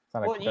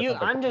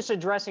 I'm just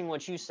addressing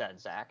what you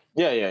said, Zach.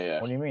 Yeah.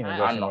 What do you mean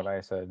addressing what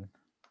I said?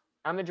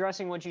 I'm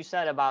addressing what you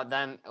said about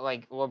them,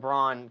 like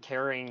LeBron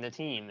carrying the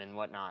team and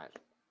whatnot.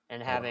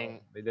 And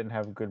having they didn't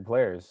have good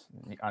players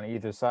on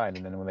either side,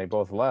 and then when they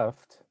both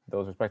left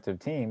those respective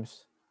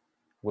teams,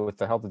 with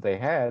the help that they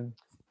had,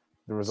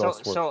 the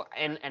results were. So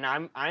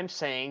I'm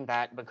saying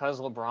that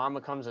because LeBron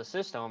becomes a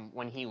system,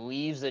 when he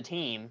leaves the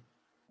team,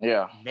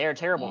 they're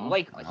terrible. Mm-hmm.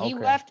 Like he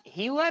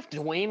left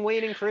Dwayne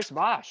Wade and Chris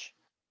Bosh.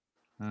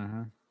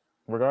 Mm-hmm.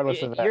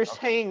 Regardless of that, you're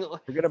saying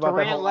forget about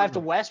Durant left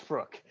argument.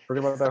 Westbrook.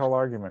 Forget about that whole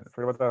argument.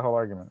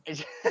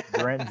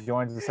 Durant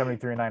joins the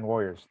 73-9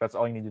 Warriors. That's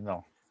all you need to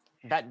know.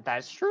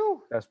 That's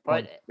true. That's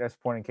point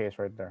in case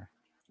right there.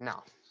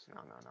 No,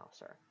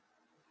 sir.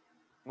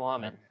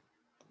 Mohammed,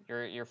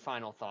 your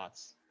final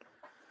thoughts.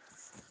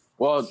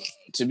 Well,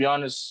 to be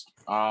honest,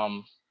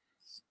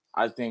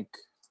 I think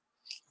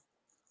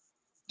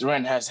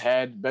Durant has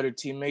had better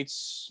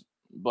teammates,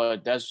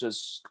 but that's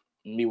just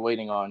me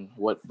waiting on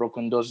what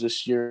Brooklyn does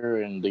this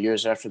year and the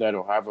years after that,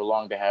 or however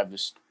long they have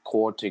this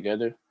core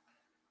together.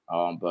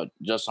 But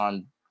just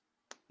on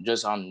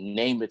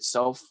name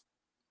itself,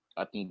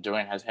 I think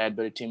Durant has had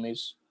better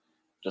teammates,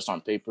 just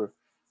on paper.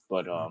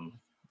 But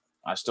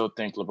I still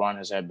think LeBron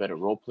has had better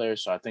role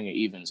players, so I think it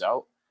evens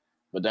out.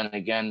 But then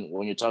again,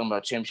 when you're talking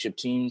about championship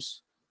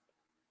teams,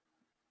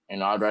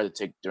 I'd rather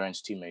take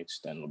Durant's teammates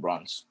than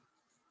LeBron's.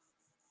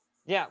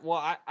 Yeah,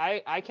 well,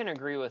 I can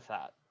agree with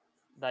that.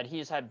 That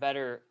he's had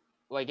better,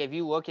 like if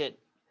you look at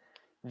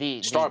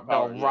the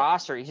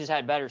roster, he's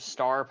had better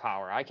star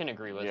power. I can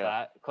agree with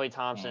that. Klay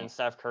Thompson,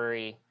 Steph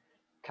Curry,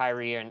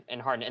 Kyrie,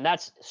 and Harden. And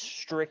that's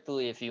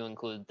strictly if you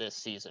include this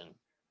season,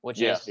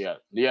 which is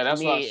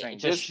that's what I'm saying.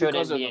 Just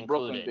because of the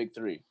Brooklyn Big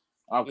Three.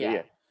 Okay,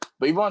 yeah.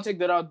 But if you want to take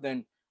that out,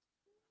 then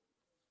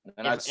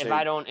if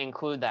I don't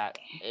include that,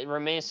 it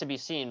remains to be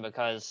seen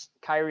because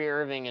Kyrie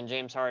Irving and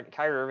James Harden,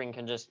 Kyrie Irving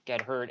can just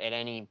get hurt at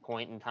any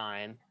point in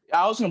time.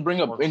 I was going to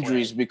bring up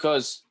injuries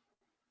because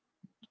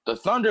the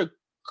Thunder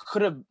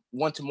could have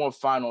went to more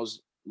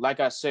finals. Like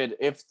I said,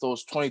 if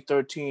those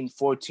 2013,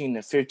 14,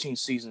 and 15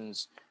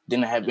 seasons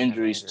didn't have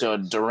injuries to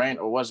Durant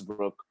or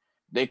Westbrook,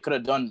 they could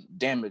have done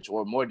damage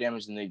or more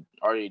damage than they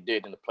already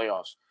did in the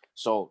playoffs.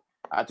 So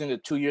I think the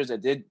 2 years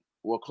that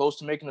were close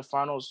to making the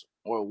finals,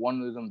 or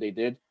one of them they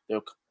did, they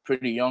were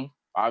pretty young,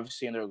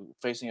 obviously, and they're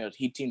facing a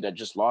Heat team that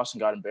just lost and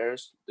got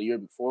embarrassed the year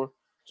before.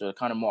 So they're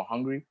kind of more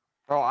hungry.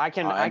 Bro, I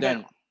can.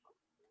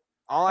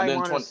 All I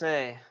want to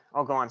say.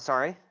 Oh, go on.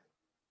 Sorry.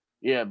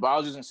 Yeah, but I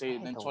was just gonna say,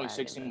 then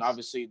 2016,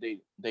 obviously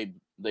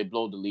they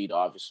blow the lead,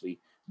 obviously.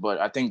 But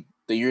I think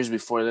the years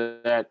before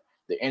that,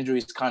 the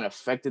injuries kind of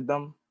affected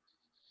them,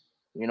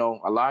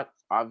 a lot,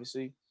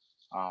 obviously.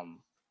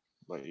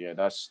 But yeah,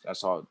 that's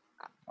all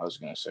I was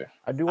gonna say.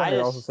 I do want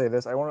to also say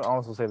this.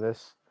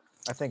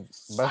 I think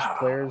best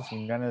players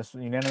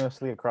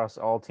unanimously across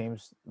all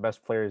teams,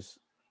 best players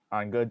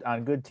on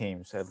good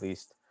teams at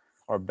least,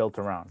 are built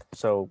around.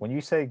 So when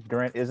you say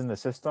Durant is in the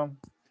system,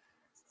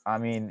 I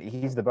mean,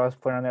 he's the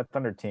best player on that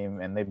Thunder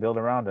team, and they build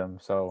around him.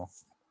 So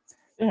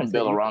they didn't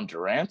build around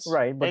Durant,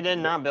 right? But they did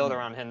not build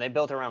around him. They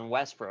built around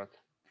Westbrook.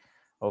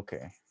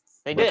 Okay,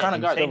 they did.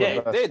 They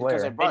did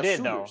because they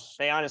did though.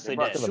 They honestly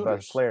did. Still the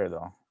best player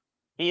though.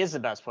 He is the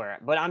best player,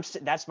 but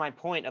that's my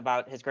point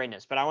about his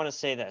greatness. But I want to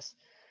say this.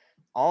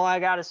 All I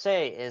gotta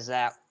say is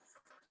that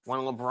when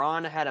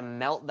LeBron had a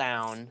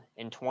meltdown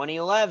in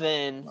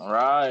 2011,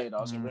 right,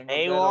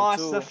 they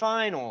lost the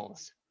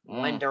finals.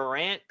 When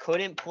Durant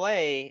couldn't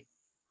play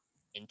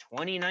in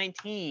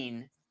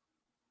 2019,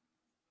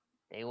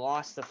 they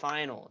lost the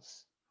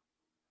finals.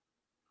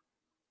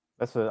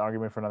 That's an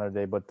argument for another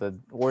day, but the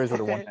Warriors would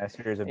have won that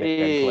series if they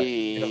had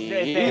Clay.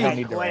 They didn't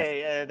need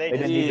Clay. They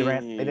didn't need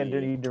Durant. They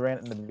didn't need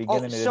Durant in the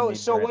beginning.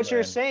 So what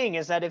you're saying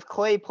is that if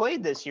Clay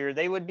played this year,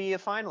 they would be a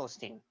finals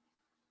team?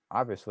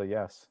 Obviously,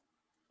 yes.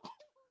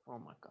 Oh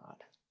my God.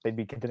 They'd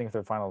be contending for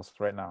the finals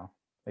right now.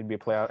 They'd be a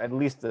playoff, at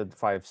least the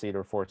 5 seed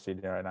or 4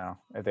 seed right now.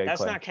 If they That's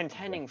not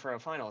contending for a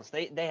finals.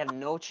 They have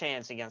no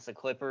chance against the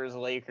Clippers,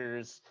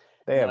 Lakers.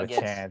 They have Nuggets.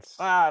 A chance.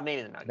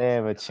 Maybe the Nuggets. They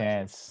have a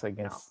chance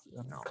against.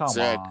 No. Come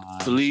Zach, on.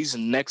 Please,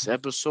 next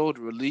episode,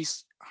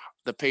 release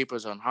the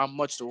papers on how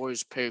much the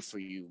Warriors pay for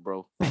you,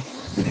 bro.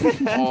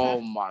 Oh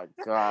my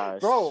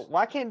gosh, bro!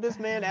 Why can't this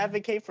man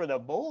advocate for the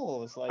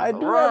Bulls? Like, I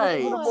do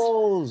advocate for the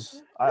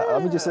Bulls.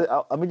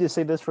 Yeah. Let me just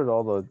say this for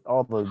all the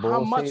Bulls.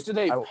 How much do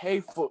they pay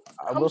for?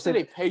 How much do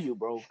they pay you,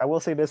 bro? I will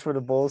say this for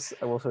the Bulls.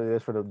 I will say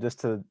this for just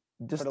to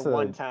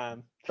one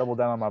time double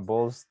down on my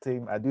Bulls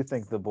team. I do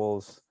think the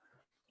Bulls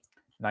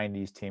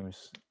 90s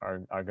teams are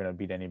going to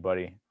beat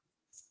anybody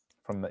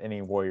from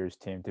any Warriors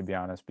team, to be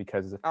honest,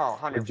 because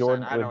 100%. with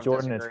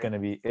Jordan it's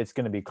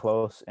going to be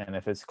close, and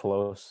if it's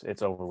close,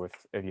 it's over with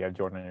if you have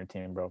Jordan on your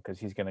team, bro, because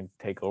he's going to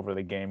take over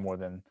the game more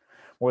than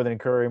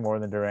Curry, more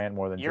than Durant,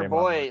 more than your Draymond.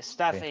 Boy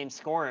Steph ain't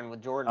scoring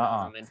with Jordan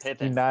on him and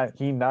Pippen.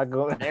 He not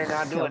going. They're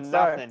not doing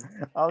nothing.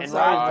 I'm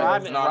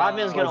sorry.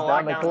 Rodman's going to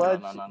lock down the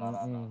clutch.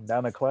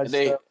 Down the clutch.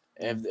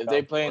 If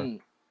they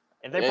playing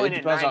in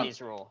 90s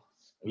rule.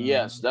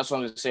 Yes, that's what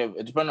I'm going to say.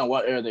 It depends on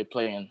what era they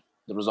play in.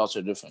 The results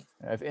are different.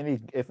 If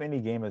any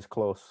game is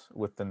close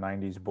with the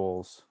 90s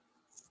Bulls,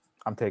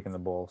 I'm taking the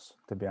Bulls,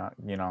 to be honest.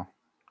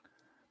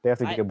 They have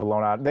to get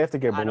blown out. They have to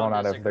get blown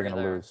out if they're going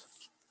to lose.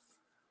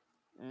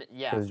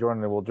 Yeah. Because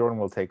Jordan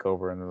will take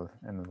over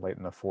late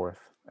in the fourth,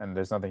 and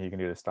there's nothing he can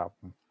do to stop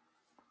him.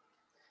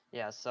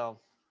 Yeah, so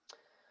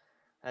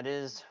that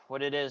is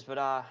what it is. But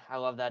I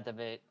love that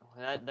debate.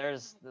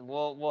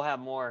 We'll have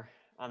more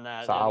on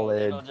that.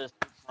 Solid. It'll just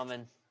be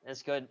coming.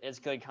 It's good. It's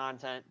good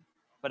content.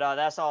 But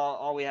that's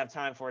all we have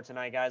time for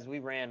tonight, guys. We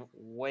ran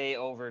way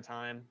over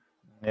time.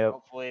 Yep.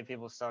 Hopefully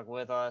people stuck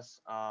with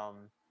us.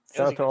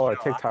 Shout out to all our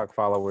TikTok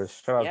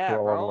followers. Shout out to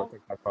all of our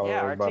TikTok followers,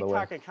 our by the way.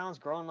 TikTok account's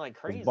growing like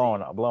crazy. It's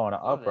blowing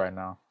up right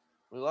now.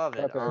 We love it.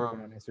 Shout out to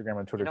everyone on Instagram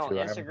and Twitter, too.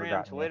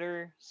 Instagram,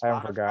 Twitter,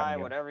 Spotify,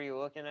 whatever you're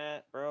looking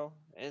at, bro.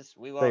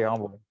 We love Stay it.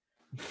 humble.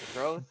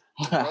 Growth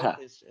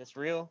it's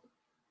real.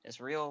 It's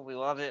real. We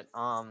love it.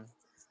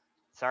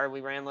 Sorry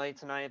we ran late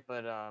tonight,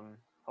 but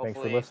thanks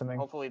for listening.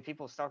 Hopefully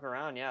people stuck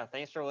around. Yeah,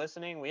 thanks for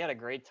listening. We had a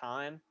great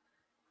time,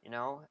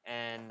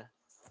 and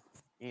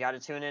you got to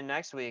tune in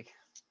next week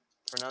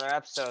for another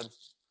episode.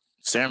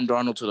 Sam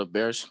Darnold to the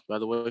Bears, by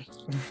the way.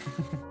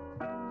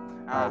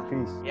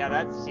 Peace. Yeah,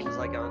 that seems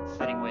like a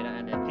fitting way to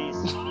end it.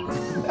 Peace.